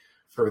me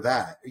for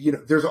that.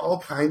 There's all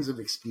kinds of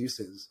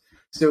excuses.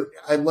 So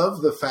I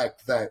love the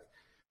fact that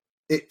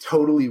it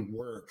totally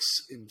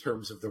works in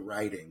terms of the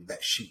writing that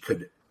she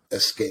could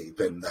escape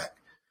and that,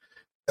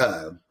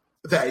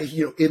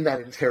 in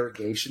that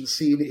interrogation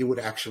scene, it would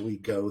actually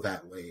go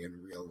that way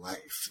in real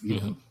life.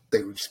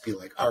 They would just be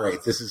like, all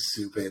right, this is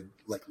stupid.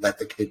 Like, let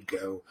the kid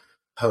go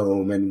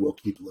home and we'll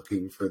keep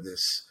looking for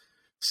this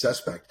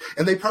suspect.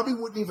 And they probably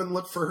wouldn't even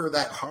look for her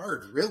that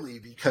hard, really,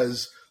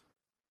 because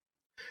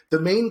the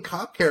main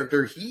cop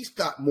character, he's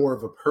got more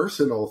of a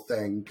personal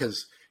thing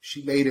because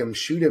she made him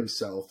shoot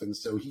himself. And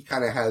so he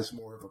kind of has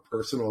more of a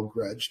personal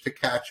grudge to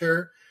catch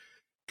her.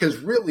 Because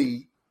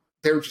really,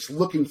 they're just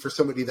looking for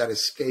somebody that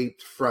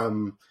escaped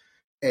from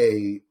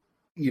an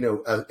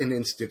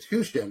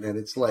institution. And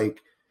it's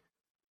like,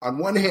 on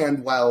one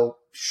hand, while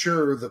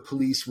sure the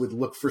police would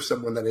look for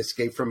someone that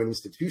escaped from an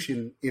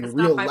institution, in That's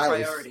real not my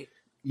life, priority.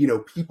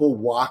 People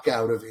walk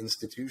out of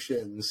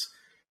institutions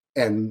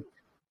and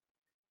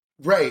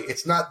right.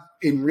 It's not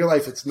in real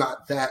life. It's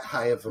not that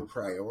high of a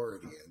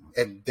priority.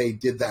 And they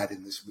did that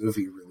in this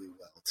movie really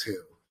well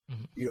too.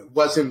 It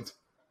wasn't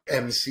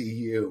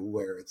MCU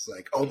where it's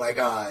like, oh my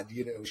God,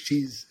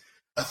 she's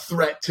a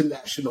threat to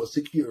national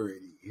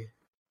security.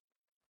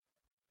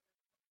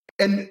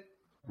 And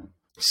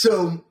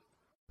so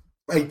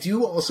I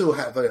do also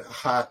have a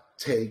hot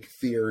take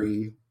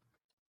theory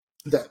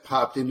that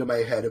popped into my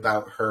head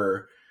about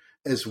her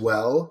as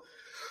well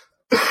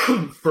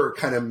for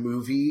kind of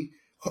movie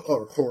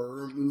or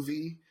horror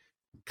movie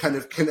kind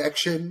of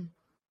connection,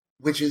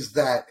 which is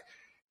that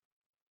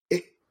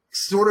it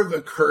sort of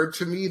occurred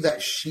to me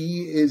that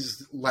she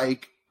is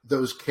like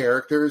those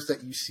characters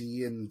that you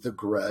see in The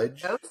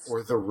Grudge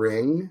or The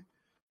Ring,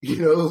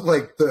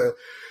 like the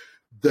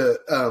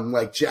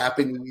like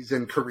Japanese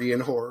and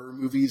Korean horror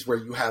movies where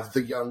you have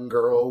the young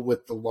girl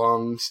with the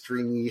long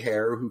stringy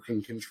hair who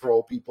can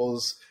control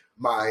people's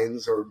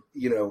minds, or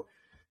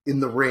in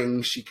The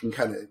Ring she can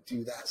kind of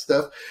do that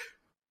stuff.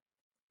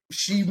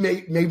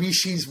 Maybe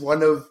she's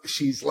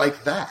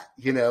like that,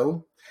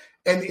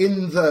 and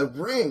in The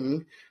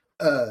Ring,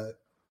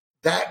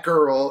 that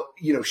girl,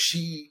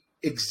 she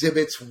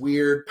exhibits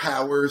weird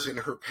powers and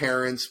her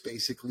parents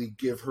basically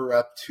give her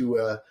up to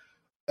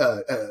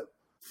a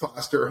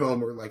foster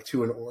home or like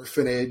to an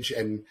orphanage,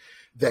 and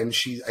then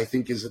she, I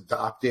think, is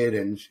adopted,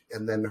 and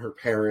then her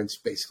parents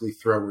basically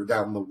throw her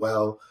down the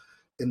well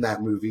in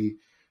that movie.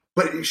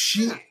 But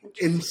she,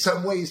 in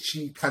some ways,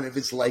 she kind of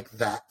is like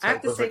that type I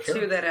have to of say a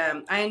character. too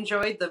that I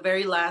enjoyed the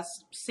very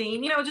last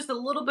scene. Just a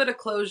little bit of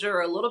closure,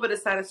 or a little bit of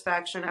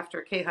satisfaction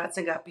after Kate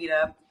Hudson got beat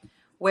up,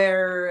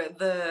 where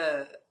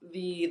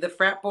the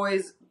frat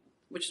boys,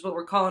 which is what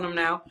we're calling them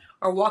now,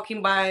 are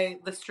walking by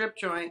the strip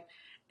joint,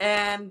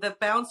 and the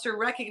bouncer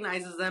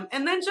recognizes them,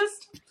 and then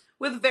just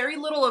with very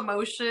little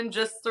emotion,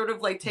 just sort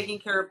of like taking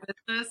care of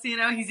business.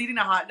 He's eating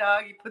a hot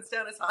dog. He puts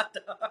down his hot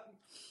dog,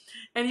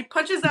 and he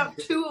punches out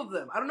two of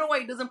them. I don't know why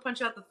he doesn't punch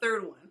out the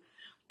third one,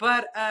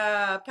 but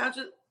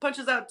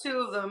punches out two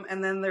of them,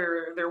 and then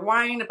they're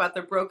whining about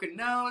their broken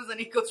nose,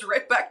 and he goes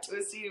right back to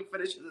his seat and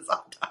finishes his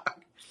hot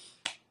dog.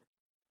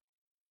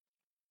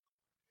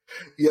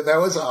 Yeah, that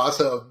was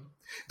awesome.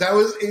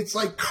 It's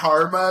like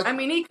karma. I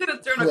mean, he could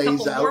have thrown a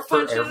couple more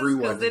punches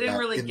because they didn't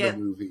really get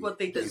movie, what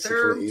they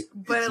deserved,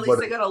 but at least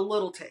they got a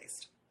little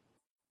taste.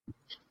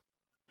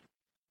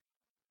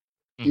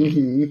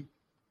 Mm-hmm.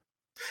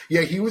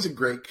 Yeah, he was a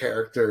great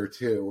character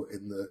too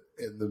in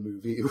the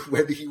movie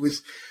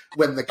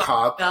when the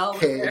cop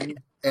came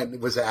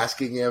and was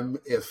asking him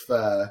if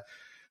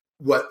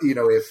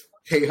if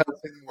Kate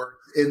Hudson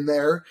worked in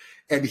there,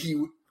 and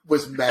he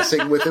was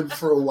messing with him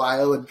for a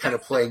while and kind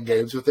of playing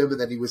games with him,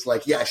 and then he was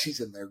like, yeah, she's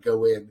in there,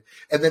 go in.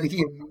 And then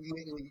he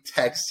immediately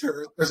texts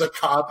her, there's a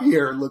cop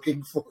here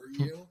looking for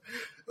you.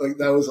 Like,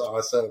 that was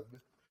awesome.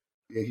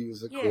 Yeah, he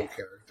was a cool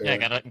character.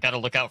 Yeah, gotta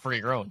look out for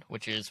your own,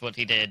 which is what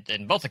he did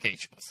in both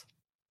occasions.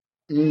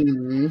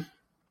 Mm-hmm.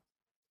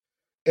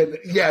 And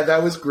yeah,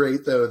 that was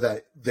great though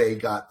that they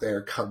got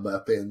their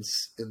comeuppance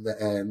in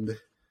the end.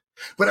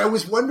 But I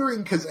was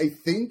wondering, because I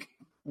think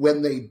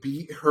when they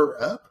beat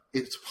her up,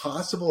 it's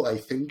possible, I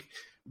think,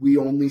 we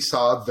only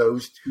saw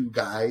those two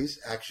guys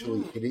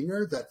actually hitting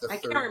her, that the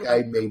third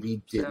guy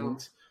maybe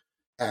didn't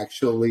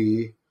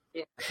actually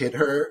hit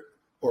her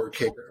or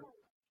kick her.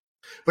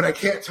 But I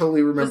can't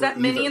totally remember. Was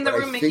that Minnie in the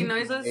room making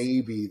noises?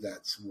 Maybe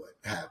that's what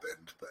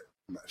happened, but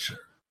I'm not sure.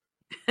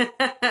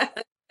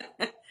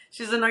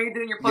 She doesn't know you're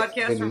doing your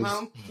podcast from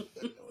home.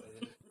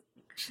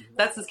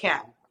 That's his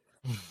cat.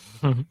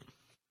 Mm-hmm.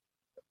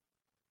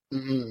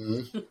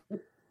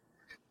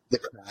 The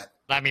cat.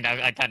 I mean,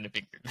 I kind of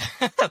figured.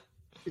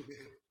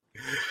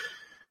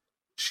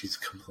 She's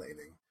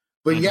complaining.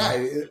 But yeah,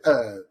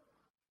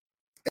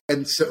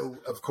 and so,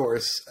 of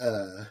course,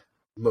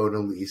 Mona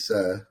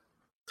Lisa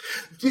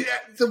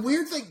The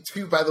weird thing,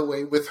 too, by the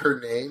way, with her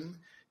name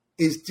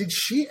is, did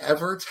she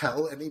ever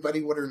tell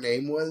anybody what her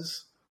name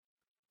was?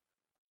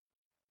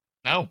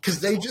 No. Because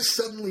they just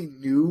suddenly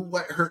knew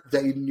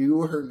they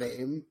knew her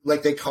name.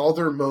 Like, they called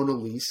her Mona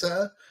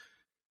Lisa,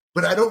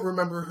 but I don't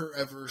remember her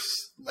ever,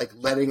 like,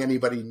 letting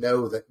anybody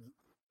know that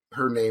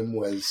her name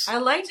was... I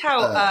liked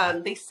how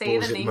they say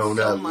the name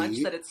Mona so Lee?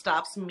 much that it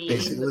stops meaning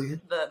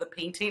Basically. the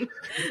painting.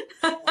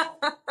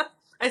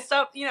 I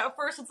stopped, at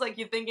first it's like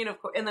you're thinking of,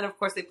 and then of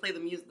course they play the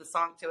music, the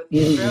song to it,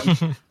 the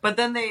intro. But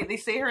then they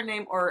say her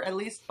name, or at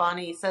least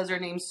Bonnie says her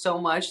name so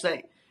much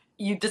that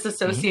you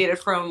disassociate it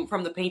from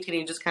the painting,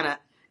 and you just kind of,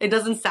 it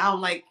doesn't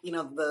sound like,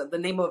 the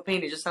name of a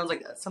painting. It just sounds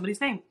like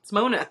somebody's name. It's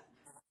Mona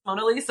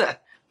Lisa.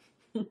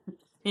 You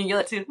can yell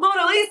it too,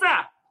 Mona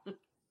Lisa!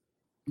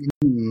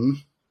 Mm-hmm.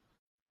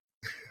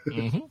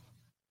 Mm-hmm.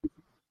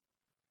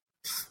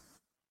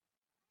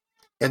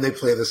 And they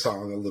play the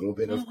song a little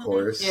bit, of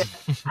course. Yeah.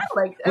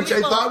 Which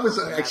I thought was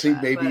actually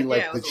that, maybe but,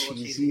 like yeah, the it was a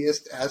little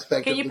cheesiest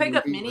aspect Can of you the pick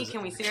up movie Minnie? was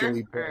Can we see her?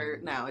 actually Or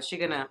playing no, is she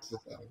gonna the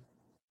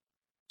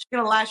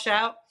song. lash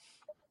out?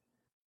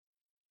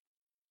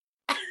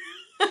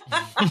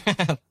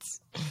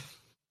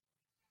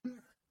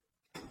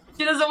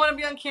 She doesn't want to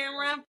be on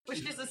camera, but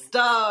she's a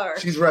star.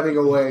 She's running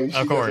away. She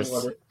Of doesn't course.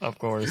 want Of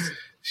course.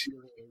 she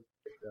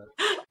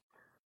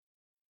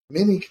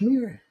Minnie, come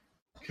here.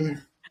 Come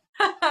here.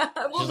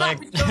 Will She's not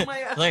like- be showing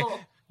my like, asshole.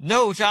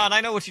 No, John,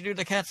 I know what you do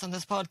to cats on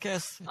this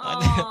podcast.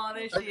 Oh,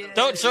 there she is.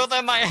 Don't show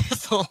them my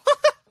asshole.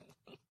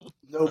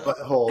 No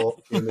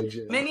butthole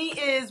images. Minnie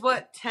is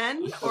what,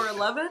 10 or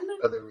 11?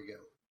 Oh, there we go.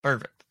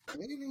 Perfect.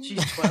 Minnie.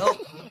 She's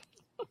 12.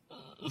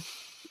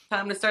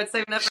 Time to start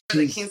saving up for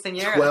the She's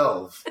quinceañera.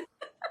 12.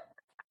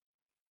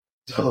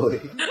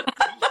 Totally.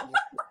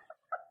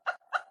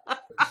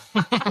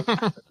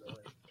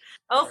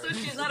 Also,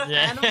 she's not a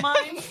fan of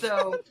mine,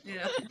 so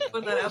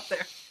put that out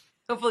there.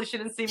 Hopefully, she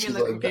didn't see me She's in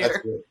the computer.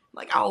 that's it.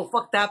 Like, oh,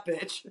 fuck that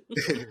bitch.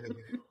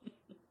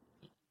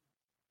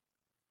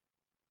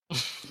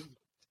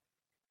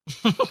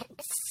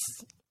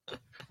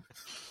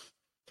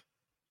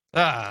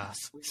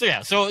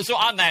 So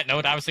on that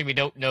note, obviously we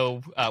don't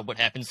know what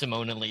happens to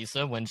Mona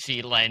Lisa when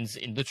she lands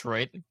in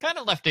Detroit. Kind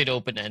of left it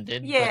open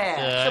ended.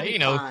 Yeah, but, she'll be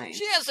fine.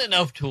 she has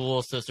enough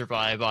tools to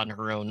survive on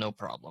her own, no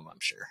problem, I'm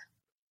sure.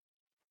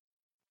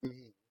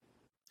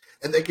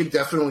 And they could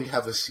definitely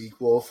have a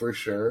sequel for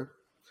sure.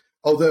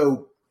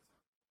 Although,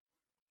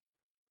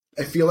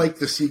 I feel like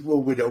the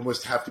sequel would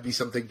almost have to be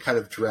something kind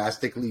of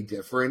drastically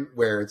different,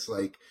 where it's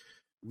like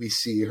we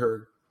see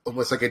her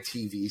almost like a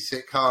TV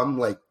sitcom,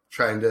 like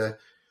trying to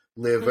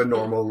live a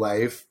normal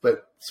life,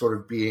 but sort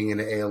of being an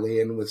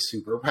alien with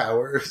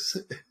superpowers.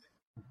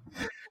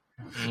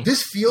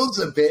 This feels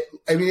a bit,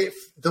 I mean,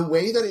 the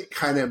way that it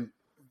kind of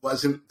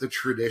wasn't the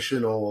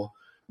traditional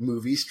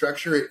movie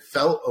structure, it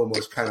felt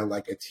almost kind of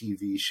like a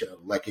TV show.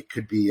 Like it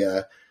could be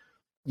a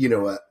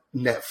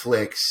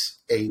Netflix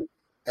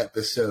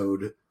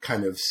 8-episode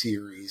kind of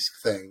series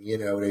thing, you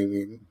know what I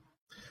mean?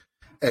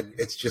 And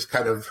it's just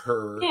kind of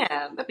her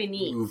That'd be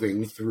neat.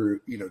 moving through,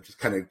 just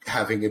kind of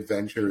having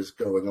adventures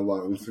going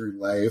along through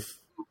life.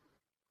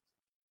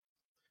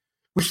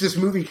 Which this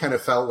movie kind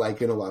of felt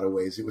like in a lot of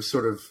ways. It was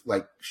sort of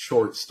like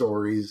short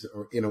stories,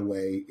 or in a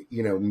way,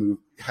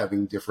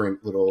 having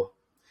different little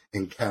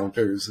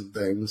encounters and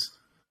things.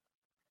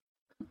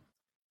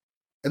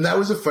 And that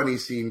was a funny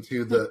scene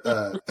too.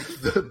 The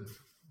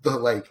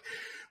like,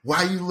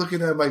 why are you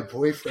looking at my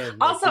boyfriend?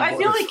 Also, Like, I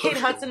feel like Kate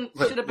Hudson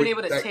should have been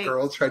able to that take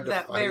girl tried to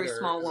that fight very her.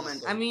 small woman.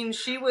 I mean,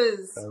 she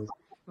was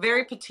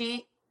very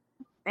petite,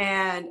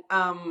 and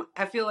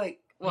I feel like,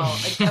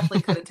 I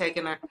definitely could have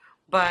taken her.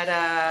 But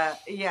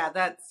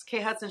that's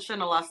Kate Hudson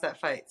shouldn't have lost that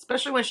fight,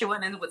 especially when she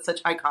went in with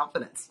such high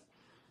confidence.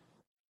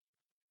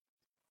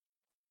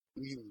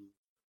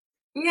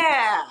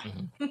 Yeah.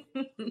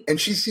 And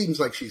she seems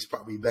like she's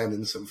probably been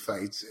in some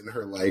fights in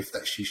her life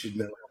that she should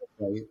know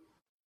how to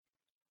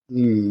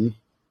fight.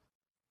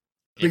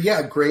 But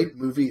yeah, great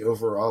movie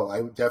overall.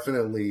 I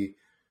definitely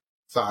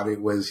thought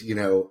it was,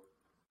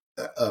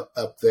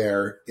 up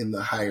there in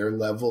the higher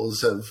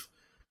levels of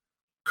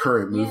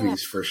current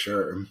movies for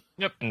sure.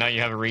 Yep, now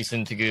you have a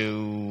reason to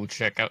go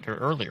check out her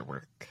earlier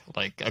work,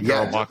 like A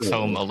Girl Walks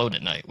Home Alone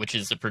at Night, which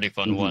is a pretty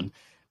fun one.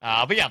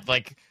 But yeah,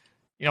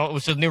 it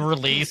was a new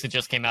release. It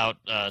just came out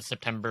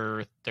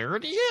September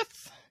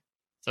 30th.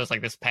 So it's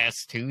like this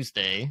past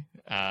Tuesday.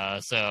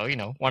 So,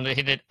 wanted to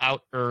hit it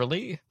out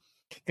early.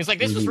 Because,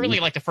 this was really,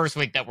 the first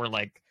week that we're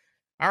like,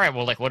 all right,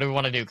 well, what do we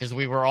want to do? Because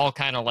we were all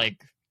kind of,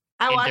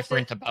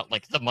 indifferent about,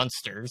 the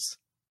Munsters.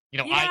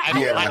 I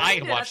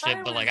watched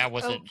it, but, I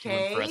wasn't too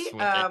impressed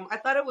with it. I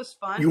thought it was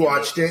fun. You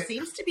watched it? It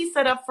seems to be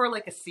set up for,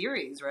 a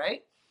series,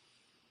 right?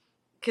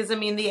 Because, I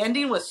mean, the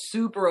ending was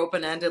super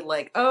open-ended,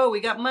 we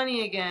got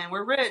money again,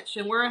 we're rich,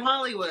 and we're in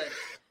Hollywood.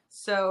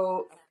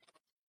 So...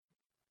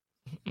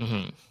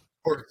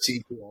 Or a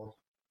sequel.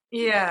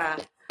 Yeah.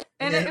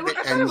 And I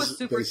thought it was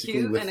super basically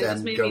cute, with and it just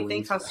them made me going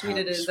think how to the sweet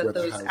it house is where that the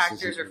those house is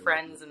actors are in.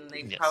 friends, and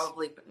they've Yes.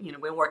 probably,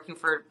 been working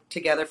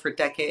together for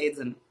decades,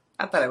 and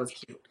I thought it was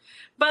cute.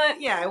 But,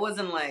 yeah, it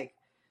wasn't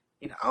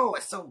oh,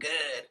 it's so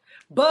good.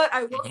 But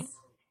Mhm.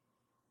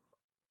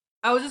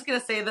 I was just gonna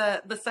say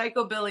the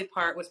psychobilly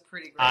part was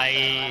pretty great.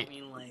 I I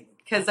mean, like,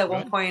 because at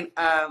one good. point,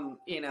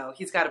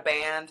 he's got a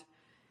band,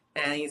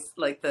 and he's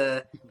like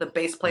the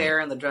bass player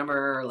and the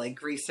drummer are like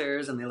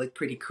greasers, and they look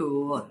pretty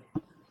cool. And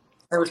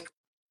it was,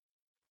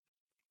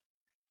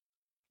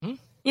 Hmm?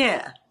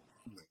 yeah,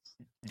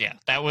 Yeah,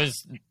 that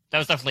was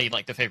definitely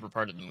like the favorite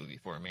part of the movie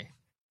for me.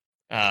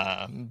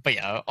 But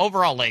yeah,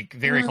 overall, like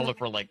very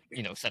colorful, like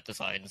set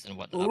designs and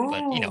whatnot.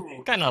 But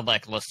ooh, kind of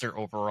lackluster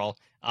overall.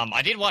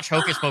 I did watch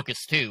Hocus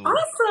Pocus 2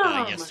 awesome.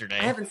 I yesterday,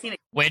 haven't seen it.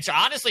 which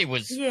honestly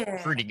was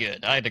Yeah, pretty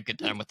good. I had a good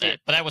time with me too. that.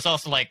 But that was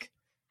also like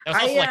my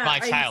I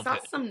saw childhood.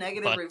 some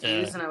negative But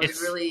reviews, and I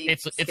was really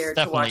it's scared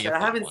to watch definitely it. a I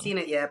fun haven't one. seen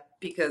it yet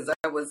because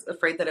I was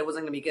afraid that it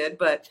wasn't going to be good.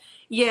 But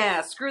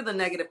yeah, screw the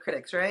negative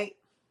critics, right?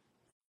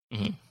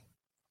 Mhm.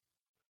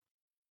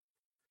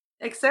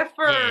 Except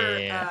for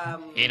Yeah,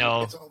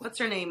 It's all what's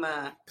her name?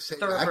 same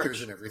Thora actors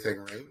Birch. and everything,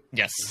 right?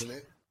 yes. Isn't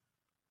it?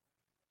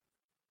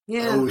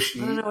 Yeah, Oh,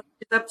 I don't know what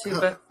she's up to, Huh.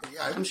 but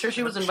Yeah, I'm sure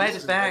she was she invited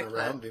hasn't back. been But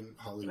around in what are you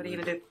Hollywood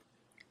gonna do?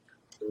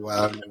 for a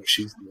while. No,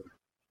 she's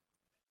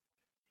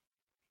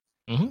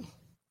hmm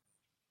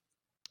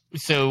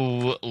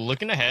So,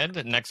 looking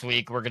ahead, next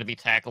week we're going to be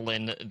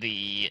tackling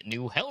the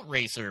new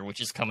Hellraiser,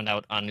 which is coming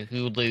out on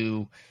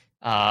Hulu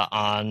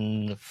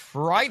on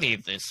Friday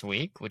this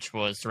week, which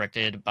was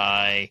directed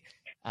by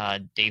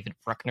David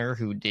Bruckner,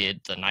 who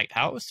did The Night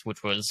House,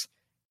 which was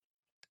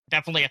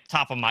definitely at the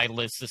top of my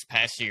list this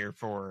past year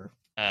for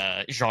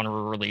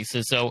genre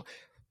releases. So,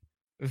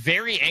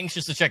 very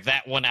anxious to check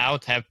that one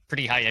out, have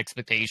pretty high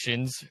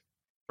expectations.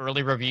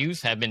 Early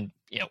reviews have been,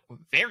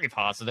 very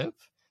positive.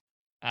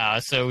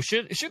 So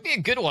should be a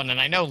good one, and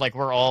I know like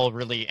we're all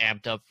really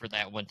amped up for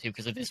that one too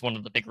because it is one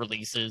of the big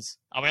releases.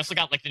 We also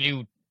got like the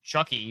new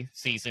Chucky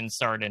season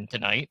starting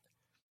tonight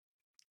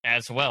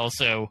as well,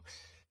 so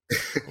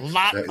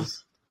lot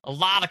nice. a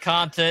lot of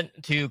content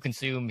to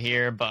consume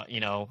here. But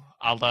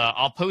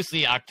I'll post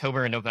the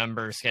October and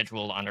November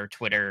schedule on our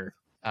Twitter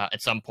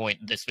at some point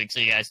this week, so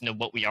you guys know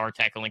what we are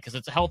tackling because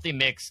it's a healthy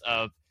mix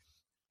of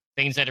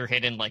things that are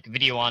hidden like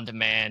video on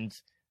demand,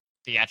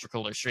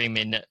 theatrical or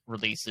streaming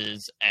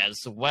releases as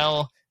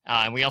well.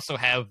 And we also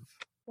have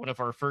one of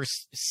our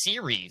first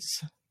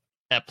series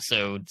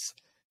episodes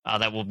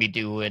that we'll be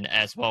doing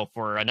as well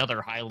for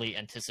another highly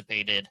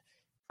anticipated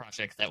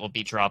project that will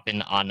be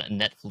dropping on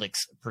Netflix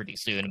pretty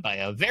soon by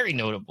a very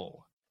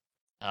notable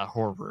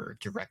horror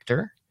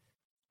director.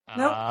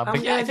 Nope, But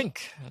I'm yeah, I good.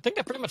 think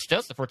that pretty much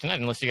does it for tonight.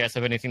 Unless you guys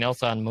have anything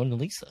else on Mona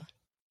Lisa.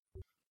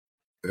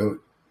 Oh,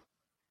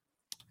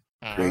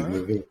 All great right.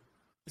 movie.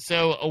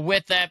 So,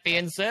 with that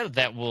being said,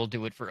 that will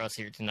do it for us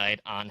here tonight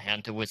on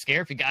Hand to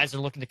Whisker. If you guys are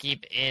looking to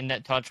keep in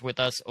touch with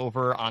us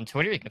over on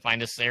Twitter, you can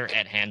find us there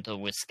at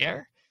Handle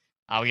Whisker.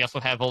 We also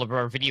have all of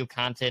our video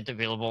content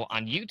available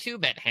on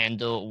YouTube at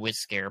Handle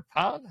Whisker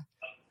Pod.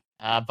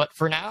 But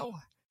for now,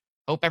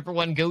 hope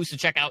everyone goes to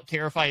check out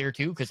Terrifier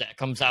 2 because that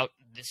comes out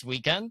this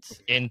weekend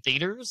in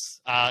theaters.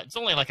 It's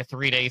only like a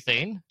 3-day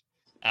thing,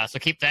 so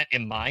keep that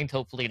in mind.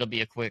 Hopefully, it'll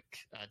be a quick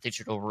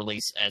digital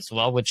release as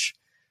well, which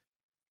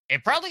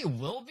it probably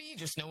will be,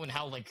 just knowing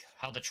how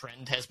the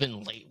trend has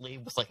been lately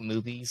with like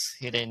movies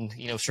hitting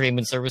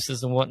streaming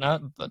services and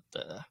whatnot. But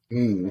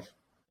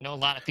a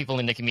lot of people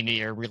in the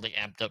community are really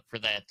amped up for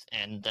that,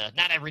 and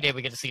not every day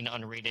we get to see an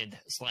unrated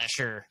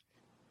slasher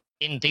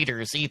in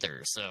theaters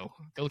either. So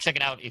go check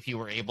it out if you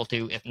were able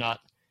to. If not,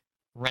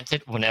 rent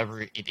it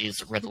whenever it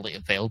is readily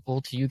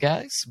available to you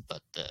guys.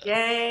 But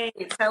Yay!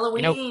 It's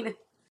Halloween.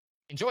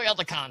 enjoy all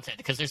the content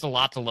because there's a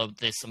lot to love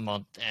this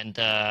month, and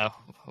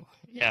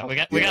yeah, we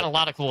got a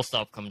lot of cool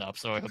stuff coming up.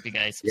 So I hope you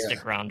guys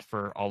stick around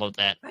for all of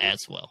that as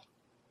well.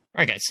 All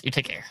right, guys, you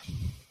take care.